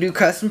 So we do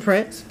custom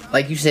prints,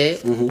 like you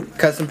said,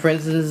 custom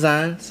prints and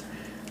designs.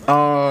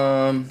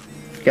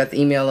 Got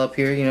the email up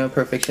here,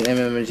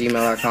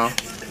 perfectionmm@gmail.com.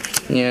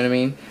 You know what I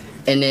mean?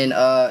 And then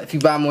if you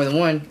buy more than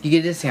one, you get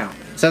a discount.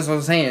 So that's what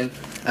I'm saying.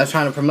 I was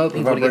trying to promote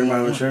people If I to get bring my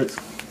more. own shirts.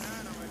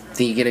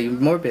 Then you get a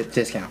more bit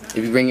discount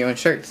if you bring your own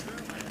shirts.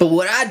 But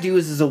what I do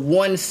is a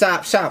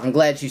one-stop shop. I'm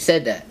glad you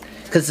said that.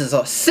 Because it's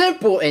a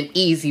simple and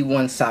easy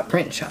one-stop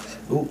print shop.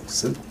 Ooh,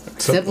 simple.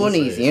 Simple and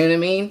easy, you know what I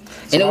mean? So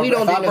And then we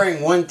don't if do I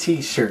bring one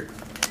T-shirt,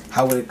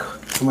 how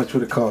much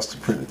would it cost to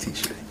print a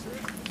T-shirt?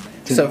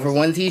 So for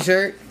one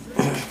T-shirt,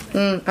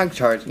 I can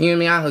charge. You know what I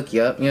mean? I'll hook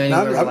you up. You know what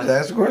I mean? I'm just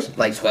asking a question.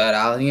 Like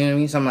 $12, you know what I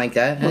mean? Something like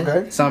that.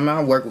 Okay. Something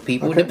I'll work with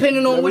people, Okay.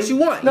 depending on what you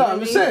want. No, you know I'm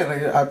what just I mean?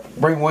 saying. Like, I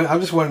bring one. I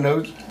just want to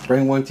know.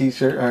 Bring one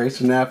T-shirt. All right.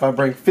 So now if I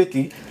bring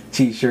 50,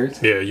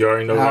 t-shirts. Yeah, you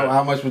already know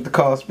How much would the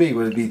cost be?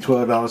 Would it be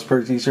 $12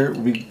 per t-shirt?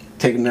 Would be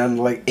taken down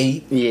to like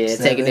 8? Yeah,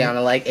 7? take it down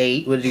to like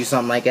 8. We'll do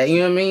something like that. You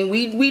know what I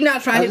mean? We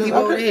not trying to hit people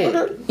over the head.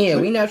 Okay. Yeah,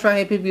 we not trying to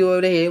hit people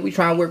over the head. We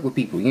trying to work with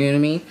people. You know what I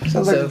mean?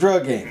 Sounds like a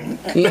drug game.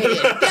 Yeah,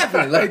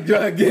 definitely like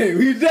drug game.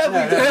 We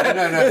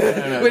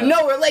definitely No. with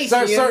no relation.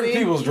 Certain, you know what I certain mean?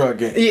 people's drug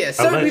game. Yeah,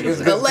 certain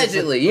people's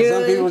allegedly. You know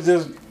Some what I mean?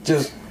 people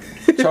just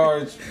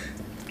charge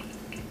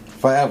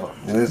forever,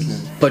 and this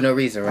is for no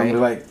reason, right?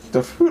 I'm like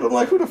the food. I'm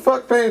like, who the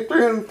fuck paying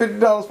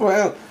 $350 for an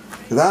ounce?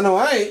 Cause I know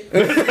I ain't.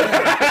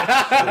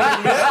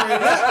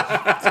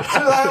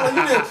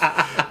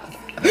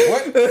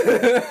 What?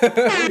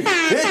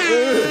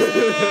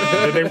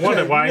 Did they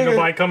wonder why ain't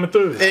nobody coming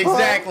through?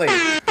 Exactly.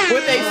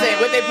 What they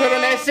say? What they put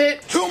on that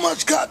shit? Too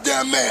much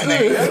goddamn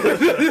mayonnaise.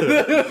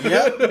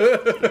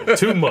 Yep.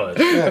 Too much.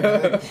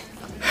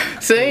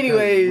 So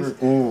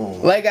anyways,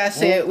 like I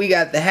said, we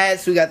got the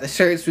hats, we got the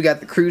shirts, we got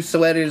the crew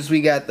sweaters,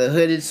 we got the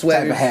hooded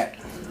sweaters. Type of hat.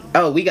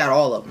 Oh, we got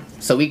all of them.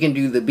 So we can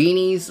do the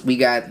beanies. We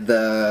got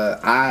the,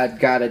 I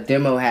got a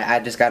demo hat. I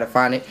just gotta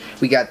find it.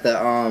 We got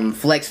the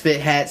flex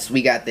fit hats.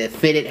 We got the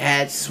fitted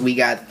hats. We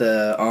got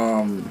the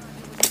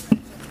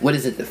what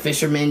is it? The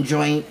fisherman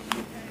joint.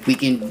 We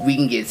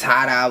can get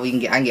tie dye. I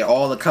can get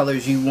all the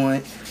colors you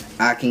want.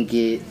 I can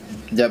get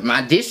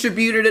my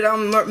distributor that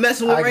I'm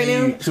messing with right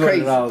now. It's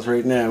crazy. $200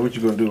 right now. What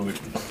you gonna do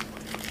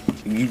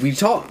with it? We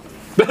talk.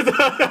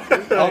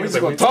 Oh, we just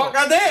gonna talk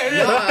out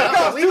there.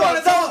 Nah, we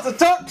gonna talk. To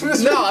talk to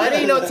this. No, it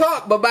ain't no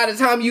talk. But by the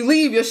time you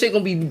leave, your shit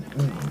gonna be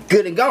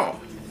good and gone.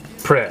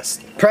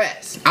 Pressed.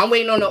 I'm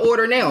waiting on the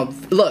order now.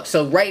 Look,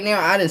 so right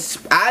now I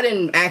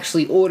didn't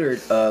actually order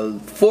a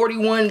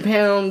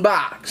 41-pound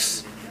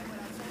box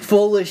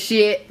full of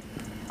shit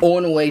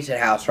on the way to the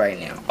house right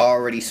now.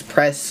 Already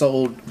pressed,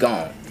 sold,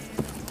 gone.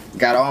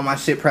 Got all my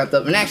shit prepped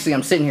up, and actually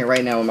I'm sitting here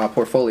right now with my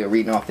portfolio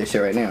reading off this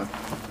shit right now.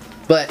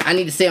 But I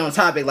need to stay on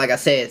topic, like I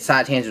said,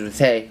 side tangent with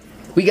Tay.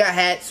 We got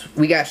hats,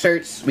 we got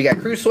shirts, we got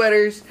crew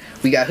sweaters,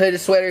 we got hooded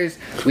sweaters,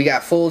 we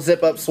got full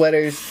zip-up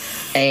sweaters,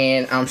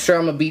 and I'm sure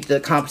I'm going to beat the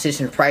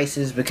competition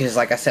prices because,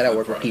 like I said, I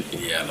work with people.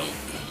 Yeah, I don't.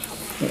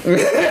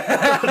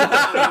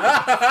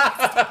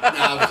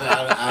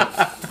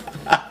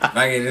 If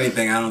I get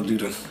anything, I don't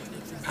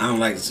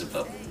like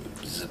zip-up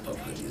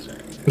hoodies or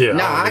anything. Yeah.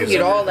 Nah, I can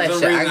get all that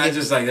shit. That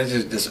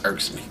just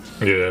irks me.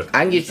 Yeah.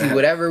 I can get you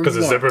whatever we want. Because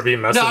the zipper be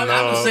messing up.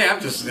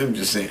 I'm just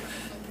saying.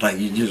 Like,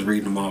 you just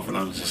reading them off, and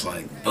I'm just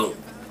like, boom.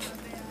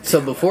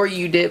 So before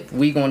you dip,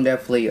 we gonna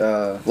definitely,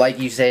 like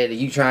you said,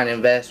 you trying to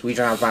invest, we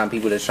trying to find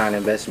people that's trying to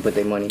invest and put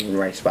their money in the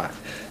right spot.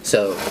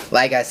 So,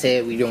 like I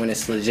said, we doing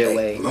this legit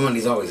way. My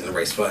money's always in the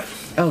right spot.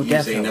 Oh, you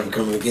definitely. say you never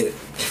coming to get it.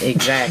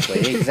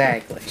 Exactly.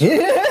 That's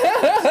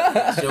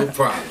your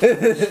problem.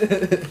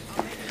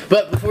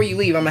 But before you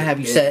leave, I'm gonna have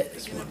you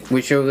set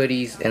with your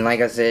hoodies, and like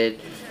I said,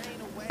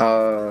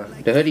 the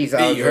hoodies.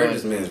 Hey, you heard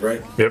this man's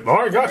right? Yep, I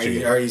already got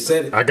you. I already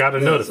said it. I got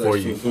another for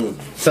you.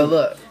 So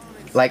look,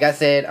 like I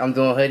said, I'm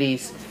doing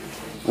hoodies,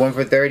 1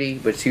 for 30,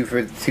 but 2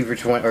 for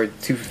 20 or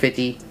 2 for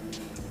 50.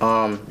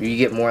 You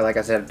get more. Like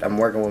I said, I'm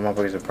working with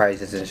motherfuckers with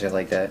prices and shit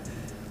like that.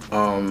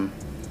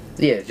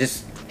 Yeah,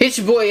 just hit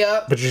your boy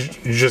up. But you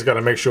just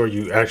gotta make sure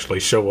you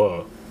actually show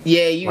up.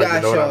 Yeah, you like, gotta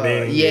you know show what I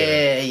up. mean?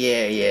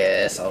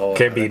 Yeah. So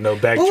Can't be no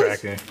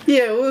backtracking.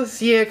 Yeah,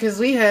 because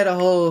we had a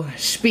whole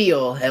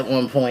spiel at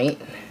one point.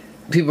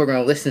 People are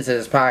gonna listen to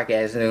this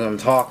podcast and know what I'm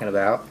talking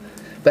about.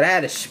 But I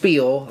had a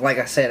spiel. Like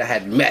I said, I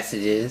had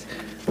messages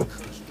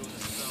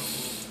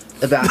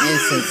about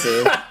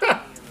instances.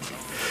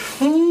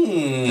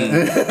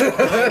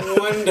 I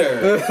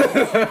wonder.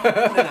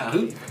 Now,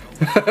 who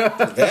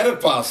that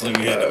apostle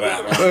you had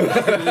about?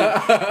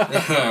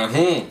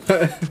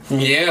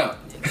 Yeah.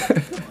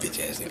 Bitch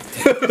ass nigga.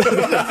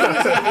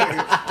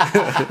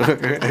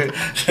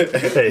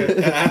 Hey,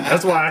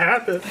 that's why it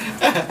happened.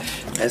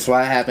 That's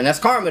why it happened. That's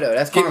karma though.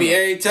 That's Get karma. me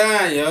every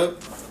time, yo.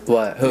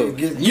 What? Who?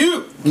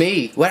 You.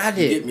 Me. What I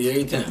did? Get me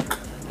every time.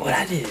 What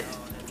I did?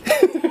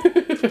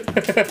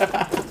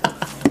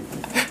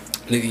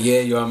 Nigga, yeah,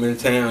 yo, I'm in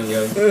town,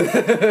 yo. I'm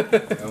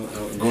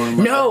going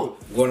to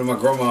my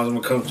grandma's. I'm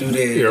gonna come through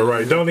there. You're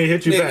right. Don't even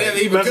hit you Nigga, back. never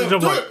even Message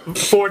come him like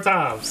 4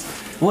 times.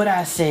 What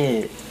I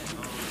said.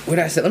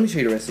 Let me show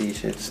you the rest of your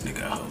shit.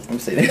 Nigga, I'm gonna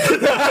say that.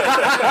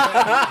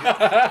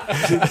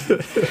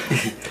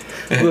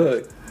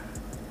 Look.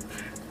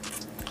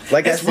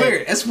 Like that's I said,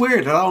 weird. It's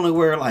weird that I only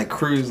wear like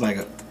crews like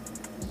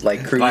crews. like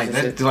and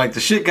that. shit. Like the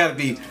shit gotta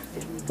be.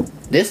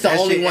 This the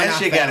only shit, one. That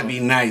shit gotta be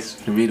nice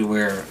for me to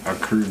wear a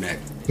crew neck.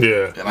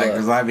 Yeah. Like,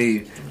 cause I be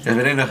if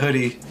it ain't a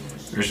hoodie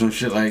or some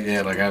shit like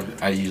that, like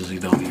I usually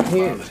don't even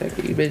bother. Check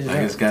these bitches Like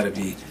out. it's gotta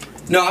be.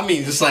 No, I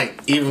mean just like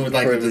even with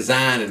like the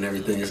design and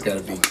everything, it's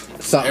gotta be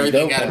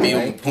everything gotta be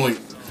on point.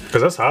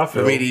 Cause that's how I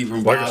feel. For me to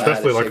even like bother.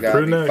 especially like a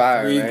crew neck.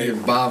 Fire, For me to right?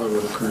 even bother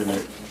with a crew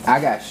neck. I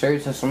got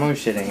shirts and some more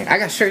shit in here. I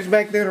got shirts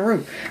back there in the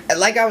room.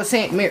 Like I was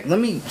saying, I'm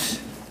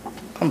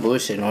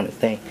bullshitting on the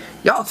thing.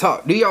 Y'all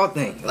talk. Do y'all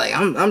think? Like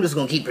I'm just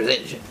gonna keep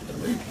presenting shit.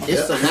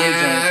 It's the one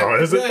joint. Oh,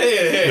 is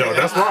it? Yo,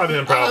 that's why I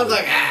didn't I was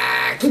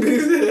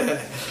probably. like,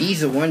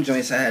 These are one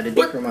joints I had to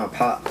do for my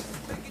pops.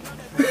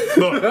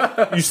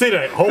 Look, you see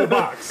that whole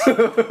box.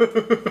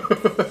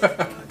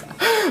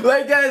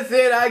 Like I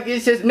said, I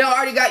get just no. I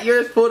already got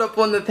yours pulled up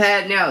on the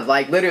pad now.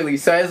 Like literally.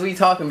 So as we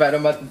talking about, it,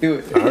 I'm about to do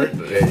it. I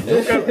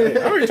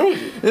already told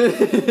you.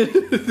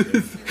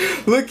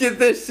 Look at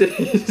this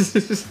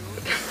shit.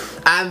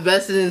 I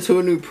invested into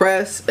a new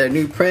press, a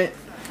new print.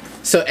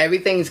 So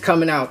everything's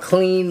coming out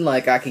clean.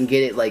 Like I can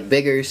get it like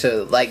bigger.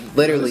 So like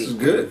literally. This is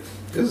good.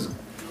 This is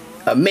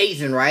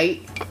amazing,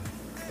 right?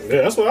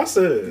 Yeah, that's what I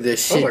said.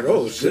 This I shit. was like,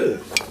 oh shit.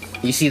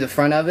 You see the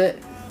front of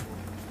it?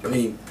 I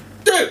mean,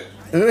 dude.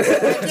 Yeah,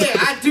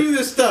 I do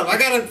this stuff. I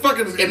gotta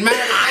fucking imagine.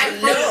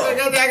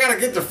 I gotta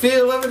get the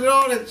feel of it and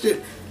all that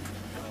shit.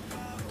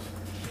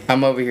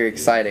 I'm over here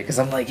excited because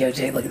I'm like, yo,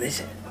 Jay, look at this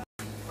shit.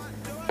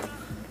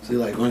 See,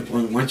 like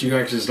once you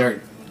actually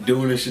start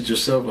doing this shit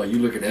yourself, like you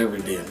look at every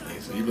damn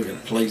thing. So you look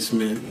at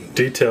placement, and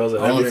details,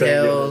 and all everything.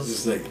 Details.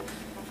 It's just like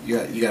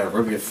you gotta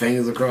rub your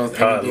fingers across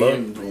every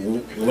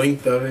damn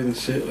length of it and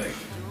shit.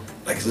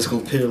 Like is this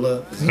gonna peel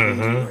up? Is this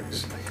gonna,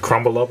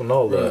 crumble up and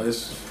all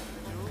that.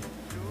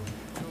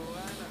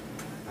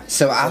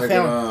 So I like,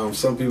 found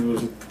some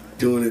people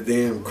doing the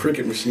damn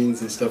cricket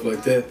machines and stuff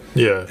like that.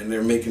 Yeah. And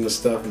they're making the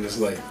stuff, and it's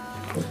like,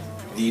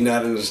 do you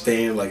not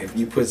understand? Like, if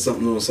you put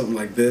something on something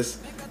like this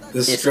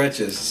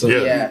stretches. So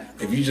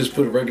if you just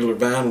put a regular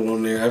vinyl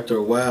on there, after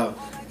a while,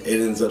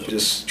 it ends up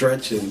just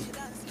stretching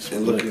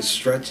and looking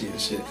stretchy and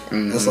shit.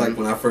 That's like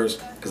when I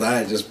first, because I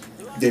had just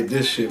did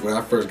this shit when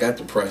I first got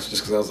the press,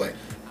 just because I was like,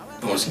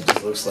 I want to see what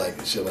this looks like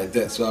and shit like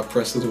that. So I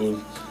pressed it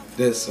on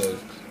this. So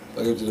I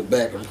go to the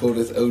back and pull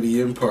this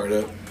ODM part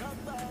up.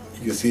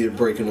 You can see it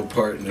breaking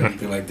apart and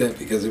everything like that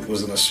because it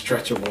wasn't a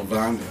stretchable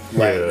vinyl.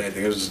 Right.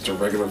 It was just a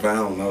regular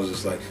vinyl, and I was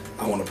just like,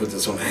 I want to put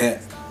this on a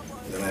hat.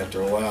 And then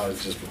after a while,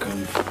 it's just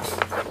become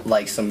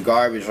like some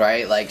garbage,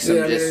 right? Like some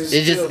it's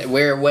just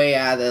wear way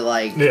out of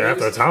like. Yeah,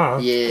 after a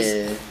time.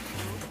 Yeah.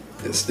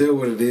 It's still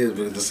what it is,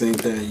 but at the same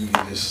time, you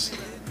just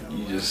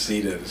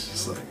see that it's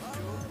just like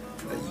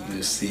you can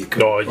just see it.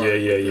 Oh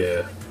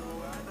yeah.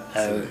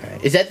 Okay.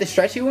 Is that the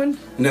stretchy one?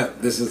 No,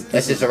 that's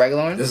just a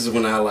regular one. This is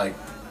when I like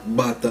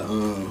bought the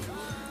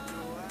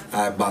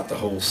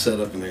whole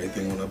setup and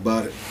everything. When I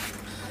bought it,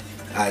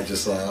 I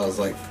was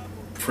like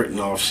printing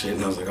off shit,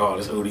 and I was like, oh,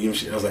 this ODM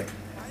shit. I was like,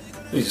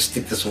 let me just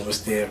stick this on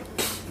this damn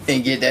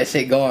and get that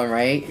shit going,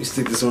 right? You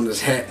stick this on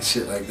this hat and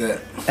shit like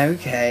that.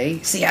 Okay.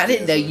 See, I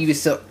didn't know you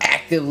was so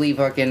actively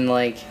fucking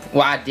like.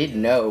 Well, I did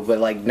know, but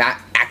like not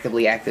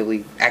actively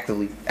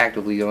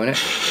doing it.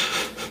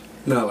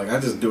 No, like I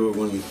just do it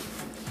when.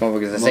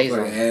 Motherfuckers say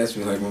something. Asked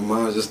me, like my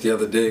mom just the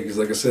other day, because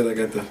like I said, I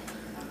got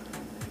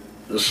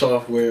the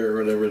software or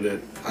whatever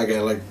that I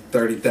got like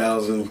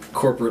 30,000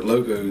 corporate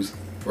logos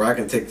where I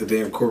can take the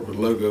damn corporate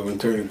logo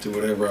and turn it to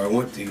whatever I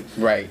want to.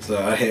 Right. So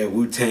I had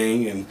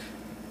Wu-Tang and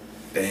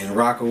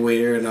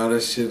Rockaware and all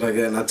that shit like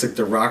that, and I took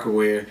the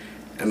Rockaware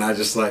and I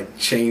just like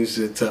changed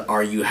it to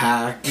 "Are You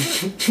High?"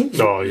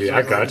 Oh yeah,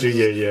 I got you.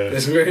 Yeah.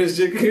 That's where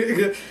shit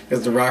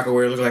because the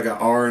Rockaware looked like an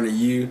R and a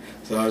U,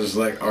 so I was just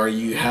like, "Are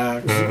you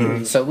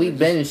high?" So we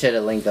been should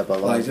have linked up a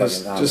long like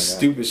fucking time just ago.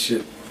 stupid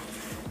shit.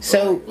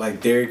 So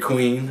like Dairy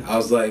Queen, I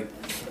was like,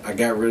 I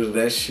got rid of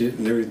that shit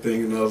and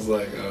everything, and I was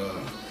like,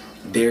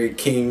 Dairy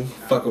King,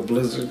 fuck a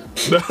Blizzard.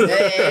 Hey.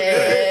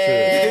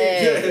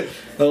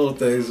 The whole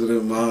thing. So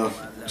then mom,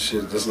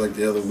 shit, just like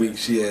the other week,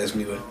 she asked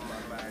me to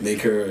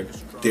make her a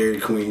Dairy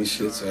Queen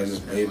shit, so I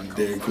just made a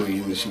Dairy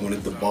Queen, and she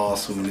wanted the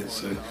boss on it,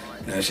 so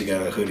now she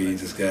got a hoodie,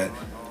 just got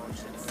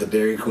the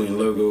Dairy Queen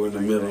logo in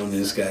the middle, and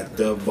it's got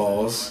Dub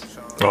Boss.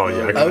 Oh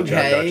yeah, I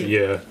got you.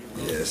 Yeah.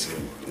 Yeah, so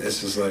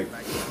it's just like,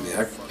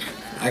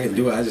 I can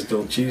do it, I just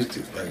don't choose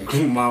to. Like,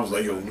 mom was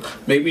like, yo,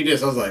 make me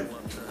this. I was like,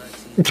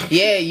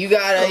 yeah, you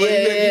gotta,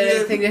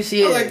 take that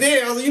shit. I was like,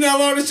 damn, I was like, you know how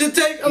long this shit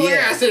take?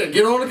 I said,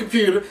 get on the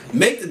computer,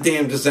 make the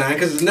damn design,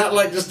 because it's not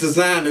like this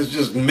design is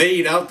just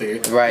made out there.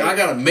 Right. I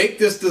gotta make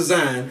this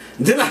design,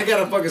 then I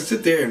gotta fucking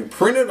sit there and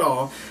print it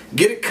off,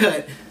 get it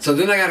cut, so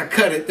then I gotta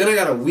cut it, then I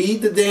gotta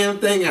weed the damn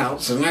thing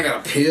out, so then I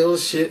gotta peel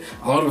shit,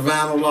 all the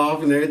vinyl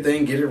off and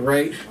everything, get it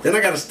right, then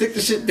I gotta stick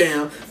the shit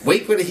down,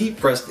 wait for the heat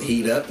press to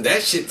heat up,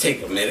 that shit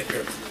take a minute.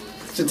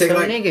 Should take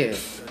like, nigga,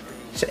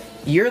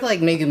 you're like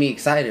making me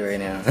excited right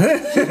now.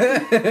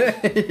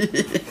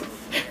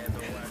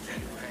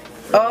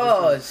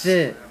 Oh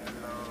shit.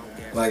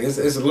 Like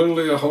it's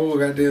literally a whole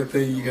goddamn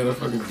thing you gotta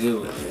fucking deal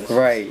with.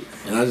 Right.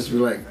 And I just be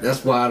like,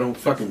 that's why I don't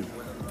fucking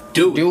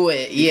do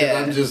it.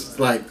 Yeah. I'm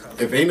just like,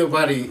 if ain't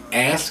nobody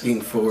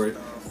asking for it,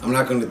 I'm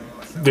not gonna.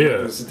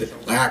 Yeah.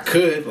 Like I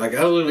could, like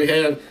I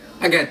literally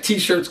I got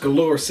t-shirts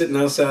galore sitting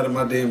outside of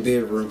my damn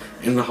bedroom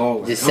in the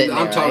hallway. Just sitting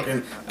I'm there, talking.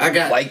 right? I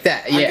got like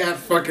that. Yeah. I got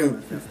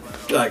fucking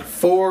like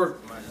four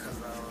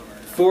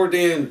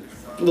damn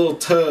little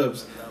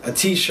tubs of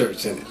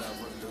t-shirts in it.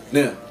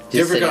 Now,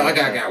 different colors.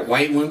 I got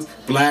white ones,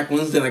 black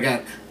ones. Then I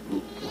got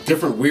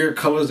different weird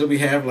colors that we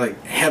have,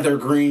 like heather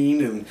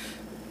green and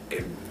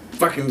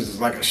fucking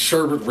like a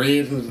sherbet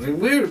red and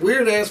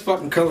weird ass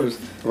fucking colors.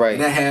 Right.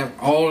 That I have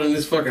all in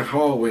this fucking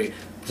hallway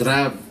that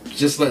I've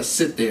just let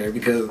sit there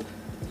because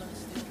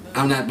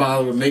I'm not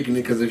bothered with making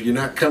it, because if you're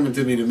not coming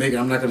to me to make it,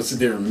 I'm not going to sit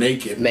there and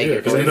make it. Make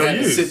it. Because they don't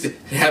use.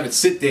 Have it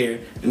sit there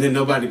and then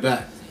nobody buy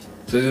it.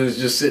 So then it's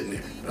just sitting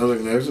there. I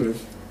was like, no,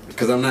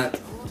 because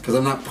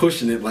I'm not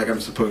pushing it like I'm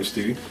supposed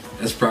to.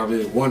 That's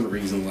probably one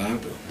reason why.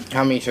 But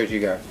How many shirts you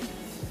got?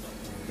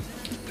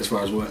 as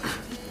far as what?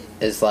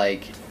 It's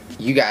like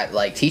you got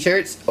like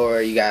t-shirts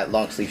or you got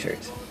long sleeve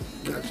shirts.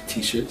 Got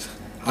t-shirts.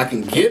 I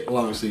can get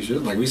long sleeve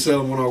shirts. Like we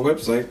sell them on our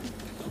website.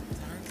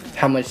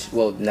 How much?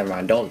 Well, never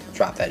mind. Don't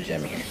drop that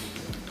gem here.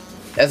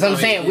 That's what I'm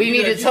saying. We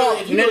need to If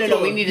talk. you No, go no,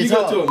 to we a- need to you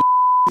go talk.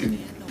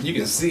 you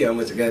can see how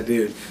much a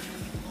goddamn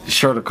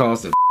shirt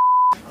costs,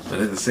 but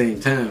at the same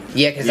time,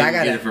 Yeah, 'cause you I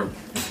can get gotta- it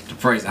for the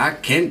price I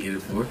can get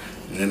it for,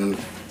 and then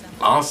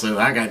also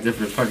I got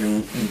different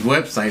fucking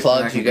websites that I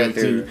Plugs can you go go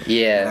through. to.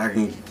 Yeah. that I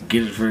can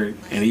get it for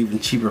an even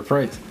cheaper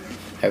price.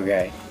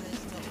 Okay.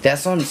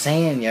 That's what I'm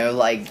saying, yo.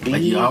 Like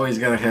you always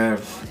gotta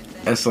have.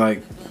 That's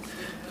like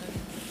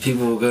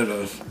people will go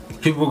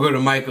to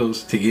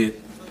Michael's to get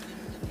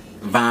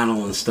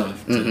vinyl and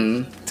stuff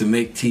to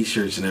make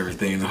t-shirts and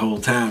everything. And the whole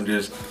time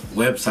there's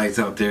websites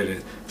out there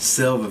that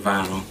sell the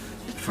vinyl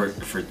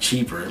for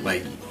cheaper.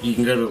 Like you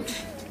can go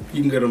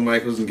to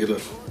Michael's and get a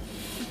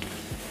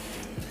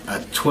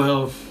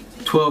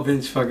 12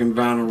 inch fucking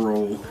vinyl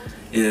roll,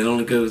 and it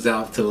only goes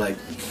out to like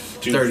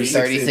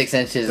 36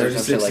 inches or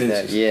something like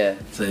that. Yeah.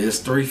 So it's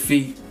 3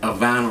 feet of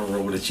vinyl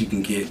roll that you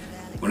can get,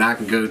 when I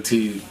can go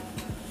to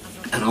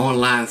an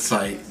online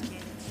site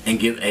and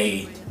get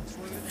a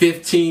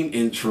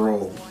 15-inch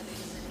roll,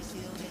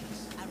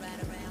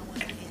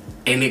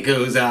 and it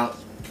goes out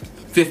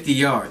 50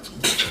 yards.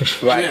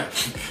 Right. Yeah,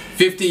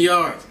 50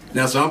 yards.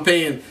 Now, so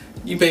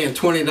you paying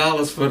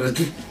 $20 for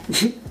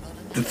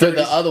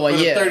the other one, for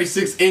the yeah.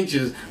 36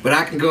 inches, but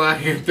I can go out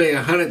here and pay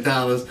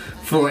 $100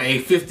 for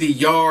a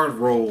 50-yard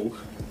roll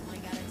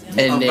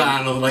And of then-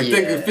 vinyl. Like,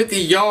 think yeah. of 50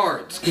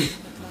 yards.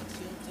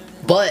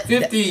 But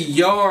 50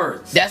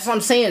 yards. That's what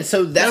I'm saying.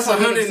 So that's what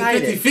I'm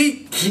 150 excited.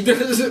 feet.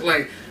 This is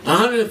like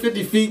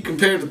 150 feet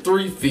compared to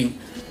 3 feet,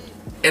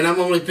 and I'm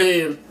only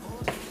paying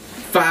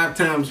 5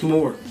 times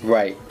more.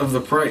 Right. Of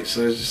the price.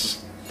 So it's just.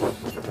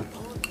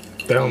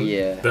 They don't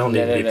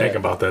need to be thinking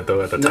about that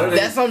though at the time.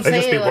 That's what I'm They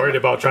just be saying, like- worried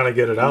about trying to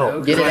get it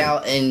out. Get it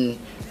out and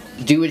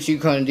do what you're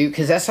gonna do.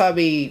 Cause that's what I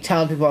be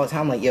telling people all the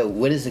time. Like, yo,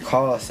 what is the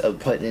cost of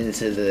putting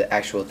into the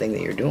actual thing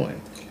that you're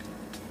doing?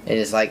 And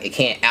it's like it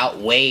can't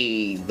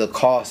outweigh the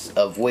cost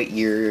of what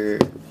you're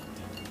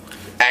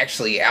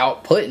actually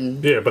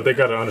outputting. Yeah, but they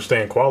gotta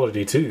understand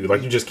quality too.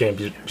 Like you just can't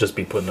just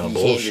be putting out You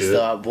can't just bullshit.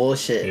 throw out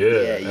bullshit.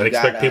 Yeah, you and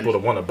expect gotta- people to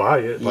want to buy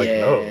it. Like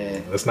Yeah.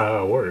 no, that's not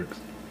how it works.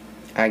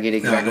 I get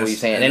exactly what you're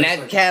saying. And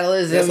that That's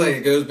catalyst, like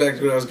it goes back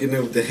to what I was getting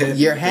at with the hat.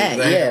 Your hat,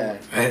 Because yeah.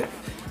 I had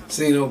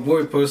seen old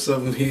boy post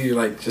something. He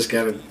like just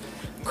got a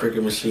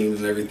cricket machine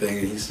and everything,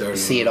 and he started.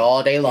 See it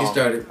all day long. He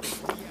started.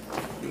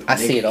 I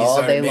see it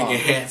all day long.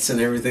 Making hats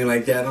and everything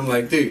like that. I'm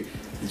like, dude,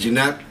 did you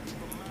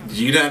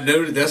not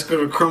know that that's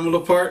gonna crumble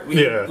apart when,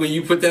 when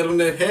you put that on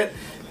that hat?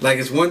 Like,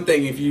 it's one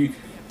thing if you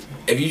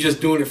just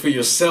doing it for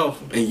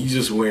yourself and you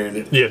just wearing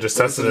it. Yeah, just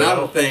But it's testing it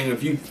another out. thing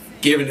if you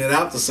giving it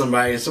out to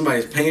somebody and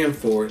somebody's paying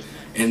for it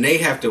and they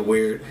have to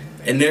wear it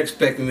and they're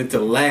expecting it to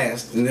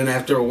last, and then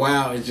after a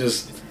while it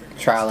just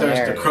Trial and starts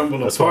error. to crumble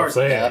That's what I'm apart.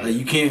 saying. Like,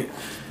 you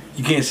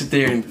can't sit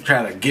there and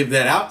try to give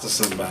that out to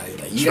somebody.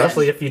 Like,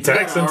 Especially if you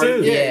tax them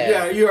too.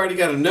 Yeah, you already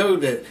got to know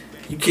that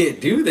you can't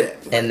do that.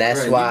 And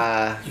that's Right,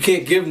 why you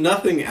can't give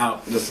nothing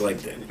out just like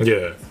that.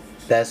 Yeah.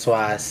 That's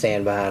why I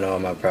stand behind all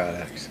my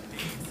products.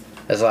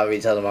 That's why I be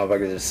telling my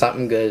buggers, if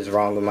something good is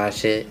wrong with my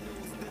shit,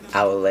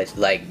 I will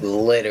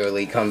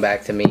literally come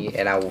back to me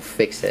and I will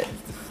fix it.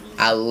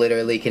 I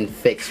literally can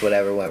fix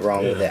whatever went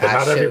wrong with it. But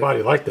not showed-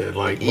 everybody like that.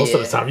 Like most of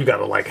the Yeah. time, you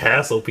gotta like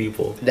hassle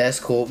people. That's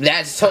cool.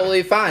 That's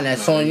totally fine.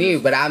 That's on you.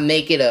 But I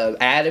make it a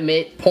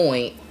adamant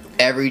point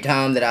every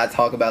time that I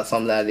talk about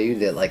something that I do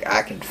that like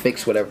I can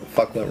fix whatever the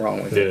fuck went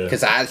wrong with it. Yeah.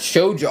 Because I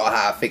showed y'all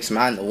how I fixed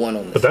mine, the one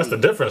on the But that's the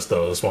difference,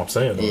 though. That's what I'm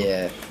saying. Though.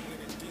 Yeah.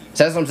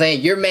 So that's what I'm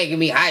saying. You're making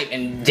me hype,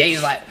 and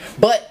Jay's like,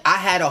 but I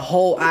had a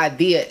whole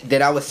idea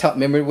that I was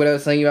talking. Remember what I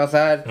was telling you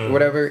outside, or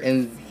whatever,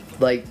 and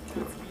like,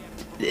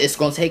 it's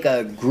gonna take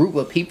a group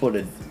of people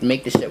to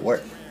make this shit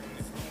work.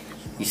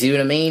 You see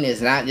what I mean?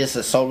 It's not just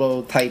a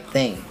solo type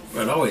thing.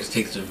 But it always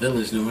takes a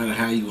village, no matter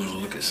how you want to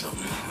look at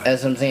something.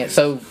 That's what I'm saying.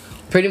 So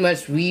pretty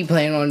much, we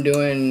plan on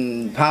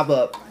doing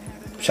pop-up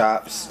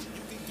shops,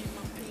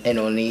 and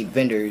we'll need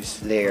vendors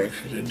there.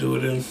 They do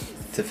it in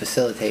to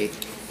facilitate.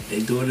 They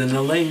do it in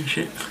LA and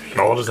shit.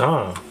 All the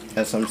time.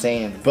 That's what I'm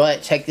saying.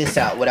 But check this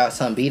out. What I was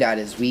telling B-Dot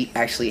is we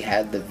actually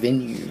had the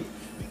venue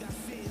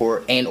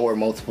or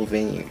multiple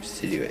venues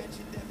to do it.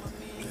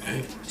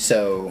 Okay.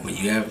 So when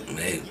you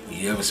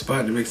have a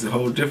spot that makes a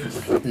whole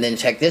difference. And then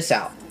check this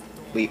out.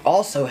 We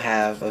also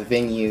have a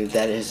venue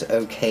that is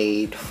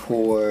okayed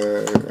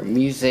for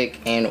music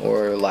and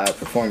or live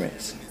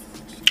performance.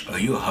 Oh,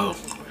 you a hoe.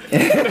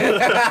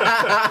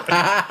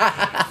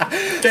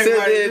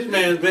 This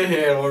man's been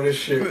here all this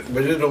shit,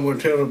 but just don't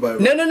want to tell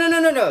nobody.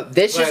 No.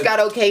 This just got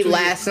okay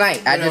last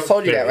night. I just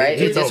told you that, right?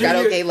 It just got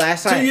okay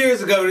last night. 2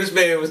 years ago, this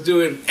man was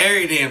doing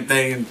every damn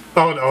thing.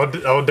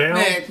 Oh, damn.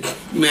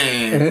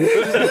 Man.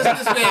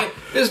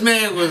 This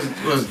man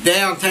was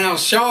downtown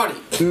shorty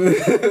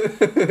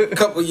a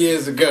couple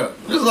years ago.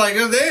 It's like,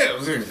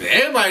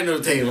 everybody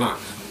knows Tavon.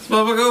 This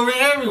motherfucker over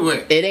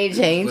everywhere. It ain't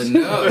changed.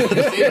 But no, you see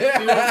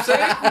what I'm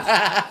saying?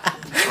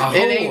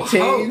 It ain't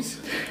changed.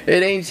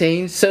 It ain't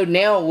changed. So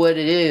now what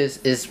it is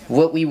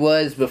what we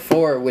was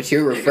before, what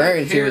you're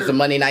referring to is the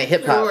Monday Night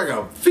Hip Hop. Like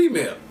a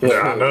female.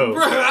 Yeah, I know.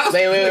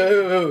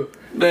 Wait.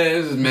 Man,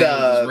 this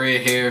man with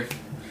red hair.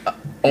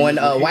 On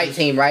white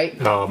team, right?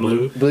 No,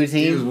 blue. Blue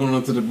team? He was going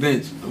up to the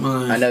bench.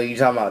 I know you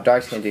talking about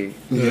dark skin dude.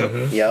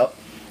 Yep.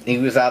 He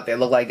was out there,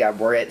 looked like got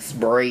braids.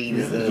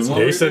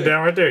 Yeah, he sat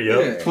down right there, yo.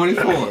 Yeah,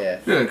 24.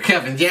 Yeah.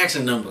 Kevin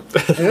Jackson number.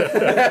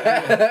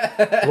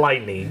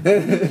 Lightning.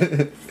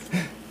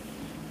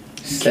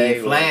 Stay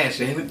Flash,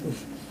 ain't it?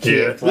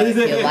 Yeah.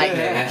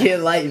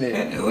 Kid Lightning.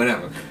 Yeah,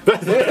 whatever.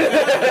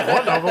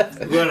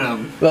 One of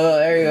them. Well,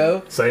 there you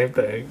go. Same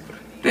thing.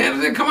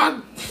 Damn, come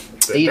on.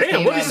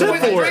 Damn, what is it for?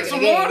 Drink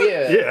some water?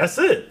 Yeah, that's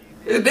it.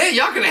 Damn,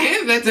 y'all could have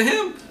handed that to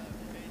him.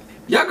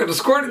 Y'all could have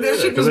squirted that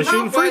shit. Because they're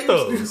shooting free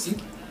throws.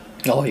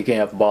 Oh, you can't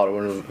have the bottle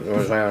when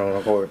it's on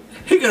the court.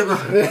 He could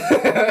have. He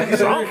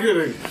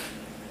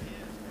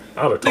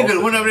could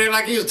have went over there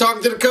like he was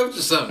talking to the coach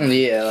or something.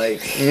 Yeah, like.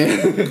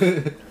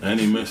 And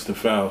he missed the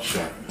foul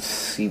shot.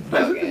 He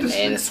bugging,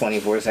 and it's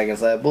 24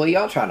 seconds left. Boy,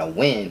 y'all trying to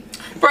win.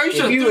 Bro, you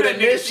should have threw that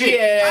nigga shit.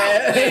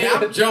 Yeah. Man,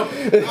 I'm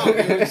jumping. I don't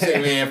care what you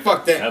say, man.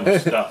 Fuck that. That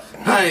was stop.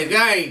 I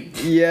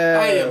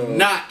am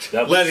not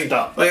That was letting.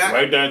 stop. Like,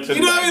 Right down to the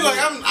you know what I mean? Like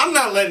I'm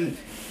not letting.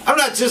 I'm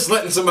not just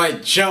letting somebody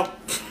jump.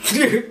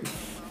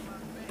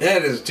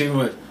 That is too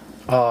much.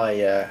 Oh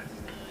yeah.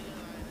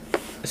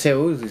 So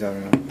what was we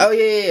talking about? Oh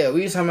yeah.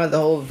 We were talking about the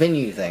whole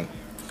venue thing.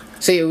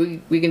 So yeah,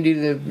 we can do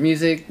the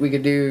music. We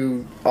could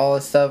do all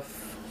this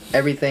stuff,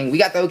 everything. We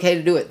got the okay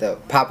to do it though.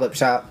 Pop up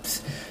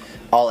shops,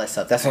 all that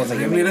stuff. That's what I was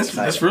I mean,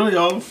 that's really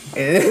all.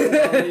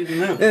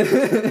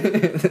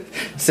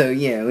 So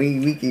yeah,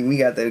 we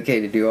got the okay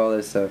to do all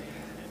this stuff.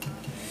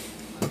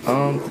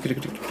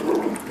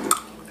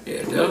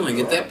 Yeah, definitely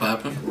get that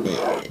popping.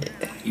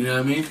 You know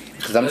what I mean?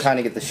 Because I'm trying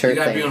to get the shirt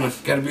you thing.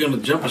 Gotta be on the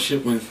jumper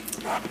ship when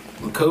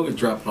COVID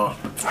dropped off.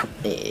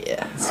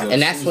 Yeah. So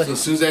And that's what. As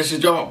soon as that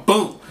shit drop off,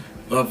 boom,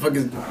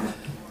 motherfuckers.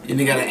 And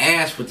you gotta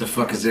ask what the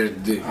fuck is there to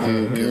do.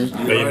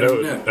 Mm-hmm. You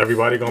know,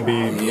 everybody gonna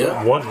be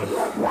wanting.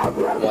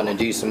 Want to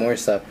do some more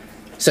stuff.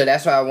 So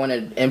that's why I want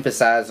to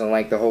emphasize on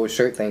like the whole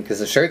shirt thing, because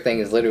the shirt thing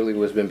is literally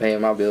what's been paying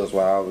my bills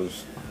while I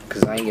was,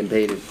 because I ain't getting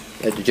paid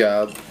at the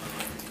job,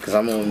 because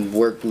I'm on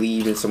work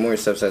leave and some more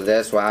stuff. So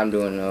that's why I'm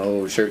doing the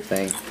whole shirt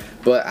thing.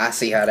 But I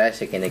see how that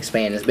shit can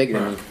expand. It's bigger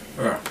than me.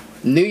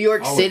 New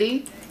York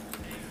City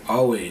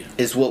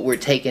is what we're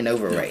taking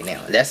over right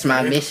now. That's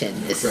my mission,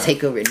 is to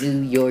take over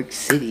New York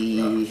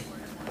City.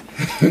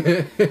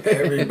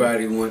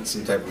 Everybody wants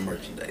some type of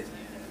merchandise.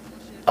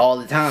 All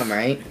the time,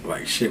 right?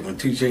 Like shit, when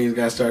 2 Chainz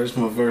got started, this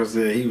motherfucker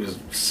said he was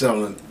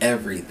selling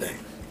everything.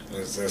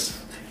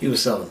 He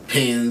was selling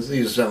pins, he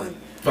was selling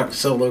fucking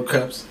solo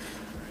cups.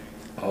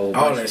 All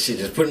that shit,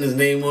 just putting his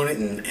name on it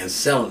and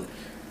selling it.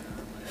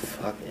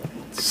 Fuck it.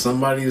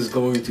 Somebody is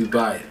going to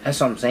buy it.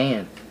 That's what I'm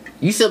saying.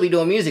 You still be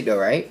doing music though,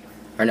 right?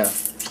 Or no?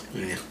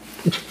 Yeah.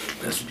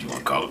 That's what you want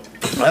to call it.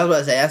 I was about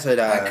to say, that's what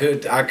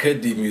I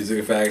could do music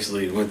if I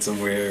actually went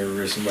somewhere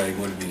where somebody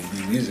wanted me to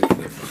do music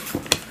with.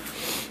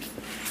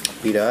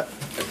 Beat up?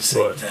 At the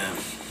same time.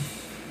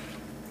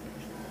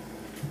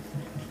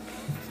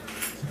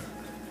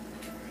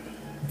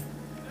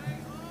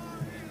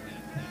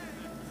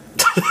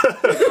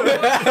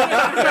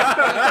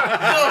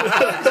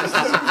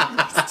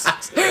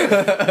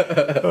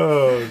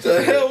 What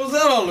the hell was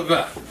that all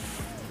about?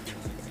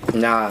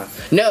 Nah.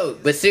 No,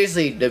 but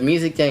seriously, the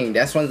music thing,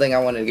 that's one thing I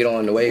wanted to get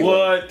on the way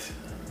What? with.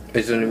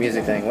 It's on the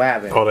music thing. What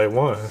happened? Oh, they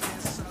won.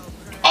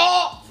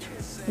 Oh!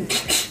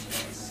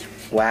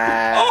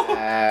 Wow.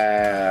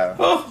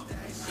 Oh!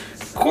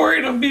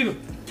 Corey done beat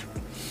him.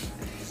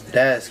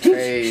 That's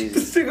crazy.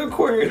 This nigga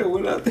Corey done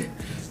went out there.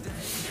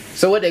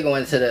 So what, they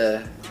going to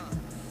the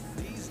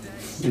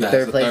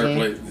third place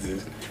game?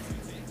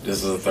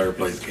 This is a third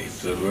place game.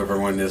 So whoever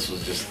won this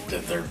was just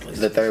the third place.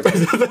 The third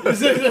place. That's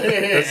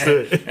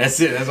it. That's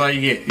it. That's all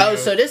you get. Oh,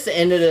 so this is the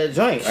end of the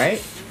joint, right?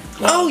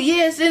 Oh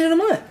yeah, it's the end of the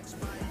month.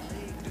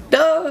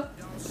 Duh.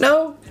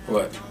 No.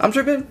 What? I'm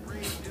tripping.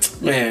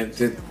 Man,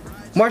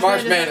 March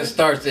Madness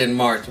starts in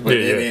March, but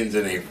it ends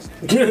in April.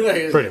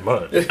 Pretty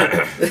much.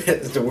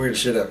 It's the weird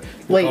shit up.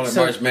 Wait, Call it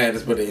so- March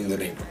Madness, but it ends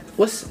in April.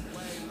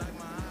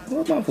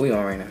 What month we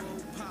on right now?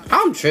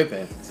 I'm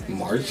tripping.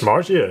 March?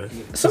 March, yeah.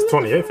 It's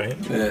 28th,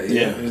 ain't it?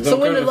 Yeah. So So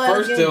when when the last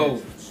first game? till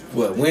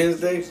what,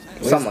 Wednesday?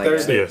 Something like that.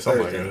 Thursday? Yeah,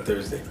 something like that.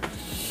 Thursday.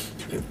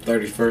 And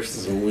 31st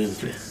is a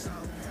Wednesday.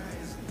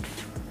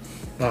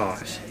 Oh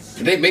shit.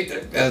 Did they make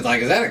that? I was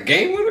like, is that a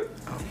game winner?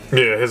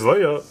 Yeah, his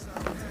layup.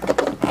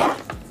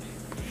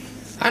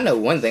 I know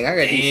one thing. I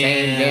got these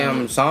same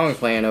damn songs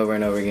playing over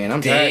and over again.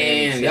 I'm tired of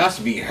Damn, this y'all shit.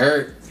 should be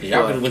hurt. Y'all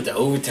What? could have went to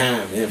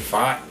overtime and then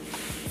fought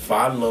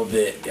a little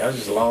bit. Y'all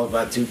just lost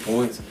by 2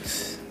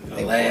 points.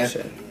 They Laugh.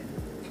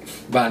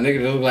 bullshit. By a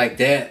nigga that look like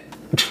that.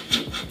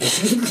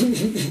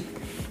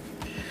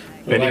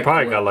 And he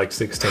probably got like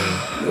 16.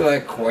 Look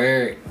like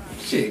Query.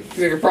 Shit,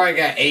 nigga probably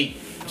got 8.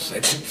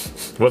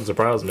 Wouldn't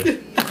surprise me.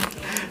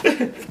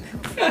 That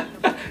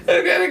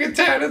nigga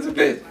tired as a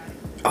bitch.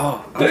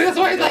 Oh, That's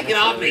why he's like, get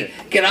off me.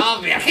 Get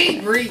off me. I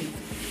can't breathe.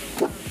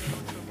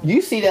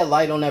 you see that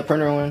light on that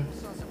printer one?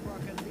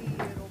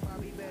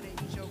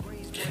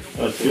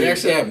 We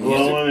actually have music.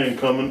 glowing and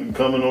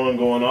coming on,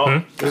 going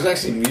off. There's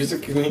actually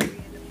music in here.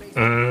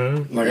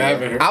 Mm-hmm. Like, I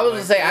haven't heard. I was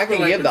gonna say I can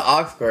like give the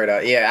aux cord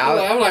out. Yeah,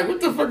 I'm like, what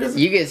the fuck is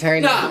you get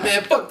turned. Nah,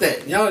 man, fuck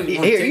that. Y'all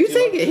Here, you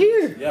take it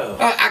here. Yo.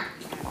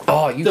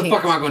 Oh, you the can't.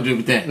 fuck am I gonna do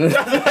with that?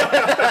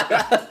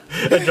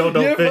 That joke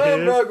don't Your fit phone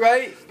his. broke,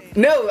 right?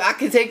 No, I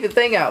can take the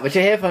thing out, but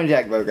your headphone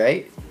jack broke,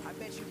 right?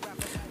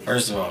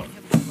 First of all,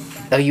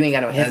 Oh, you ain't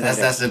got no headphone jack.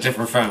 that's a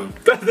different phone.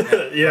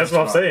 Yeah, that's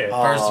what I'm saying.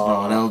 First of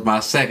all, that was my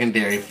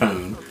secondary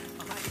phone.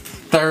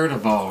 Third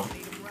of all,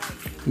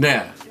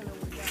 now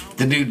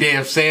the new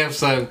damn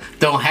Samsung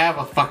don't have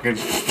a fucking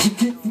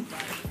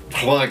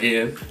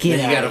plug-in. Get You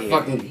outta gotta here.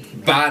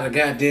 fucking buy the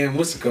goddamn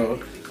what's it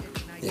called?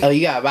 Oh,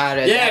 you gotta buy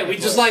that. Yeah, we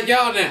just like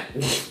y'all now.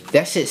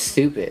 That shit's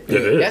stupid.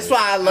 It is. That's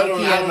why I low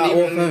key have my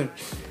old phone.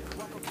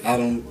 I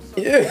don't.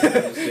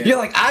 You're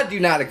like, I do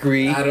not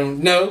agree. I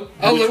don't know.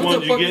 I was Which like, what one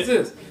the you fuck get? is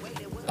this?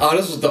 Oh,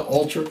 this was the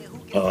Ultra.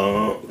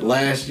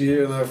 Last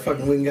year, and I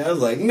fucking went and got. I was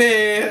like,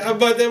 man, I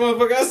bought that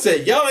motherfucker. I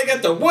said, y'all ain't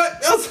got the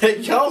what? I was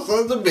like, y'all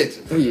sons of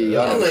bitches.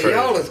 Yeah, I was like, crazy.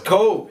 y'all is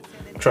cold.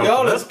 Trying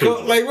Y'all to is finesse cold.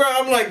 people. Like, bro,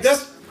 I'm like,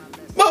 that's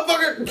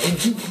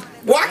motherfucker.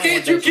 Why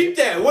can't you keep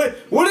that?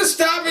 What is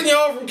stopping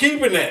y'all from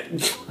keeping that?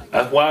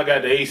 That's why I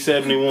got the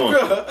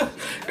A71.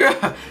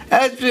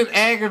 That shit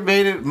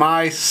aggravated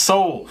my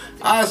soul.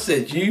 I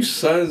said, you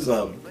sons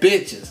of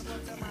bitches.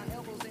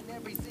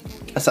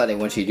 That's how they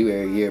want you to do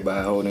every year, buy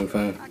a whole new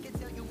phone.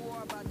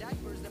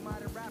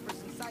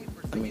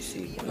 Let me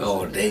see.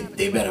 Oh, they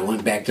better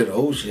went back to the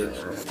old shit.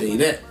 I'll tell you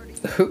that.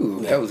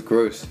 Ooh, that was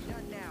gross.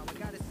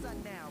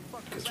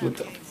 Cause what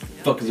the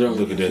fuck is wrong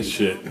Look with at that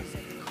shit.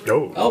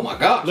 Yo. Oh my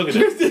god. Look at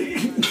that.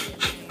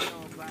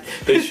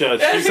 They shot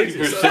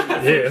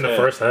 60%. Yeah, in the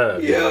first half.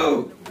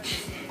 Yo.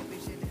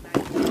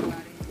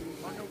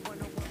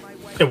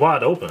 And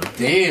wide open.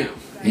 Damn.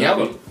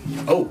 Yeah.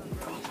 Oh.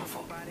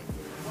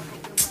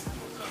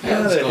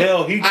 How the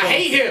hell he I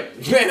hate him.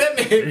 Man, that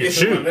man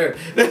gets on my nerve.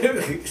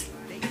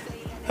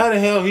 How the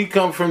hell he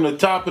come from the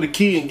top of the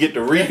key and get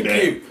the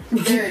rebound?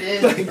 There it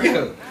is. Like,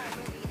 yo.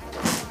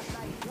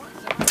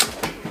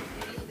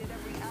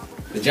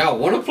 Did y'all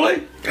want to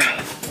play?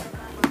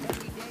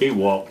 He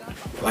walked.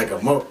 Like a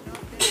mo.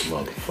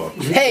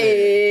 Motherfucker.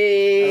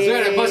 Hey. I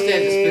swear that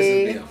mustache just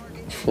pisses me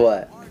off.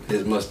 What?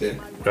 His mustache.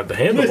 Got the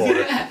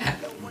handlebar.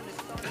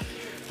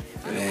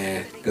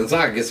 Man,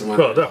 Gonzaga gets him on.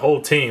 Bro, that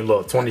whole team,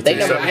 look, 22, They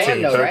never 17, had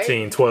no, right?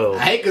 13, 12. I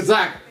hate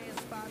Gonzaga.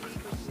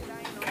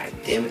 God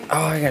damn it. Oh,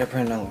 I gotta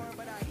print another one.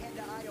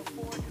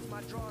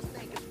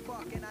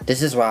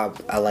 This is why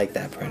I like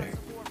that printer.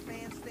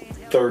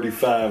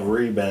 35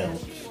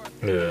 rebounds.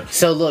 Yeah.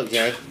 So look,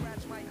 Jay.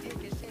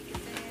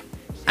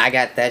 I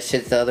got that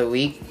shit the other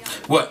week.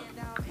 What?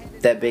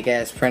 That big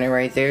ass printer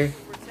right there.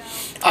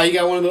 Oh, you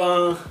got one of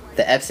the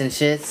The Epson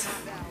shits.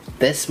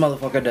 This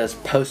motherfucker does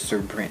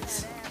poster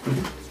prints.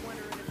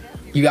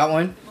 You got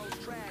one?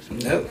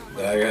 Nope.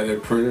 I got a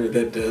printer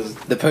that does.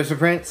 The poster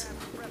prints?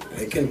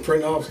 They can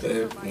print off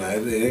stuff. Nah,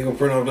 they ain't gonna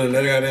print off nothing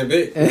that goddamn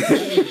big.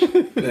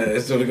 Nah,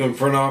 it's only gonna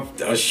print off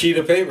a sheet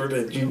of paper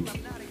that you.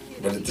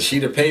 But the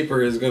sheet of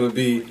paper is gonna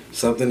be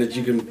something that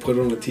you can put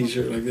on a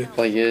t-shirt like that.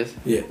 Like this?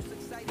 Yeah.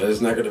 But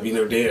it's not gonna be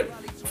no damn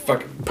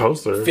fucking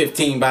Poster.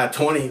 15 by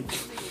 20.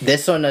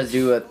 This one does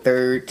do a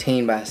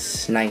 13 by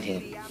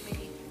 19.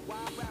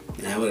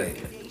 Nah, what ain't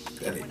that?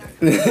 That ain't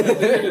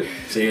that.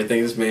 So you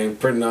think this man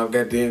printing off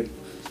goddamn.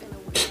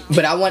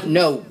 But I want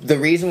no. The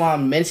reason why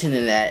I'm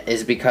mentioning that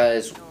is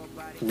because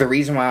the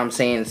reason why I'm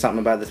saying something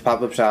about this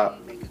pop-up shop,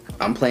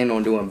 I'm planning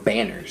on doing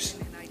banners,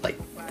 like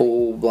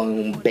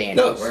full-blown banners.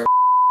 No, where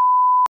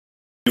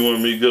You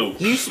want me to go?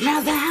 You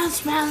smell the house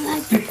smell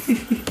like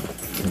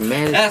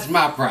man. that's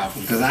my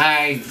problem, because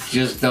I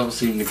just don't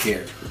seem to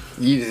care.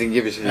 You just didn't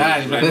give a shit.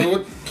 I just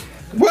like,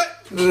 what?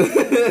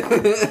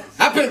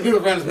 I put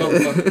people around this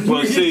motherfucker.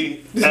 Well,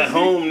 see, at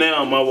home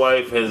now, my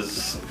wife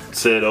has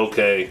said,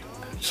 okay,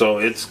 so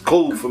it's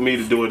cool for me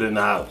to do it in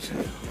the house.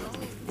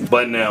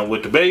 But now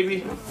with the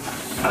baby,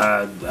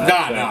 Nah.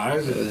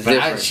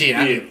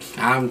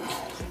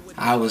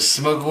 I was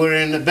smoking with her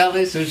in the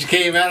belly, so she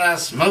came out, I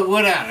smoked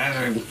with her out.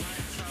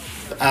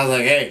 I was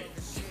like, hey,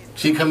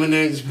 she come in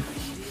there and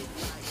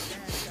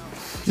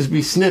just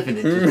be sniffing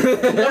it.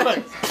 I'm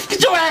like,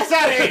 get your ass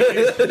out of here!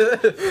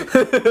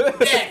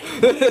 Yeah,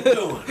 what you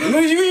doing?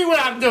 What you mean what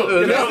I'm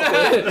doing? Get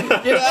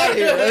out of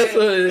here. That's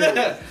what it is.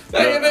 I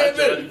tried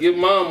to give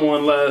mom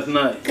one last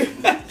night.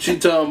 She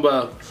talking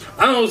about,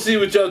 I don't see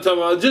what y'all talking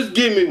about, just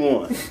give me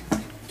one.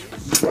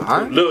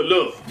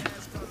 Look.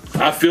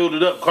 I filled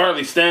it up.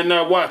 Carly standing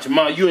there watching.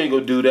 Ma, you ain't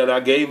gonna do that.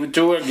 I gave it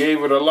to her, gave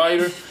her the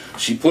lighter.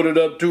 She put it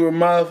up to her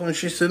mouth and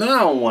she said, I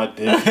don't want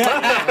this. You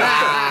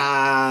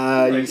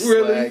Like,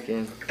 really?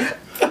 slacking.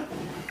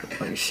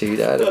 Like, shoot,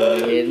 I'd have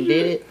went ahead and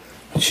did it.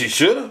 She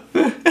should have.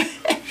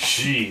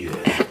 Shit.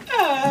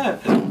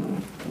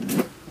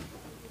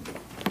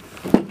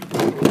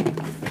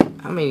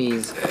 How many?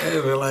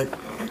 Like,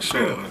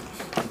 sure.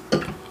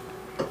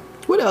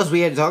 What else we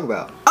had to talk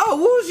about? Oh,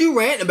 what was you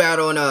ranting about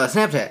on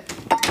Snapchat?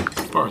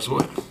 As far as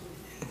what?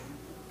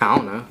 I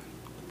don't know.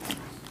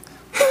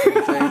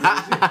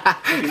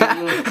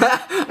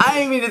 I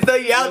ain't mean to throw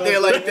you out there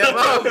like that.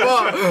 My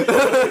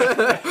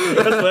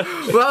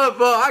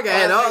fault. I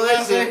got all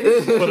that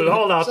shit. Put it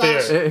all out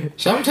there.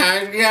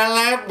 Sometimes you gotta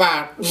laugh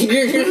about it.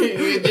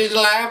 You just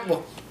laugh.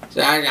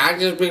 So I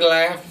just be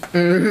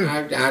laughing.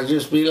 I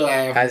just be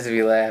laughing. I just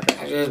be laughing.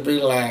 I just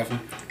be laughing.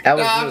 That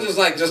was I'm just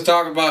like, just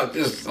talking about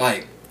just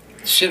like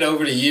shit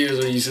over the years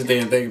when you sit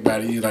there and think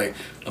about it. You like,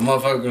 a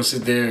motherfucker gonna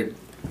sit there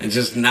and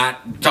just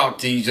not talk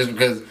to you just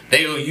because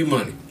they owe you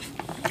money.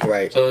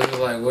 Right. So it's just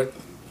like, what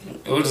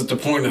is the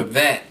point of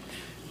that?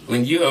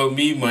 When you owe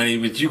me money,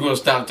 but you gonna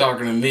stop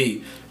talking to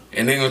me,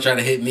 and they gonna try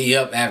to hit me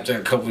up after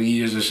a couple of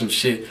years or some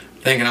shit,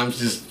 thinking I'm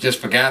just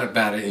forgot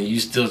about it, and you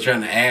still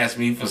trying to ask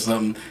me for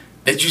something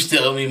that you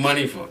still owe me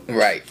money for.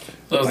 Right.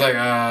 So it's like,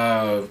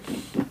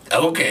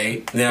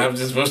 okay. Now I'm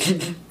just supposed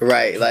to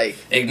right, like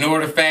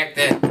ignore the fact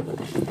that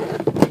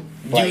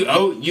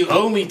you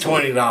owe me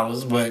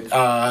 $20, but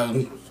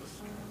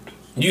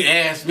you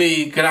asked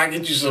me, could I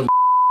get you some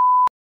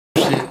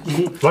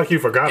shit? Like you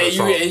forgot or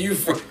something. And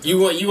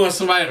you want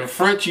somebody to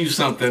front you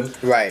something.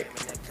 Right.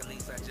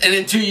 And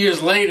then 2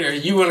 years later,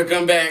 you want to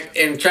come back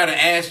and try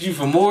to ask you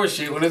for more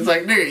shit when it's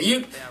like, nigga,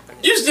 you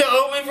still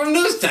owe me from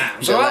this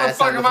time. So how the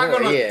fuck am I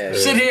gonna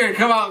sit here and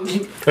come out?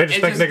 They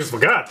just think niggas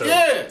forgot though.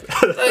 Yeah.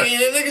 Like,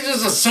 niggas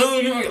just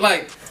assume you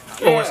like.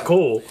 Oh, it's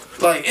cool.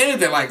 Like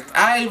anything. Like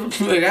I'm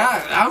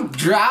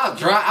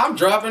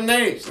dropping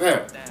names.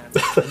 Yeah.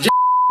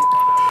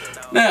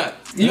 Now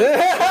you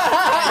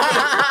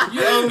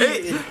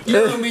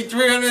owe me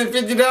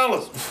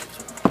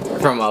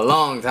 $350 from a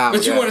long time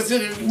but ago. you want to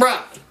sit there, bro?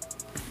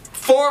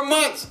 4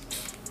 months.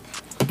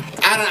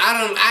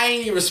 I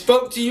ain't even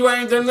spoke to you. I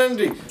ain't done nothing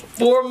to you.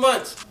 4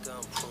 months.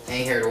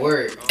 Ain't heard a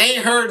word.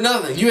 Ain't heard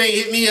nothing. You ain't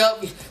hit me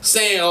up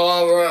saying, "Oh,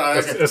 all right."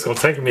 It's gonna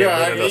take me a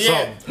minute or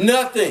something.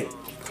 Nothing.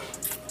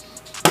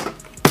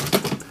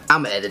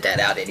 I'm gonna edit that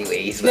out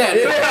anyways. Yeah,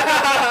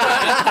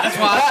 that's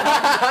why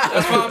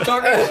I'm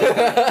talking.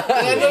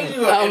 I know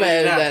you. I'm gonna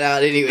edit that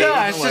out anyways.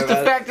 Yeah, it's just the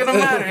fact of the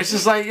matter. It's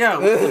just like, yo,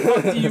 what the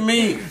fuck do you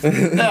mean?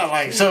 No,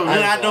 like, so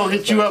then I don't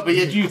hit you up, but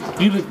yet you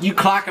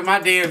clocking my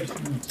damn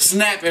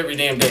Snap every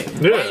damn day.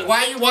 Yeah.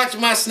 Why are you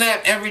watching my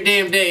Snap every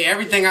damn day?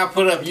 Everything I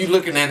put up, you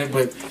looking at it,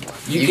 but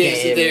you can't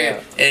sit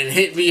there and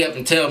hit me up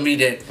and tell me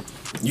that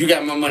you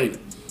got my money.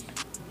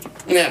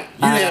 Now,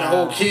 you had a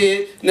whole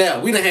kid. Now,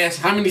 we done had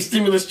how many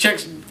stimulus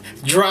checks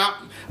drop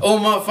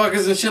on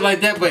motherfuckers and shit like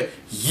that, but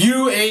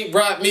you ain't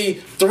brought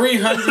me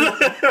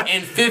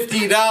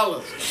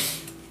 $350.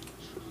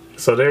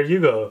 So there you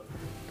go.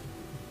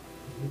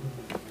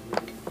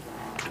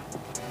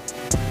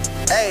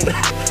 Hey.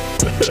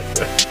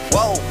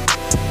 Whoa.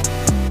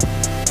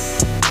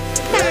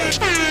 Hey.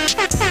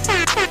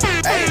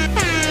 Hey.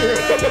 Yeah.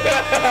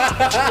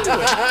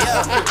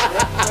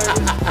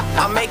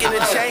 I'm making a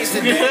change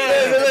today.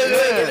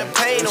 Taking the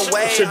pain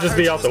away. Should just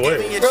be out the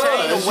way. Bro,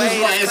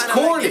 it's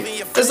corny.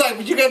 It's like,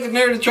 but you got the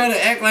nerve to try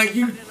to act like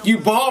you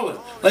balling.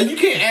 Like, you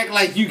can't act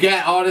like you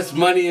got all this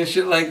money and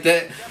shit like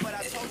that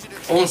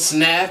on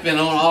Snap and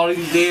on all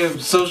these damn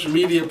social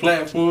media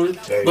platforms,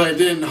 but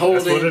then whole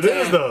damn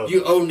time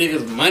you owe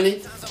niggas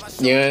money.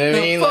 You know what I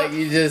mean? Like,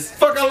 you just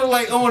fuck. I look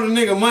like owing a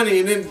nigga money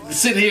and then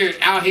sitting here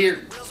out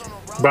here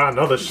buying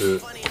other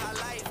shit.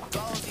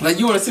 Like,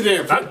 you want to sit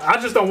there and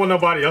I just don't want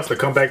nobody else to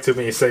come back to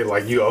me and say,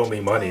 like, you owe me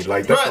money.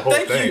 Like, that's the whole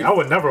thing. I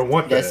would never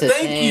want that. That's the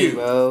thing,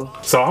 bro.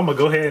 So I'm going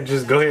to go ahead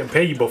and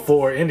pay you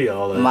before any of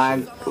all that.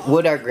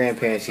 What our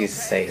grandparents used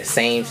to say, the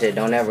same shit.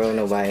 Don't ever owe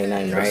nobody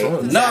nothing,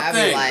 right?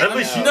 Nothing. Like, at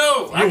least you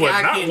know. You would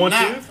not want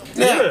to.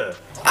 Yeah.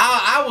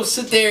 I will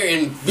sit there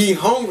and be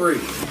hungry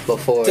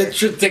before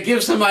to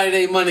give somebody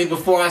their money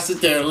before I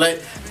sit there and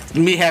let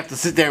me have to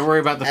sit there and worry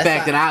about the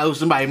fact that I owe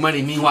somebody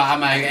money. Meanwhile,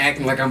 I'm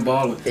acting like I'm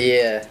balling.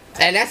 Yeah.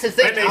 And that's the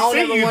thing. And they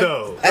see you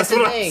though. That's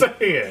what I'm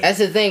saying. That's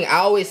the thing. I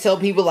always tell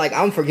people, like,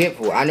 I'm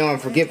forgetful. I know I'm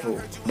forgetful.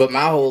 But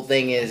my whole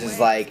thing is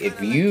like, if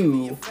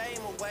you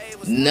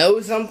know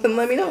something,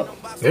 let me know.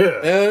 Yeah. You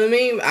know what I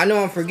mean? I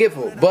know I'm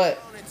forgetful. But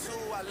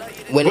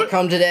when it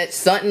comes to that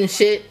stunting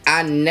shit,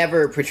 I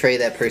never portray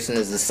that person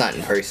as a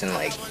stunting person.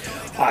 Like,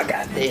 oh, I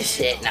got this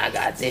shit and I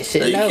got this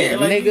shit. No,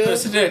 nigga.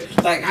 Sit there,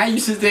 like, how you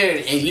sit there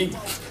and you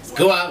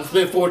go out and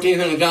spend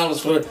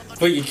 $1,400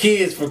 for your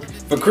kids for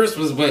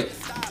Christmas, but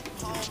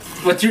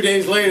 2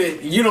 days later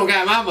you don't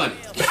got my money.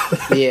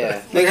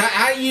 Yeah. Like,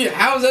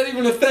 how is that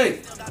even a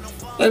thing?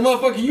 Like,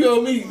 motherfucker, you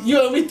owe me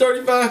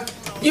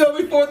 $35. You owe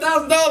me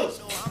 $4,000.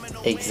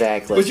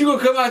 Exactly. But you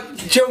gonna come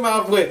out your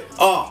mouth with,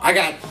 I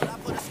got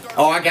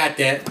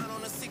that.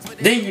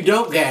 Then you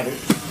don't got it.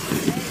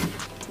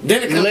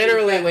 Then it comes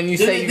Literally, when you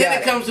say you then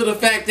got it comes to the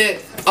fact that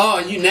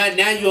you now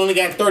you only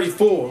got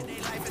 34.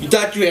 You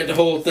thought you had the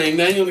whole thing.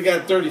 Now you only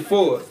got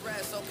 34.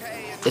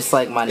 It's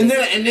like my. And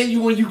then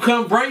you when you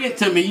come bring it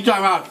to me, you talk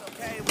about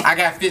I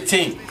got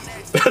 15.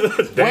 Wait a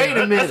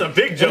minute. That's a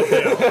big jump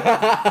down.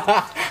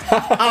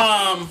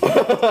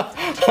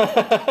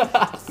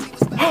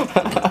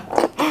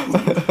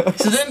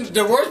 So then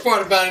the worst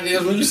part about it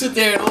is when you sit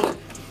there and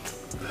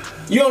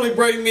you only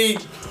bring me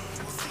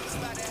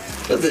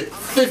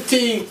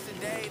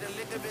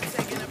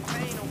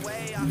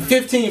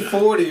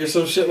 1540 or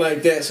some shit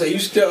like that. So you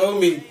still owe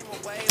me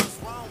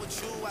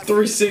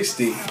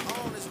 360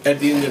 at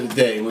the end of the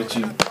day, once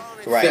you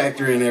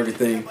factor in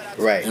everything,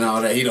 and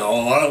all that. I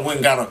done went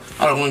and got a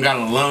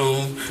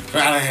loan.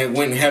 I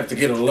wouldn't have to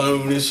get a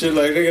loan and shit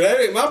like that. That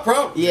ain't my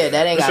problem. Yeah,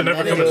 that ain't It got should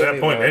never come to that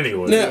point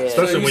anyway. Yeah.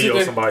 Especially So when you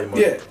owe somebody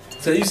money. Yeah.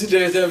 So you sit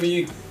there and tell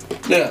me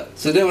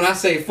so then when I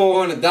say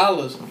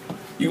 $400,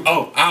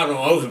 I don't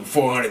owe him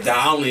 $400.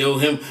 I only owe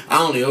him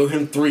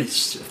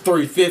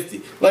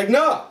 $350. Like,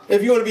 nah.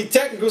 If you want to be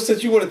technical,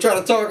 since you want to try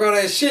to talk all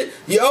that shit,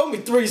 you owe me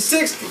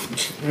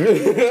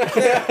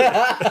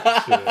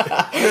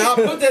 $360. Now I'll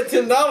put that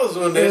 $10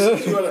 on there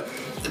since you want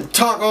to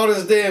talk all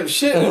this damn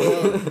shit.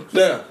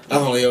 Now I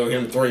only owe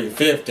him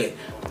 $350.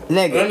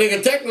 Well,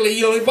 nigga, technically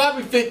you only bought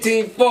me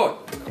 $15.40.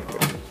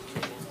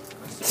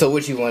 So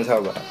what you want to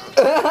talk about?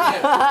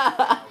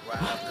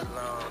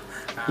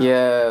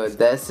 Yo,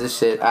 that's the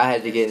shit. I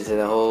had to get into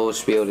the whole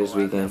spiel this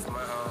weekend.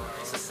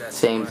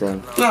 Same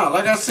thing. No,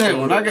 like I said,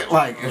 when I get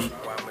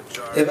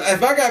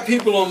if I got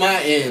people on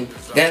my end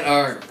that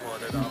are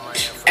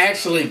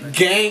actually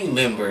gang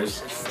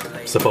members,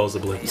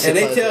 supposedly, and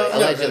they tell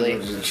allegedly.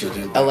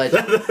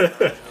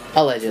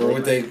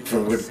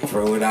 from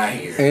what I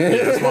hear,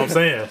 that's what I'm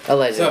saying.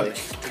 Allegedly.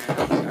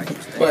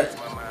 But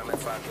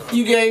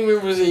you gang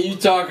members and you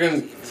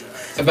talking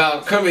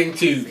about coming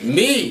to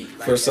me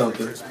for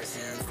something.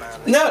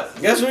 No,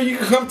 guess where you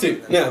can come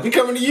to? No, we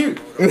coming to you.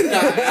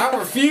 I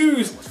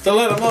refuse to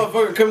let a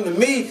motherfucker come to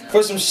me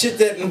for some shit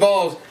that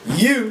involves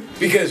you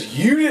because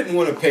you didn't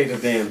want to pay the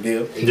damn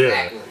bill.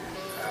 Yeah.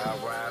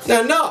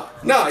 No,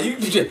 you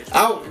just,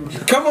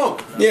 come on.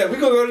 Yeah, we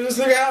gonna go to this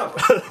nigga house.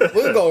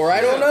 We'll go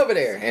right on over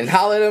there and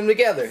holler them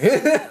together.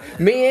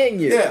 Me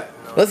and you. Yeah.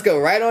 Let's go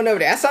right on over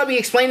there. That's how I be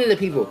explaining to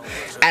people.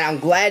 And I'm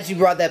glad you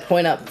brought that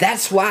point up.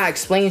 That's why I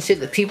explain shit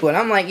to people. And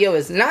I'm like, yo,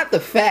 it's not the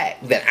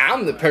fact that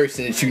I'm the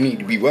person that you need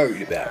to be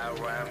worried about.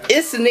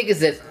 It's the niggas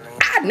that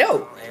I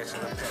know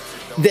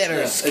that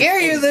are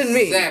scarier than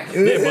me.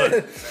 Exactly. Yeah,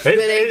 but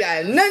that ain't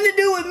got nothing to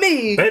do with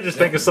me. They just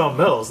think of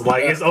something else.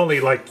 Like it's only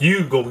like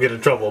you go get in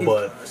trouble,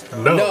 but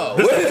no. All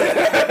of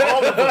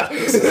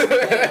us.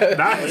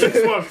 Not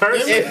just one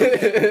person.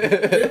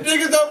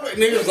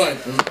 Niggas like,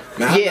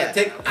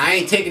 man, I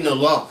ain't taking no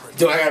law.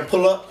 Do I gotta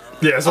pull up?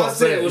 Yeah, that's what I'm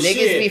saying. Niggas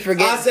shit. be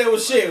forgetting. I said, well,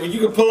 shit, when you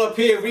can pull up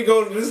here, we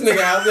go to this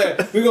nigga house there.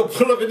 We gonna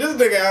pull up at this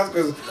nigga house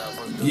because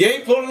you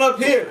ain't pulling up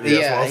here.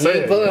 Yeah, he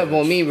ain't pulling up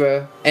on me,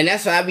 bro. And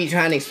that's what I be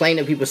trying to explain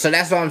to people. So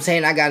that's what I'm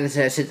saying. I got into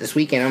that shit this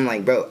weekend. I'm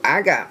like, bro,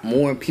 I got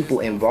more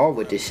people involved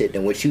with this shit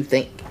than what you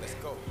think.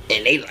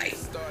 And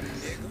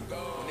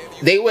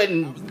they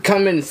wasn't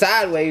coming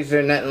sideways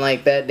or nothing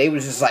like that. They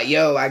was just like,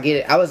 yo, I get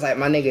it. I was like,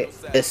 my nigga,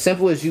 as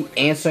simple as you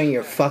answering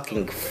your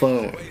fucking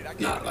phone.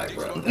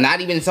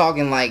 Not even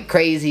talking like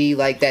crazy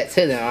like that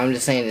to them. I'm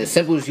just saying as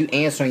simple as you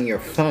answering your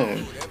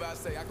phone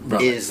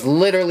is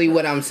literally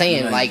what I'm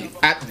saying. Like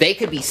they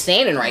could be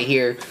standing right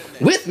here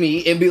with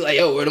me and be like,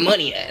 yo, where the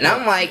money at? And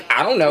I'm like,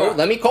 I don't know.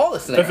 Let me call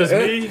this nigga. If it's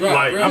me,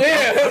 like I'm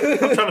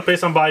trying to pay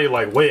somebody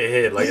like way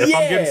ahead. Like if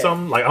I'm getting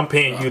something, like I'm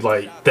paying you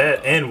like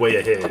that and way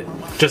ahead,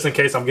 just in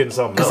case I'm getting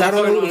something else. Because I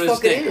don't know who the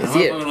fuck it is.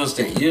 Yeah.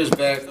 Years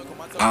back,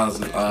 I was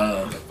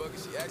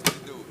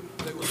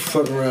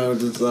fucking around with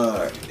this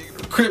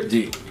Crip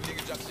D.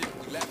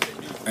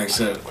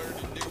 Except,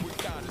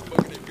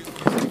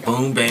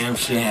 boom, bam,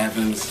 shit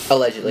happens.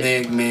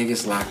 Allegedly. Man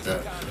gets locked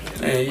up.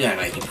 Man, yeah,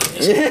 like he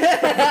putting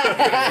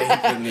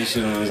this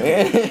shit on his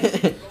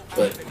game.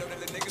 But,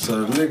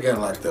 so the nigga got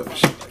locked up and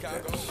shit like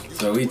that.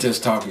 So we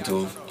just talking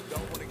to him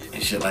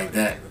and shit like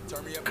that.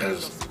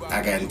 Because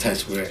I got in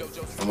touch with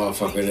a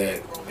motherfucker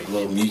a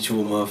little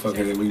mutual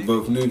motherfucker that we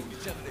both knew.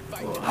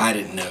 Well, I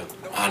didn't know.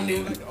 I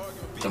knew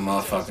the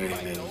motherfucker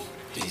and then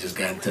he just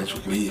got in touch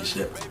with me and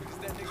shit.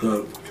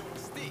 So,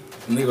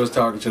 the nigga was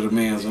talking to the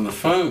mans on the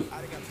phone.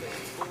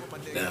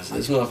 Now, so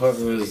this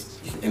motherfucker was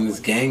in this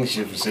gang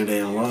shit for so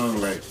damn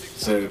long, like,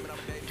 so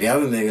the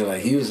other nigga,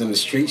 like, he was in the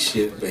street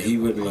shit, but he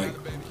wasn't, like,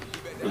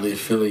 really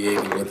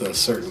affiliated with a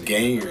certain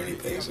gang or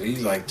anything. So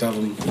he's, like,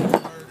 talking on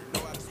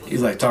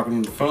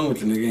the phone with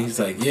the nigga, and he's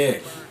like, yeah.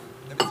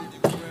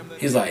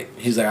 He's like,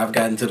 I've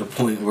gotten to the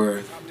point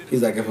where,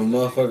 he's like, if a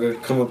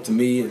motherfucker come up to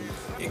me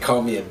and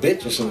call me a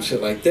bitch or some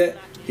shit like that,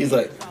 he's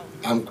like,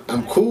 I'm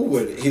cool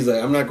with it. He's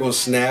like, I'm not gonna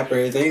snap or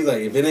anything. He's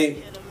like, if it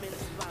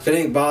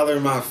ain't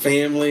bothering my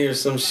family or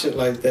some shit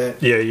like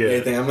that,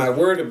 anything, I'm not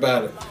worried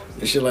about it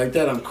and shit like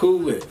that. I'm cool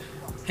with it.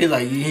 He's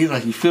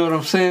like, you feel what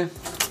I'm saying?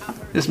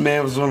 This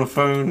man was on the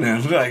phone now.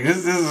 Like,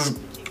 this is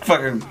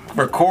fucking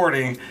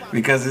recording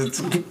because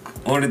it's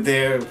on it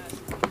there.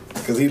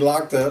 Because he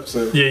locked up,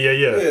 so.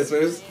 Yeah,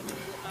 so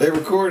they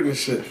recording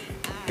this shit.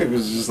 It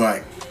was just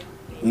like,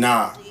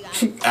 nah.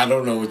 I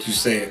don't know what you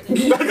said.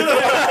 It's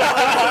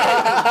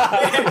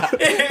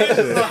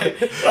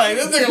like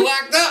this nigga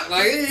locked up.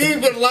 Like he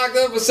been locked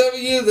up for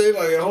 7 years. They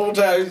like the whole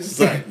time he's just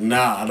like,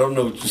 nah, I don't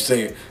know what you're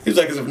saying. He's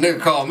like, as if a nigga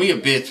called me a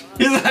bitch.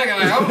 He's like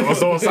I'm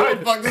so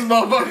excited. Fuck this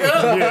motherfucker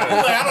up. Yeah.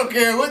 He's like, I don't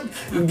care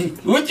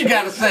what you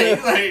gotta say.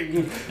 He's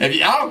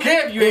like, I don't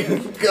care if you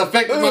ain't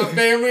affecting my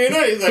family or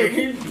not. He's like,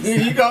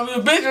 you call me a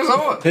bitch or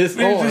something. It's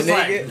on, nigga.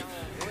 Like,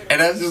 and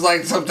that's just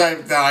like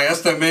sometimes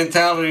that's the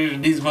mentality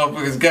that these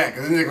motherfuckers got.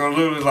 Cause they're gonna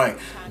literally like,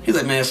 he's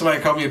like, man,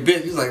 somebody call me a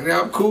bitch. He's like, yeah,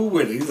 I'm cool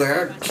with it. He's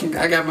like,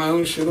 I got my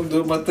own shit. I'm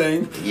doing my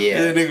thing. Yeah.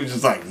 And the nigga was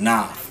just like,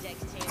 nah,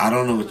 I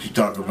don't know what you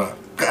talking about.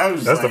 I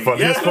was That's like, the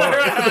funniest part.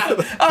 I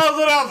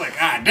was like,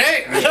 God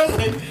damn. I was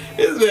like,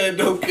 this man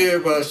don't care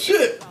about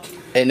shit.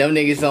 And them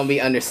niggas don't be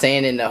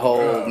understanding the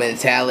whole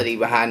mentality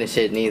behind the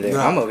shit neither.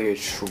 I'm over here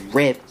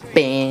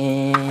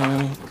tripping.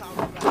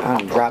 I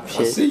don't drop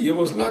shit. I see, you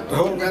almost knocked the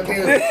whole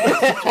goddamn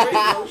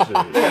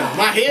yeah,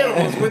 my head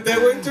almost went that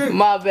way too.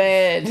 My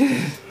bad.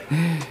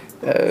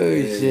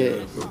 Shit.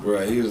 Yeah,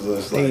 bro, he was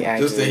just like,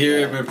 just to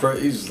hear him in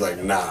person, he's just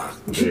like, nah.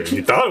 Yeah,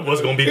 you thought it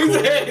was gonna be cool.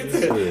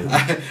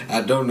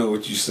 I don't know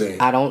what you're saying.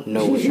 I don't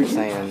know what you're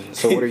saying.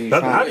 So what are you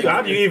trying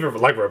How do you even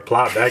like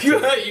reply back to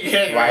it? You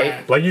can't,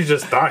 right? Like you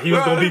just thought he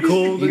was gonna be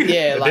cool?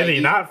 Yeah, but like then he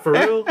not for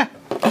real?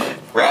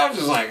 Bro, I was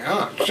just like,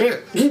 oh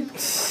shit.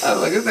 I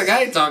was like, this nigga,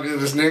 I ain't talking to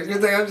this nigga. This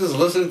nigga, I'm just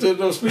listening to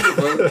no speaker,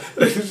 bro.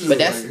 But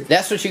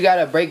that's what you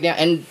gotta break down.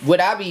 And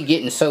what I be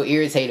getting so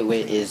irritated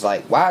with is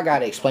like, why I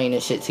gotta explain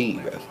this shit to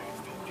you, bro?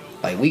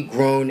 Like, we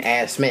grown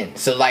ass men.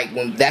 So like,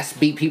 when that's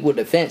be people's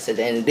defense at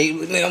the end of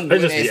the day, I'm They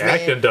grown just ass be man.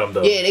 acting dumb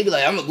though. Yeah, they be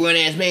like, I'm a grown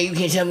ass man. You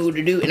can't tell me what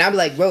to do. And I be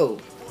like, bro,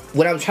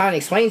 what I'm trying to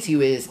explain to you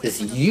is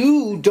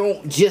you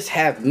don't just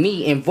have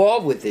me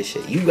involved with this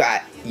shit. You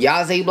got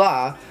Yaze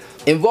Blah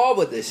involved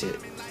with this shit.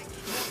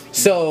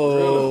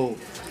 So,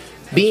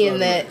 being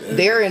that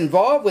they're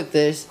involved with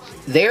this,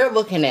 they're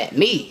looking at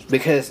me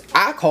because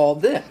I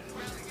called them.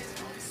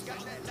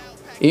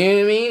 You know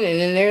what I mean? And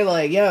then they're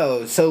like,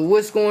 yo, so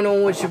what's going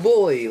on with your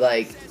boy?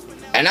 Like,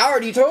 and I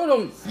already told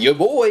them, your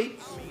boy.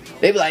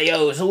 They be like,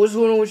 yo, so what's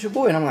going on with your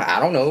boy? And I'm like, I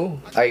don't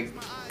know. Like,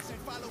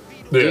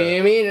 you know what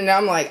I mean? And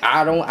I'm like,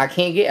 I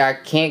can't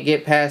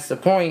get past the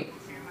point.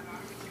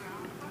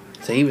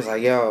 So he was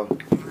like, yo.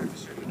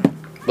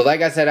 But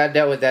like I said, I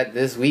dealt with that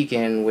this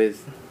weekend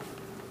with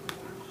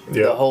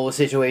the whole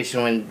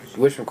situation when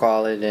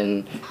whatchamacallit,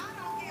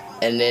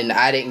 and then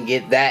I didn't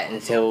get that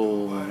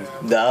until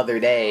the other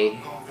day.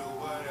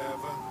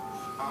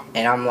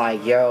 And I'm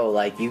like, yo,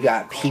 like, you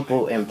got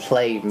people in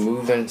play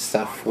moving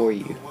stuff for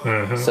you.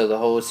 Mm-hmm. So the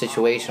whole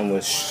situation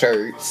was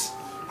shirts.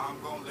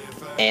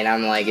 And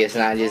I'm like, it's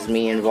not just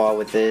me involved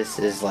with this.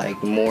 It's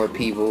like more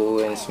people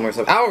and some more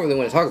stuff. I don't really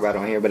want to talk about it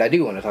on here, but I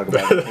do want to talk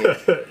about it on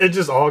here. It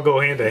just all go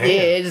hand in hand.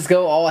 Yeah, it just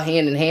go all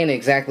hand in hand,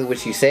 exactly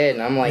what you said.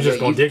 And I'm like, you're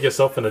just gonna dig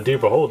yourself in a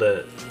deeper hole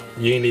that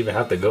you ain't even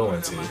have to go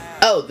into.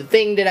 Oh, the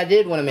thing that I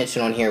did want to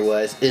mention on here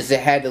is it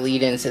had to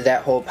lead into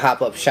that whole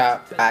pop-up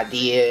shop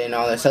idea and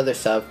all this other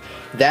stuff.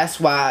 That's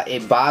why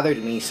it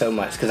bothered me so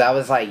much, because I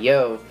was like,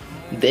 yo,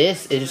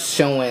 this is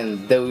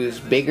showing those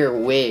bigger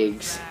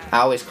wigs. I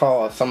always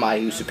call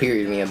somebody who's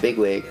superior to me a big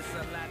wig.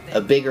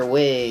 A bigger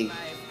wig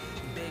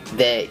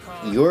that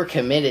you're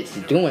committed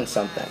to doing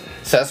something.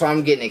 So that's why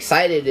I'm getting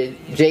excited.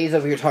 Jay's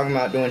over here talking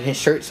about doing his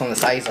shirts on the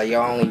site. He's like,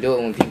 y'all only do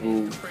it when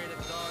people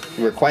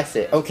request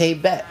it. Okay,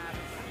 bet.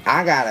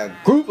 I got a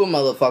group of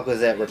motherfuckers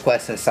that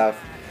request and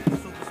stuff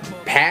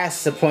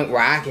past the point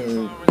where I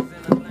can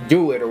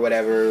do it or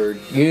whatever.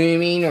 You know what I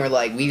mean? Or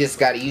like, we just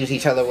gotta use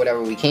each other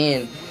whatever we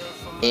can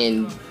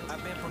and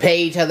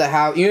pay each other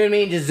how, you know what I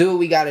mean? Just do what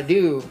we gotta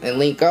do and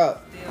link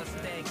up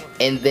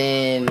and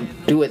then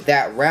do it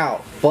that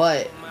route.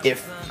 But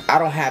if I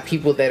don't have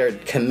people that are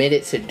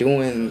committed to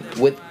doing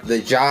what the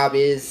job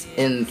is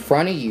in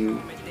front of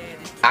you,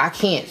 I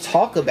can't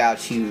talk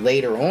about you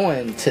later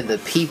on to the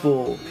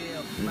people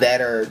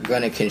that are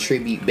gonna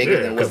contribute bigger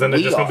than what we are. Because then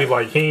they're just gonna be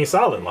like, he ain't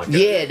solid like that.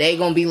 Yeah, they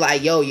gonna be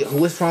like, yo,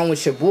 what's wrong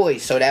with your boy?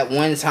 So that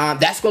one time,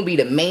 that's gonna be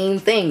the main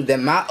thing that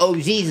my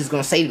OGs is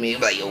gonna say to me.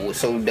 Like, yo,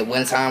 so the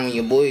one time when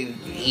your boy,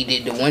 he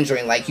did the one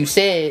joint, like you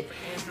said,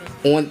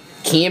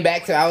 came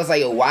back to, I was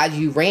like, yo, why'd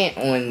you rant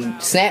on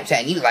Snapchat?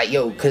 And he was like,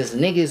 yo, cause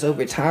niggas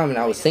over time, and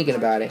I was thinking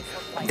about it,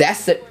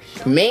 that's the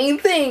main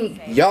thing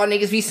y'all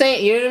niggas be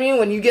saying, you know what I mean?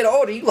 When you get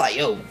older, you like,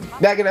 yo,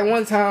 back at that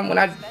one time when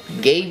I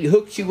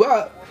hooked you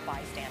up,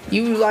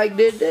 you like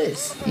did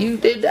this, you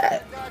did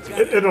that.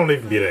 It don't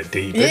even be that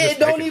deep. Yeah, it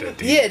don't even.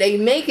 Yeah, they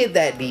make it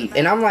that deep,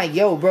 and I'm like,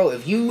 yo, bro,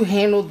 if you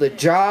handle the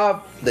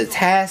job, the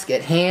task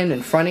at hand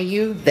in front of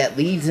you, that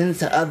leads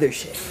into other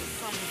shit.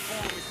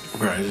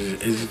 Right,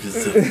 it's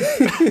just so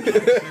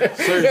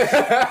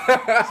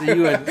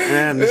you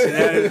and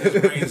that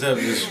just brings up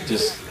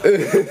just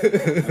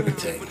let me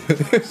tell you,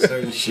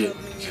 certain shit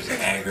just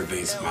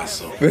aggravates my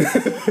soul. And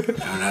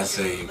when I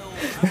say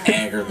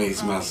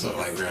aggravates my soul,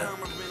 like that,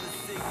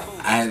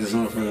 I had this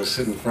motherfucker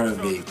sit in front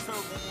of me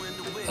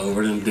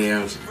over them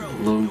damn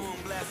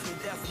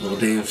little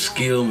damn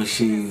skill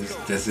machines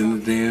that's in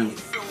the damn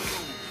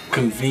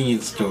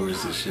convenience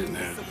stores and shit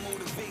now.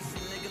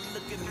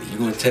 You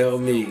gonna tell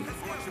me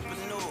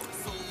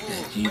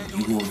that you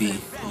gonna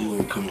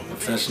become a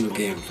professional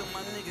gambler?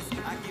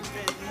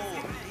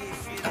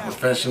 A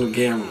professional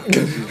gambler,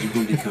 that's what you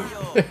gonna become.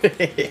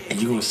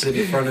 And you gonna sit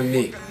in front of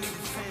me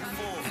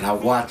and I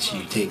watch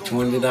you take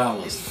 $20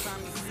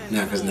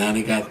 now, cause now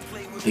they got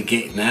the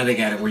game. Now they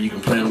got it where you can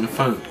play on the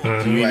phone.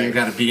 So you ain't even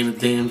gotta be in the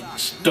damn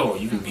store.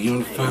 You can be on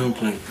the phone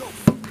playing.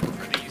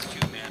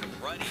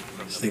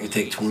 This nigga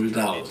take $20,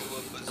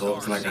 go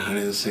up to like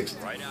 160.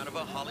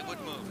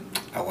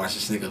 I watch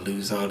this nigga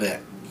lose all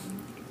that.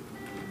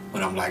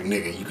 But I'm like,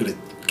 nigga, you could have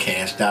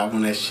cashed out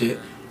on that shit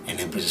and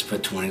then just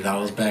put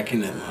 $20 back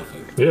in that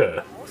motherfucker.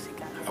 Yeah.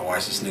 I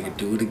watch this nigga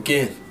do it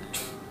again.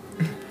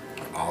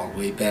 All the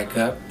way back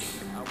up.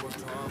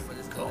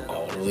 Go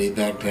all the way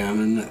back down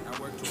and up.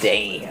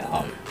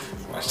 Damn.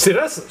 See,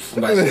 that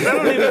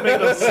don't even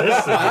make no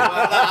sense.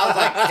 I was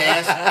like,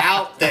 cash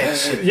out that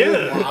shit.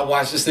 Yeah. I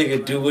watched this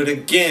nigga do it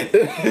again.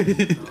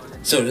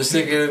 So this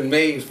nigga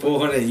made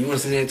 $400. You want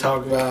to sit there and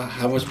talk about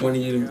how much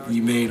money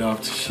you made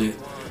off the shit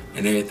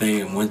and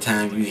everything? And one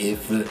time you hit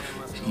for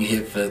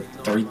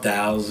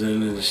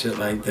 3,000 and shit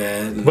like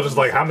that. But it's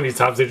like, how many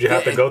times did you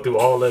have to go through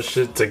all that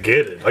shit to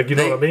get it? Like, you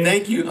know what I mean?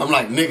 Thank you. I'm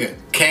like, nigga,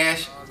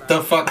 cash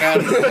the fuck out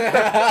of here.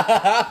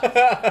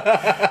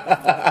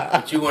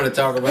 What you want to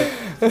talk about?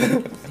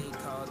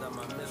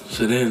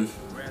 So then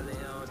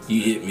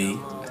you hit me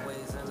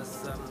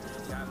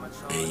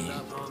and you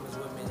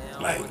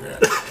like, bro.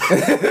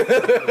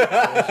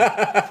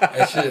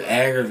 That shit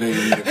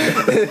aggravated me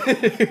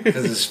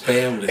because it's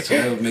family, so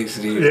that makes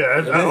it even. Yeah,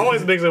 it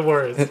always makes it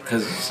worse.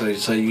 Cause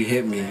so you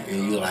hit me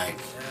and you like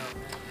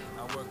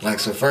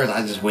so first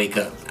I just wake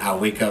up. I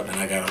wake up and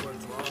I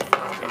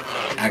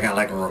got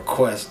like a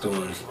request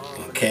on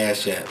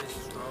Cash App.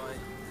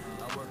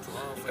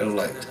 I'm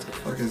like, what the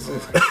fuck is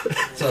this?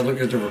 So I look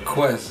at the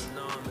request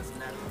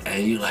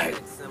and you like,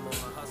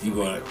 you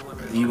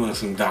want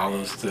some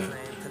dollars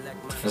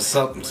for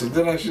something. So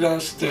then I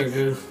should still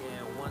good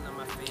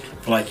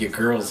for like your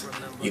girl's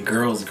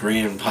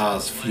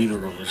grandpa's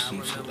funeral or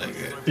some shit like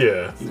that.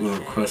 Yeah. You want a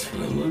request for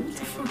them? Like, what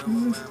the fuck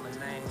is this?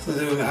 So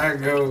then I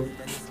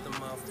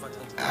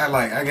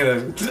get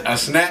a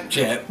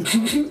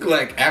Snapchat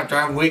like after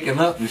I'm waking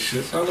up and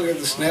shit. So I look at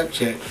the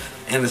Snapchat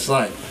and it's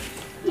like,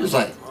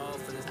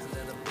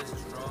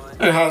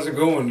 hey, how's it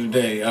going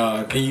today?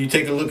 Can you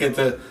take a look at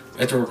the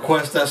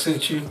request I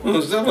sent you? I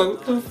was like,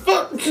 what the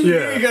fuck?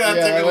 Yeah. You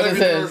gotta take a look at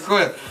the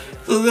request.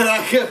 So then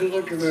I gotta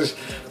look at this.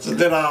 So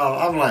then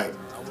I'm like,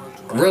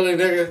 really,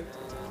 nigga?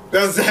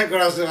 That's exactly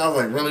what I said. I was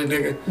like, really,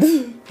 nigga?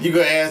 You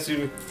gonna ask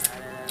me?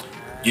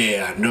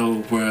 Yeah, I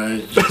know, bro.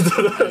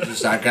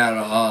 I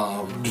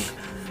gotta.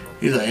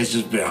 He's like, it's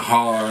just been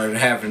hard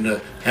having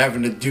to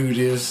do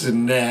this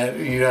and that.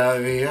 You know what I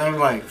mean? I'm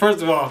like,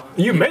 first of all,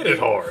 you made it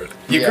hard.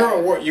 Your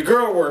girl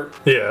work.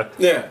 Yeah.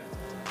 Yeah.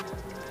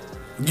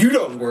 You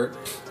don't work.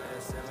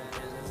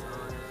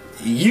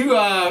 You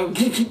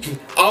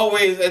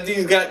always at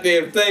these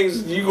goddamn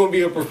things. You gonna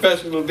be a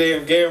professional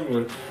damn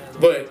gambler,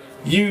 but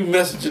you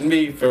messaging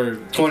me for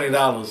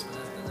 $20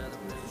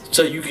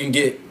 so you can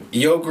get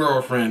your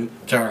girlfriend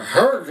to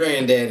her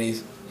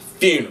granddaddy's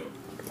funeral.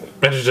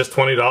 And it's just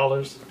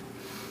 $20.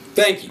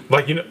 Thank you.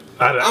 Like, you know,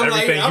 out of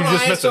everything, you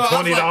just missed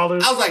 $20. I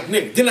was like,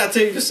 nigga, didn't I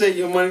tell you to save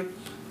your money?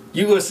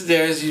 You gonna sit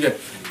there and you like,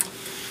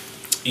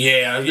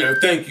 yeah,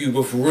 thank you,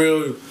 but for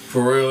real,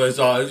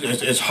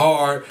 it's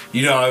hard.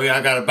 You know what I mean? I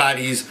gotta buy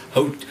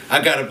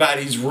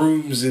these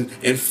rooms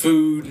and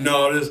food and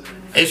all this.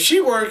 If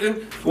she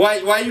working,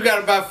 why you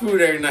gotta buy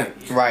food every night?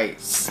 Right.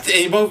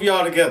 And both of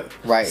y'all together.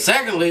 Right.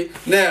 Secondly,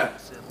 now,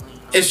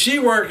 if she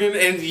working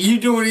and you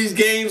doing these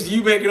games,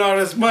 you making all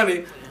this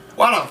money,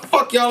 why the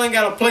fuck y'all ain't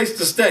got a place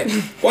to stay?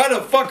 Why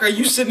the fuck are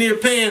you sitting here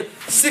paying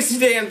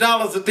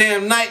 $60 a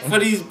damn night for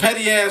these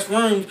petty ass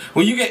rooms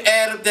when you can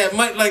add up that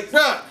money? Like,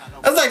 bruh,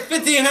 that's like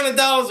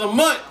 $1,500 a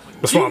month.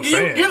 That's what I'm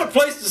saying. You get a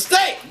place to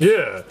stay.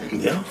 Yeah.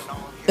 Yeah.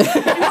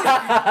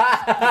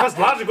 That's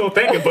logical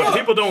thinking, but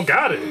people don't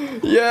got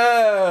it.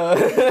 Yeah.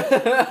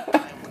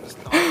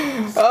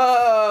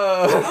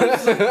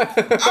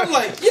 I'm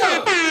like,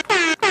 yo,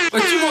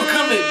 but you gonna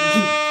come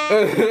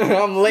in.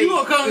 I'm late. You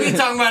gonna come to me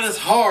talking about it's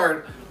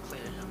hard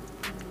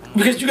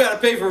because you gotta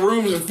pay for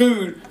rooms and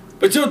food,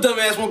 but your dumb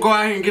ass won't go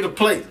out here and get a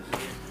plate.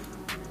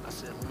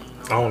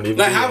 I don't even.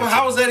 Like,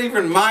 how is that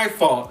even my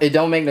fault? It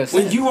don't make no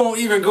sense. When you won't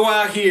even go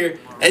out here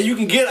and you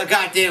can get a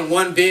goddamn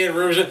 1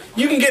 bedroom,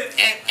 you can get it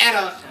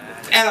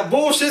at a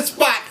bullshit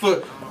spot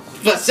for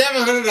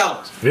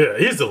 $700.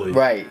 Yeah, easily.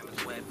 Right.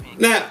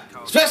 Now,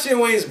 especially in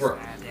Waynesboro.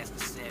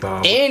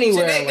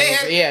 Anywhere. Shit, they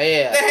had,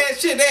 yeah. They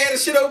had a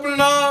shit open in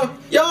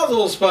y'all's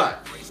little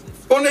spot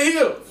on the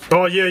hill.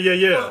 Oh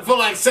yeah. For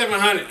like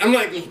 $700. I'm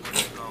like,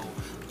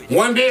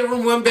 one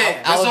bedroom, one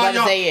bed. I was That's all about to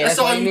y'all. say, yeah, that's that's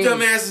all all you you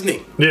dumbasses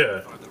need.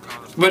 Yeah.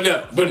 But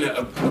no.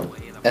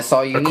 That's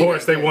all you Of need.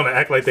 course, they want to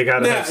act like they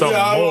gotta have something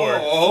more.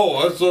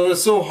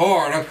 It's so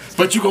hard. Huh?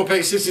 But you gonna pay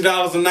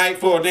 $60 a night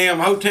for a damn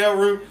hotel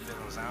room?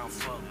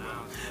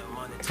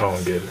 I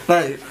don't get it.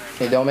 Like,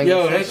 it don't make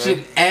yo, sense, that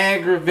shit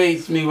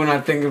aggravates me when I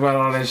think about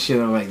all that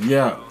shit. I'm like,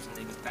 yo.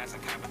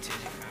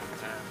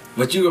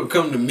 But you gonna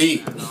come to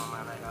me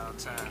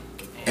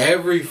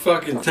every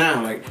fucking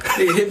time. Like,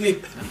 they hit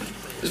me.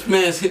 This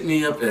man's hit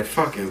me up at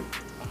fucking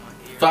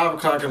 5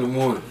 o'clock in the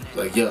morning.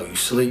 Like, yo, you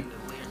sleep?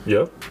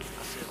 Yep.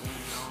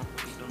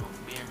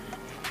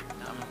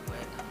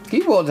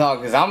 Keep on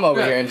talking, cause I'm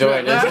over here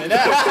enjoying this shit.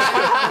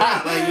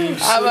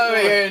 I'm over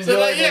here enjoying so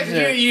like, this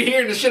shit. You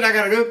hearing the shit I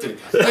gotta go through.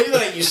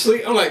 Like, you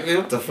sleep? I'm like, man,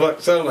 what the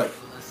fuck? So I'm like,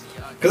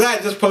 cause I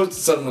had just posted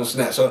something on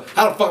Snap, so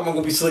how the fuck am I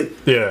gonna be asleep?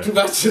 Yeah.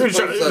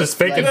 Just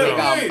faking like,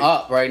 I'm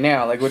up right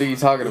now. Like, what are you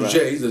talking about?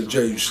 Jay, he's like,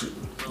 Jay, you sleep.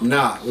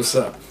 Nah, what's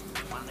up?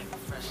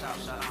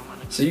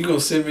 So you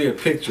gonna send me a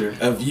picture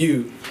of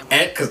you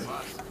at,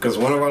 cause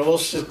one of our little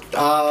shit,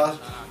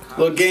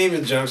 little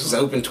gaming junks is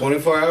open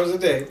 24 hours a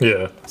day.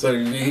 Yeah. So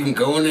you can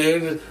go in there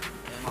and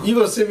you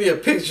gonna send me a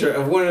picture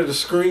of one of the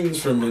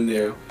screens from in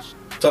there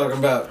talking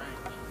about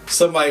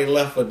somebody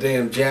left a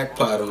damn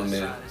jackpot on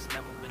there.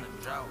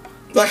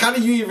 Like, how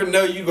do you even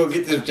know you gonna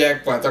get this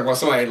jackpot? Talking about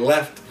somebody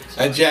left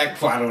a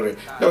jackpot on there.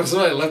 No,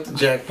 somebody left a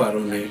jackpot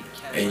on there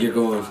and you're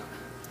going,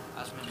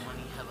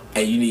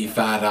 and you need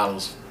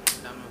 $5.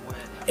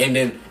 And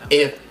then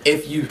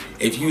if you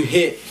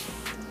hit,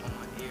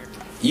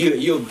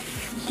 you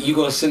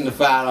gonna send the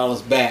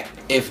 $5 back,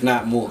 if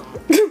not more.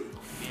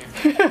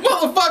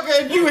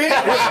 Motherfucker, if you hit,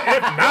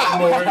 if not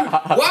more,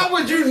 why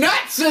would you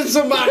not send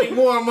somebody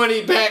more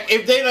money back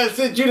if they done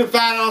sent you the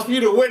 $5 for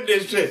you to win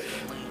this shit?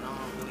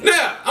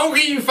 Now, I'm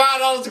gonna give you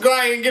 $5 to go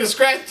out and get a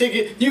scratch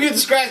ticket. You get the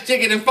scratch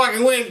ticket and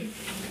fucking win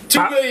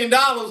 $2 million.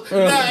 Now,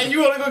 and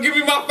you wanna go give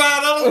me my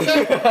 $5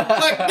 back?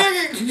 Like,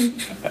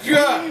 nigga,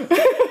 God.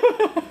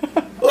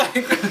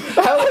 Like,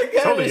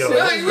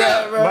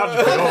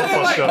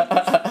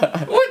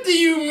 what do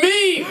you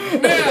mean?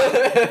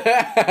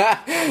 Now,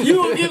 you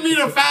will give me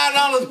the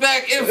 $5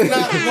 back, if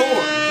not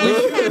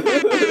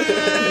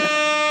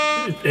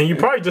more. And you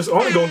probably just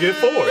only gonna get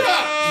 4.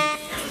 Yeah.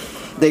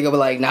 They gonna be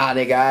like, nah,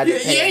 nigga, I You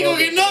ain't gonna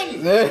get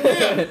nothing.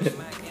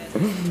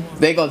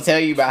 They gonna tell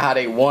you about how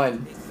they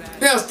won.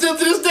 Now, still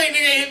to this day, nigga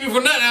ain't hit me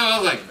for nothing. I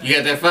was like, you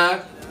got that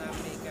 5?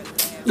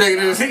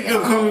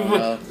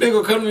 Nigga, they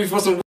gonna come to me for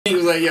some. He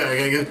was like,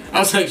 yeah. I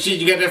was like, shit,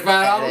 you got that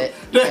 $5?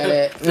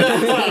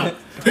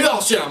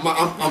 Oh shit, I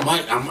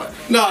might.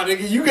 Nah,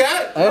 nigga, you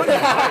got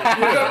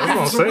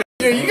it.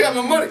 You got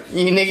my money.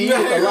 You hit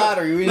the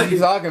lottery. What are you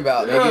talking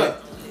about, nigga?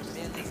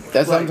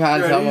 That's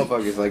sometimes how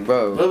motherfuckers like,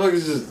 bro.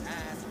 Motherfuckers just.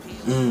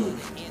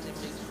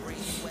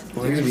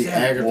 Niggas be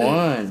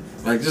aggravated.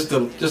 Like just a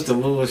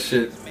little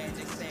shit.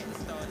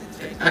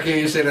 I can't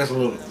even say that's a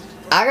little.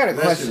 I got a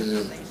that question. Shit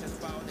is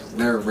just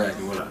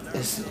nerve-wracking.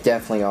 It's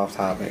definitely off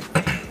topic.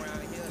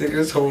 Nigga,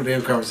 this whole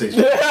damn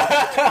conversation.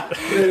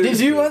 Did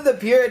you want the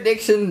Pure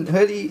Addiction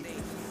hoodie?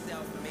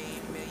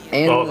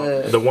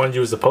 And the one you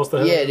was supposed to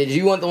have? Yeah, did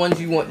you want the ones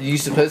you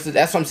supposed to?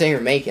 That's what I'm saying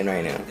you're making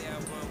right now.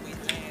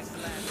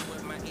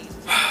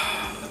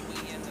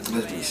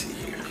 Let me see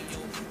here.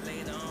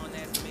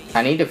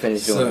 I need to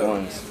finish doing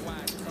ones.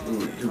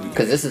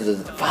 Because this is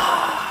a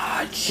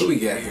fudge. What we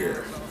got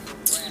here?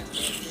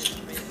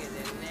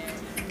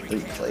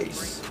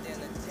 Replace.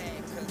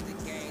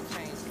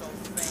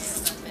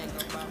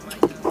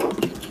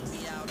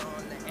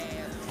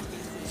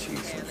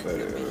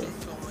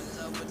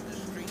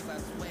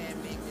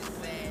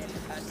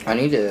 I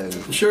need to.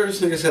 I'm sure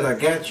this nigga said I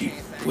got you.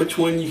 Which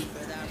one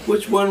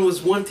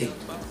was wanting?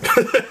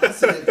 I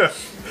said,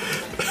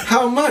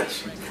 how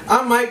much?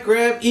 I might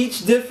grab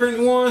each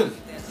different one.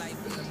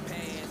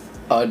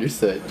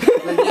 Understood.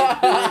 Like, he's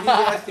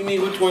asking me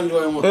which one do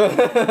I want.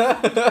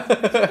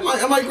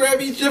 I might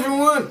grab each different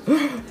one.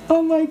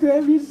 I might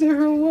grab each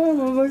different one,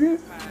 motherfucker.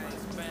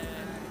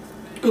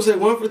 He'll say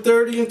 1 for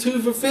 30 and 2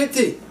 for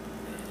 50.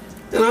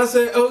 And I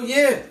say, oh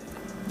yeah,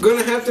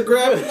 gonna have to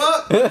grab them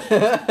up.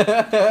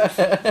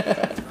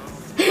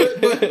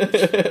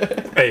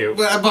 Hey,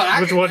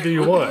 which one do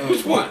you want?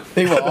 Which one?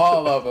 Think about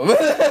all of them.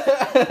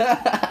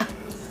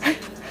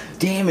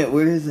 Damn it,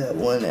 where is that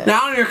one at?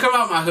 Now I don't even come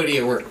out my hoodie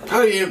at work.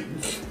 I don't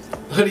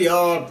hoodie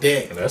all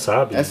day. That's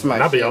how I be. That's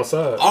my I be shit.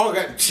 outside.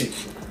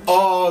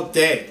 All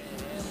day.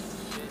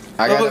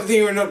 I don't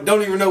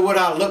even know what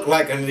I look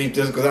like underneath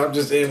this because I'm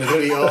just in the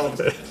hoodie all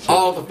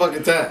the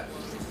fucking time.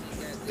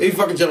 It's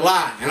fucking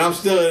July and I'm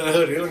still in the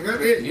hoodie. Like,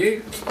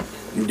 yeah.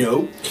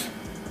 Nope.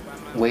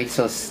 Wait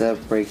till Steph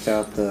breaks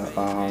out the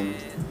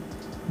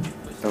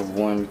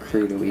one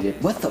crew that we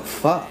did. What the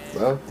fuck,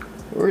 bro?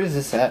 Where is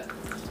this at?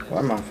 Why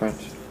am I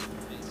French?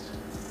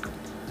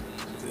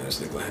 This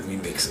nigga gonna have me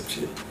make some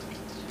shit.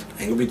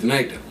 Ain't gonna be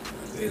tonight though.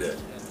 Say that.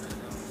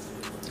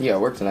 You gotta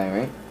work tonight,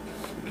 right?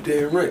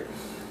 Damn right.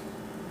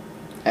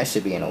 That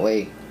should be in a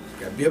way.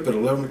 Gotta be up at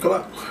 11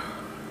 o'clock.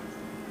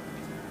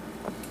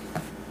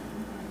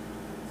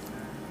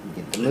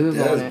 Get the move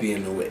That on does it. be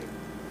in the way.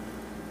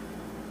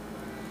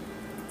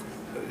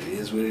 But it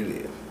is what it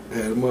is. I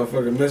had a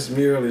motherfucker message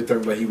me earlier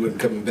talking about he wasn't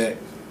coming back.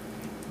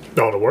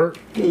 All to work?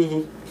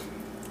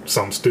 Mm-hmm.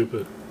 Something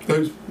stupid.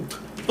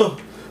 Oh,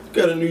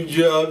 got a new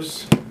job.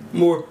 It's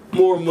more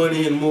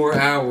money and more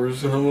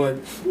hours. And I'm like,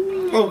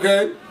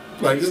 okay.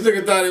 Like, this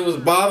nigga thought it was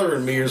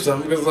bothering me or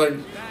something. Because, like,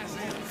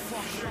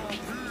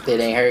 It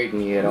ain't hurting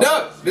you at all.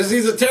 no,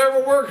 he's a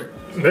terrible worker.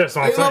 That's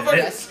what I'm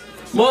saying.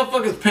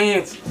 Motherfucker's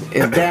pants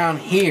is down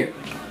here.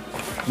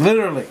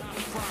 Literally.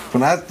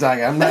 When I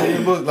like, I'm not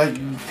even book like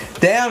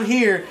down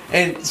here,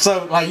 and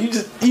so like you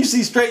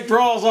see straight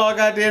draws all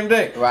goddamn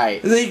day.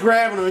 Right. And then he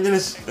grabbing them, and then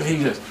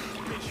he just.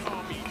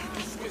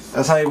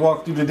 That's how he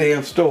walked through the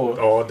damn store.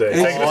 All day.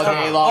 And Take your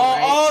time.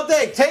 all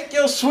day. Take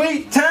your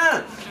sweet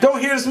time. Don't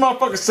hear this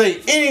motherfucker say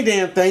any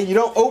damn thing. You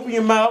don't open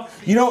your mouth.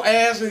 You don't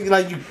ask.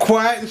 Like you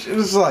quiet and shit.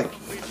 It's like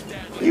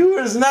you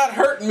is not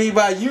hurting me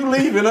by you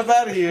leaving up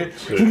out of here.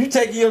 You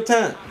taking your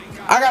time.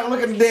 I gotta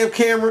look at the damn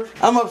camera.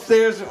 I'm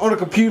upstairs on the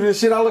computer and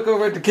shit. I look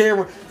over at the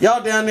camera.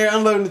 Y'all down there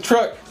unloading the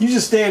truck. You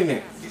just stand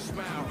there.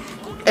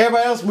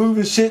 Everybody else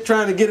moving shit,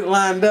 trying to get it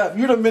lined up.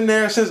 You done been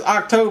there since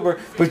October,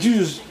 but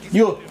you'll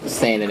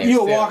standing there.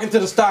 You'll still. walk into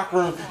the stock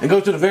room and go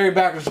to the very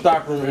back of the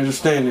stock room and just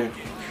stand there.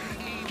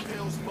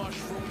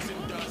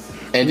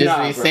 And just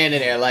Nah, be bro. standing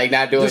there, like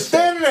not doing Just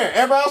standing there.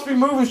 Everybody else be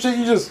moving shit.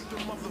 You just.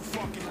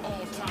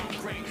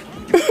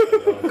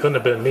 Couldn't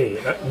have been me.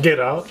 Get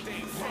out.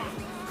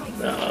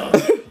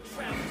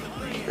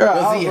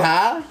 Was he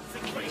high?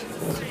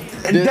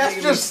 And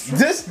that's just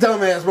this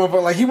dumbass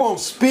motherfucker. Like he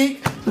won't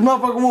speak. This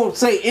motherfucker won't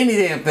say any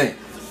damn thing.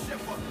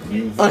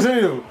 I tell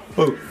you,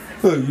 oh,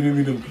 you need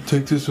me to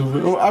take this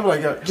over? I'm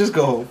like, yo, just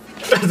go home.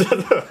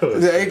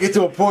 It get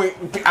to a point.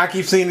 I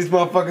keep seeing these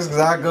motherfuckers because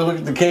I go look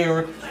at the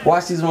camera,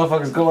 watch these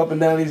motherfuckers go up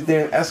and down these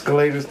damn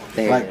escalators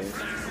like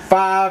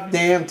 5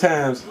 damn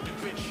times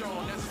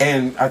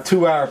in a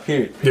 2-hour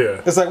period.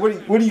 Yeah. It's like,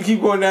 what do you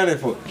keep going down there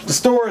for? The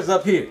store is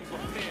up here.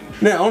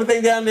 Now, only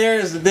thing down there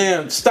is the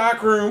damn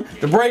stock room,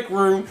 the break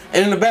room,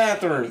 and the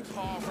bathroom.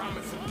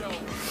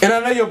 And I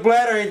know your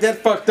bladder ain't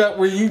that fucked up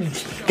where you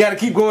gotta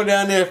keep going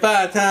down there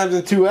 5 times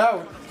in 2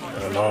 hours.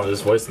 No,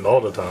 just wasting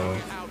all the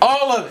time.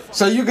 All of it.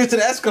 So you get to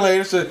the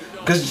escalator, so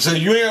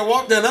you ain't gotta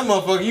walk down that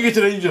motherfucker. You get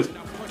to there, you just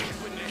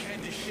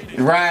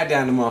ride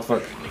down the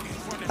motherfucker.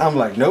 I'm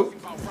like, nope.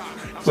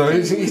 So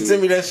he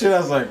sent me that shit. I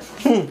was like,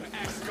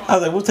 I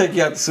was like, we'll take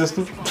you out the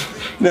system.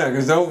 No,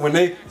 because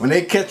when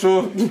they catch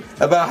on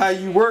about how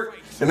you work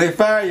and they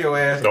fire your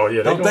ass, oh,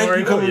 yeah, don't think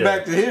you coming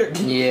back to here.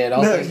 Yeah,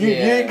 don't No, think you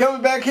ain't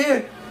coming back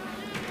here.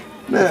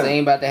 No. They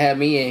ain't about to have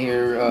me in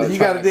here. You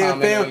got a damn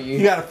family.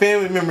 You got a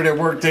family member that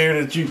worked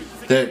there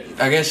that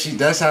I guess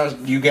that's how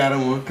you got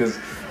on because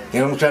they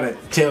don't try to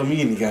tell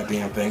me any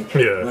goddamn thing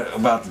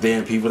about the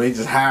damn people. They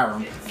just hire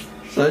them.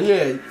 So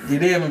yeah,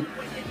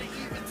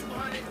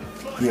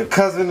 your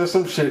cousin or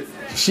some shit.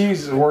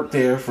 She's worked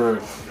there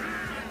for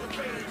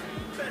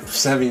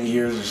 7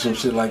 years or some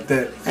shit like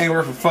that. Ain't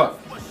worth a fuck.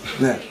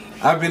 Nah,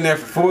 I've been there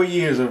for 4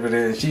 years over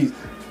there, and she's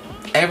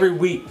every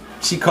week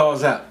she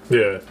calls out.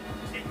 Yeah.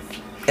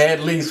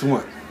 At least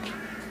one.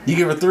 You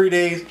give her 3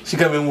 days, she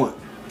come in one.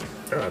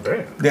 God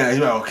damn. Yeah,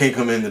 you're like, oh, can't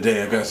come in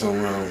today. I got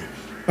something wrong.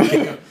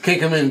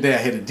 Can't come in today. I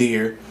hit a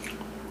deer.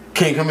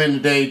 Can't come in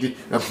today.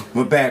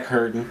 My back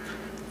hurting.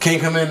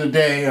 Can't come in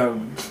today.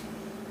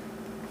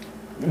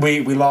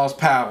 We lost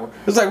power.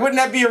 It's like, wouldn't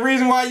that be a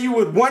reason why you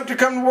would want to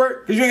come to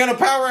work? Because you ain't got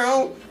no power at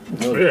home?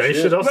 Yeah, ain't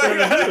shit else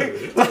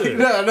to do.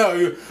 No,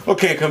 you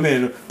can't come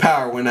in.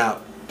 Power went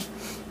out.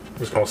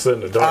 Just gonna sit in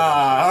the dark.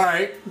 All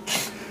right.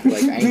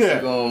 Like, ain't you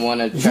gonna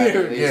want to try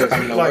to at least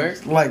come to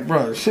work? Like,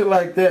 bro, shit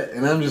like that.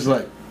 And I'm just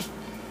like,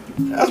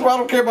 that's why I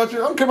don't care about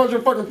you. I don't care about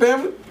your fucking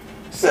family.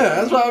 Yeah,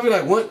 that's why I'll be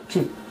like, what?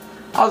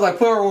 I was like,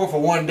 put her on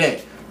for 1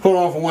 day. Put her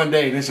on for 1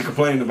 day, and then she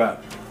complained about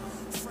it.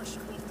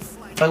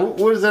 Like,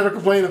 what is that to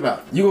complain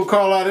about? You gonna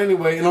call out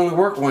anyway and only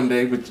work 1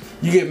 day, but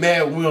you get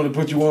mad when we only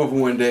put you on for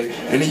 1 day,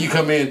 and then you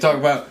come in and talk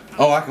about,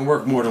 oh, I can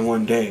work more than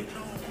 1 day.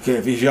 Okay,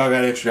 if y'all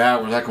got extra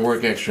hours, I can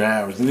work extra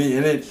hours. And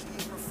then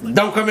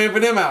don't come in for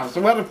them hours.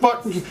 So why the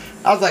fuck?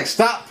 I was like,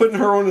 stop putting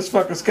her on this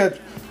fucking schedule.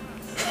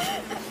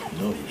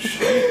 Oh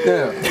shit.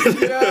 Yeah.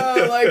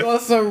 Yeah, like on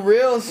some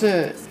real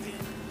shit.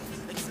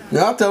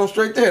 Yeah, I'll tell them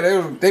straight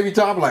there. They be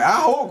talking like,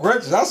 I hold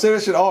grudges. I say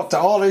that shit to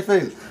all their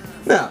faces.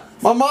 Now,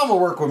 my mama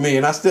work with me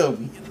and I still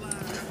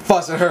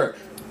fuss at her.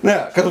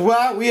 Now, because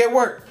we at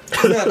work.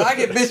 Now, if I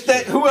get bitched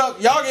at, who else?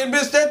 Y'all getting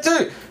bitched at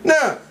too.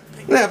 Now,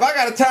 if I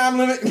got a time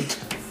limit,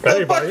 what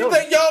the fuck you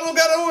think y'all don't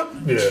got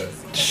on? Yeah.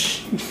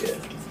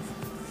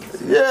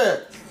 Yeah.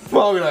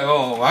 Well, I'll be like,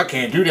 oh, I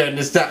can't do that in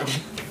this time.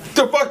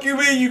 The fuck you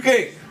mean you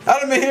can't?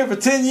 I've been here for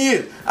 10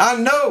 years. I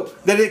know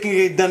that it can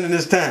get done in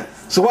this time.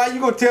 So why you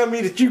gonna tell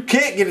me that you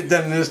can't get it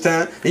done in this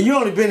time and you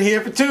only been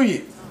here for 2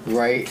 years?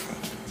 Right.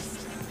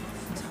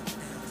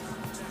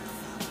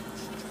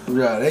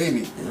 Yeah, they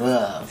be.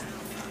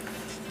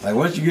 Like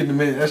once you get in the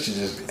minute, that shit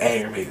just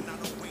aggravating.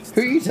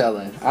 Who you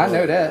telling? I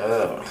know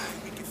that.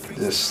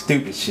 Just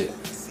stupid shit.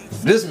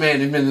 This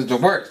man is the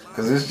worst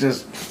because it's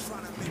just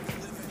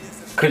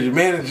because your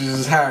manager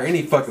just hire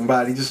any fucking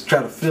body, just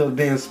try to fill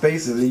damn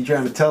spaces, and you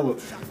trying to tell them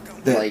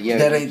that Like, yo,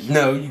 that ain't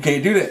no, you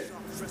can't do that.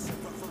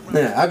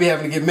 Yeah, I be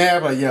having to get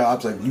mad, like yo, I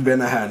was like, you better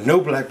not hire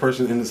no black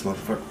person in this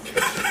motherfucker.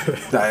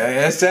 Like,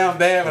 that sound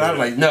bad, but I was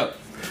like, no,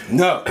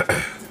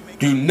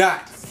 do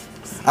not.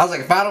 I was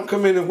like, if I don't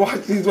come in and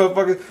watch these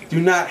motherfuckers, do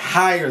not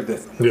hire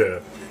them. Yeah.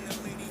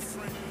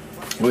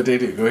 What they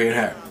do? Go ahead and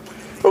hire.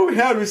 Oh,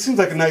 Howard seems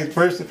like a nice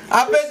person.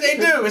 I bet they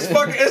do. It's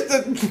fucking. It's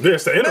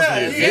the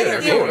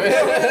interview.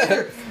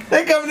 Yeah.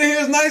 They coming in here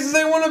as nice as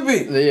they want to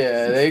be.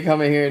 Yeah, they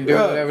come in here and do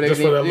whatever they need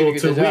to do to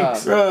get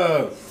the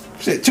job.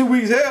 Shit, 2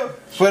 weeks hell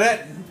for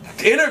that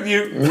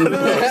interview. Coming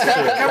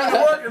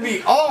to work and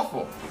be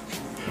awful.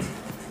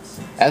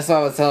 That's why I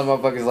was telling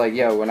motherfuckers like,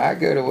 yo, when I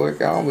go to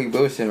work, I don't be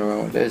bullshitting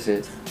around with that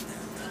shit.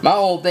 My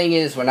whole thing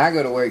is when I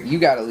go to work, you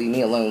gotta leave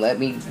me alone. Let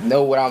me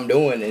know what I'm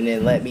doing and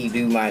then let me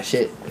do my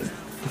shit.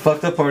 The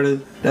fucked up part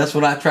is that's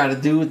what I try to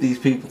do with these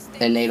people.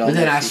 And they don't. But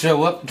then I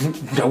show up,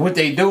 what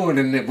they doing,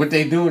 and what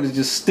they doing is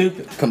just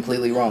stupid.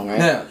 Completely wrong, right?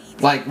 Yeah.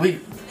 Like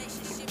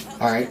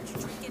alright,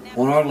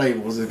 on our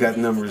labels it got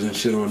numbers and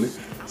shit on it.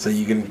 So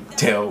you can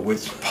tell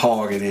which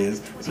hog it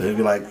is. So it'd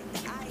be like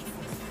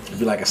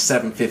a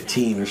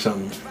 715 or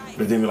something.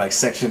 But then it'd be like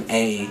section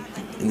A,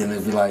 and then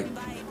it'd be like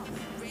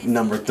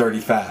number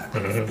 35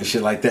 and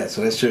shit like that.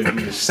 So that shows you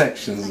the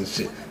sections and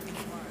shit.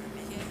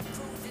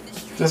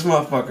 This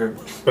motherfucker,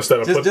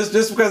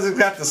 just because it's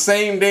got the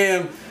same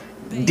damn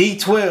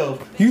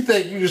D12, you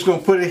think you just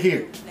gonna put it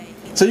here.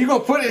 So you're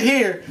gonna put it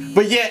here,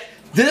 but yet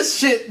this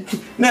shit,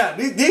 now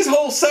these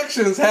whole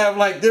sections have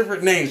like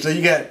different names. So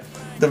you got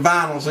the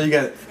vinyl, so you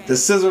got the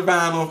scissor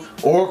vinyl,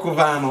 Oracle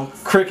vinyl,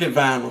 Cricket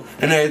vinyl,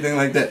 and everything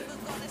like that.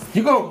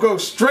 You gonna go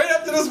straight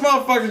up to this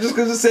motherfucker just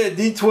because it said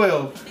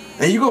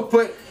D12, and you gonna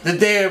put the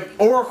damn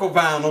Oracle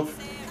vinyl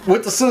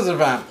with the scissor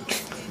vinyl.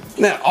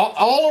 Now,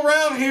 all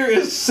around here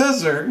is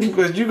scissor,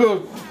 because you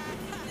go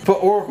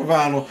put Oracle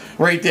vinyl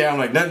right there. I'm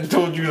like, nothing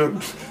told you to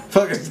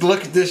fucking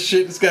look at this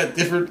shit. It's got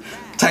different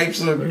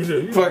types of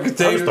fucking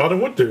things. I just thought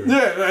it would do.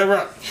 Yeah,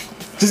 right.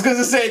 Just because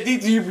it said D,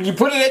 you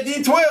put it at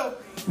D12,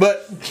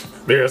 but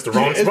yeah, it's the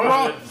wrong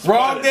spot.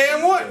 Wrong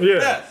damn one.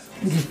 Yeah.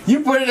 You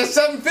put it at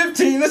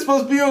 715. It's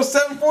supposed to be on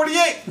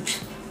 748.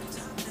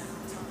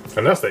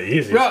 And that's the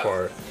easiest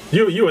part.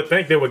 You would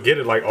think they would get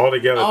it like all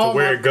together to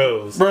where it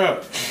goes.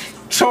 Bro,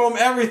 show them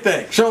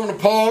everything. Show them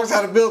the pogs,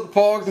 how to build the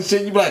pogs and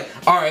shit. You be like,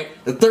 all right,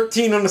 the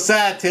 13 on the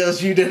side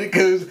tells you that it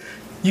goes.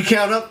 You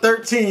count up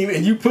 13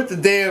 and you put the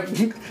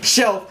damn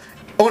shelf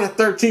on the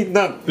 13th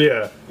number.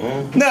 Yeah.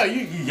 No,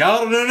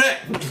 y'all don't know that.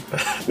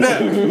 No.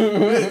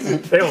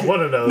 They don't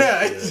want to know. No,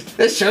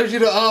 it shows you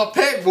the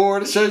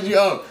pegboard. It shows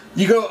you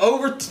you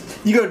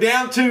go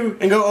down 2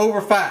 and go over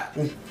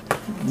 5.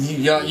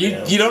 You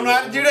don't know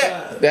how to do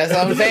that. That's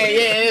what I'm saying.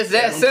 Yeah, it's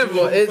that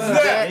simple. It's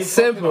that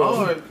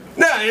simple.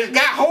 No, it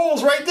got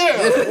holes right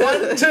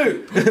there. 1,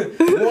 2.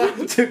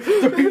 1, 2,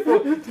 3,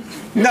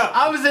 4. No.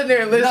 I was in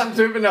there listening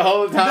to him the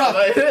whole time.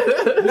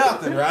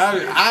 Nothing,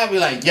 right? I'd be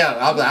like, yo,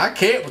 I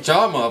can't with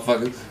y'all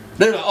motherfuckers.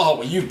 They're like, oh,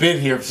 well, you've been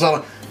here for so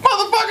long.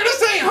 Motherfucker,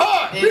 this ain't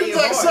hard. It's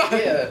like,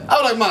 hard, yeah.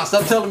 I was like, Mom,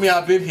 stop telling me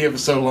I've been here for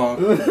so long.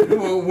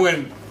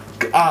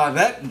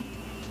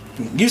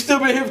 You still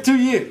been here for 2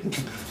 years.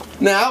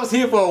 Now, I was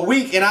here for a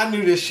week and I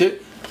knew this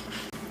shit.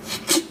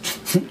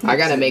 I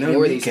gotta make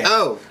more of these.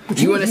 Oh,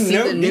 you want to see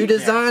the new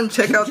design?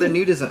 Check out the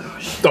new design.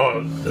 Oh,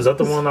 is that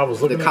the one I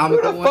was looking at? The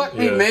comical Who the fuck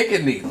one? be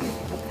making these?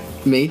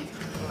 Me.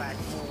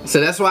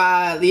 So that's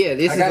why,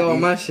 this is all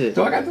my shit.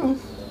 Do I got that one?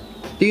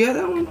 Do you have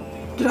that one?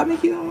 Did I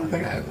make you that one? I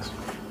think I have this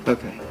one.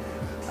 Okay.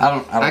 I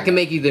don't I can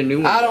make you the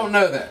new one. I don't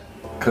know that.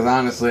 Because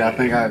honestly, I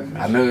think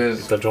I know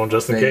there's... That joint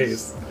just in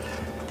case.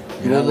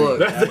 You know, Well,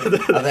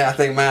 look. I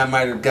think mine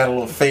might have got a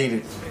little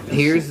faded.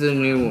 Here's the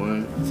new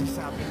one.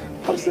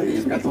 I'm saying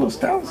you got the little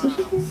stouts and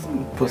shit.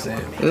 Pussy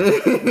ass.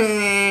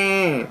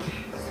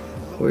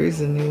 Where's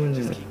the new one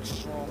at?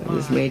 I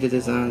just made the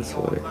designs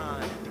for it.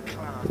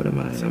 What am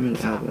I? I'm in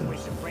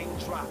albums.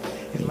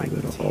 And I go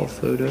to all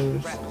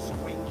photos.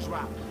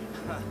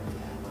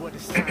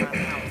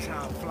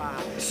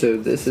 So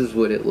this is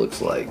what it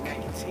looks like.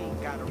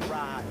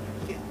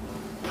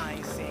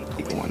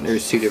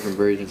 There's 2 different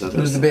versions of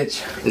this. Who's the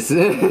bitch?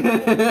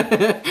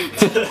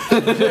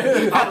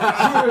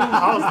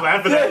 I was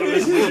laughing at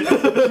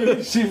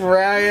her. She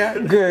Mariah.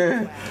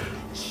 Good.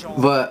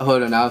 But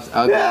hold on,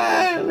 I'll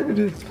yeah, look at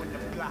this.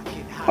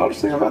 I was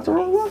thinking about the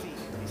wrong one.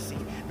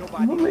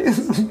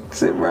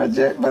 Say Mariah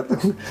Jack about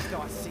the.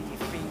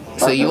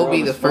 So you'll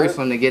be the first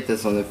one to get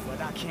this one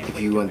if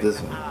you want this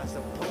one.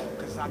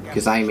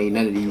 Cause I ain't made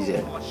none of these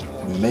yet.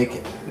 Make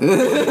it.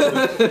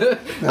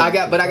 I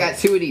got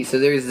 2 of these. So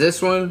there's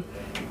this one,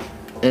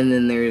 and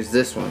then there's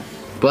this one.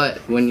 But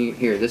when you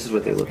this is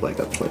what they look like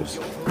up close.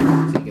 So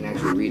you can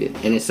actually read it,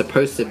 and it's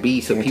supposed to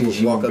be so people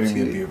walk up to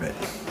you.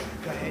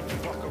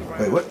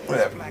 Wait, what? What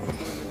happened?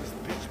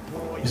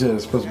 You said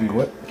it's supposed to be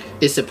what?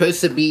 It's supposed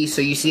to be so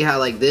you see how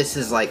like this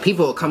is like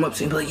people will come up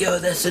to you and be like, yo,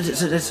 this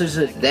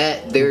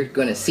that they're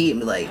gonna see it and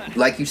be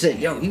like you said,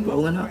 yo, you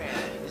rolling up.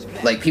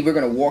 Like people are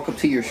gonna walk up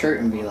to your shirt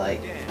and be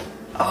like,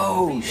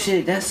 oh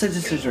shit, that's such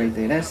right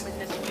there. That's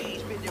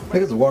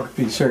niggas walk up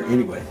to your shirt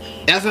anyway.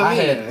 That's what I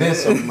mean. had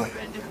this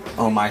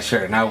on my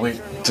shirt and I went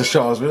to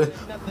Shaw's with it.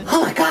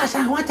 Oh my gosh,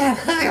 I want that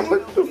hood. I'm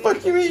like, what the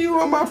fuck you mean you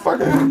want my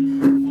fucking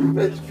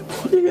hood?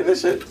 Bitch, you get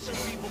this shit?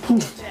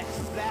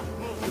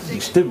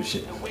 You stupid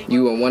shit.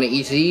 You want one of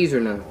each of these or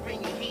no?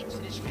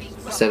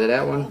 Instead of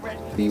that one? Or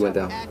you went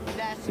down?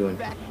 You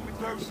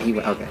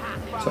went okay.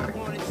 Sorry.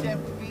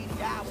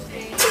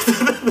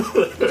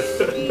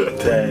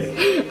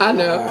 Dang. I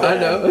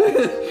know.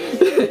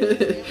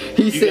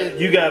 He said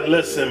you gotta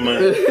listen,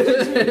 man.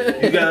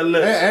 You gotta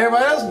listen.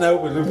 Everybody else know,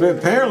 but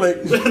apparently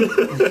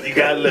you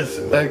gotta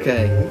listen.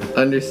 Okay,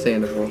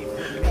 understandable.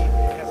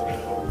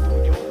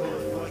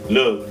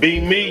 Look, be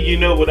me, you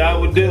know what I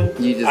would do?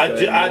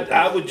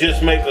 I would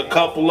just make a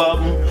couple of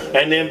them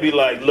and then be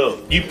like,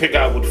 look, you pick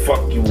out what the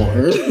fuck you want.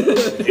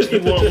 If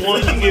you want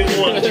one, you get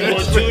one. If you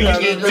want two, you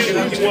get two.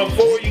 If you want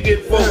four, you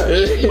get four.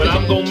 But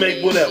I'm gonna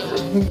make whatever.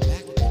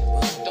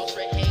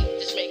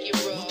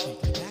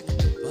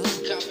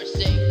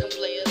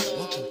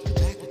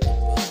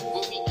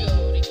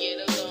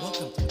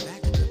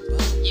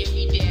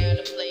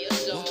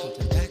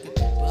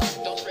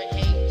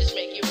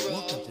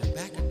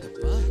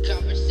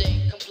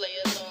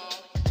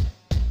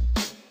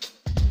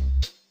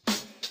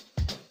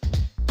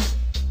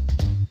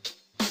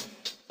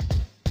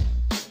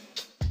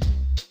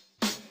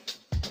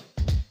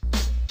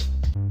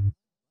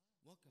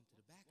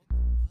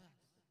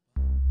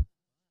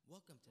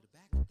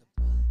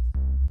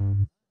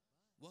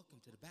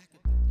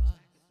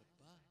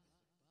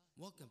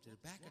 Welcome to the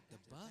back of the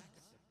bus.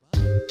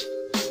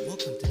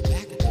 Welcome to the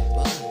back of the bus.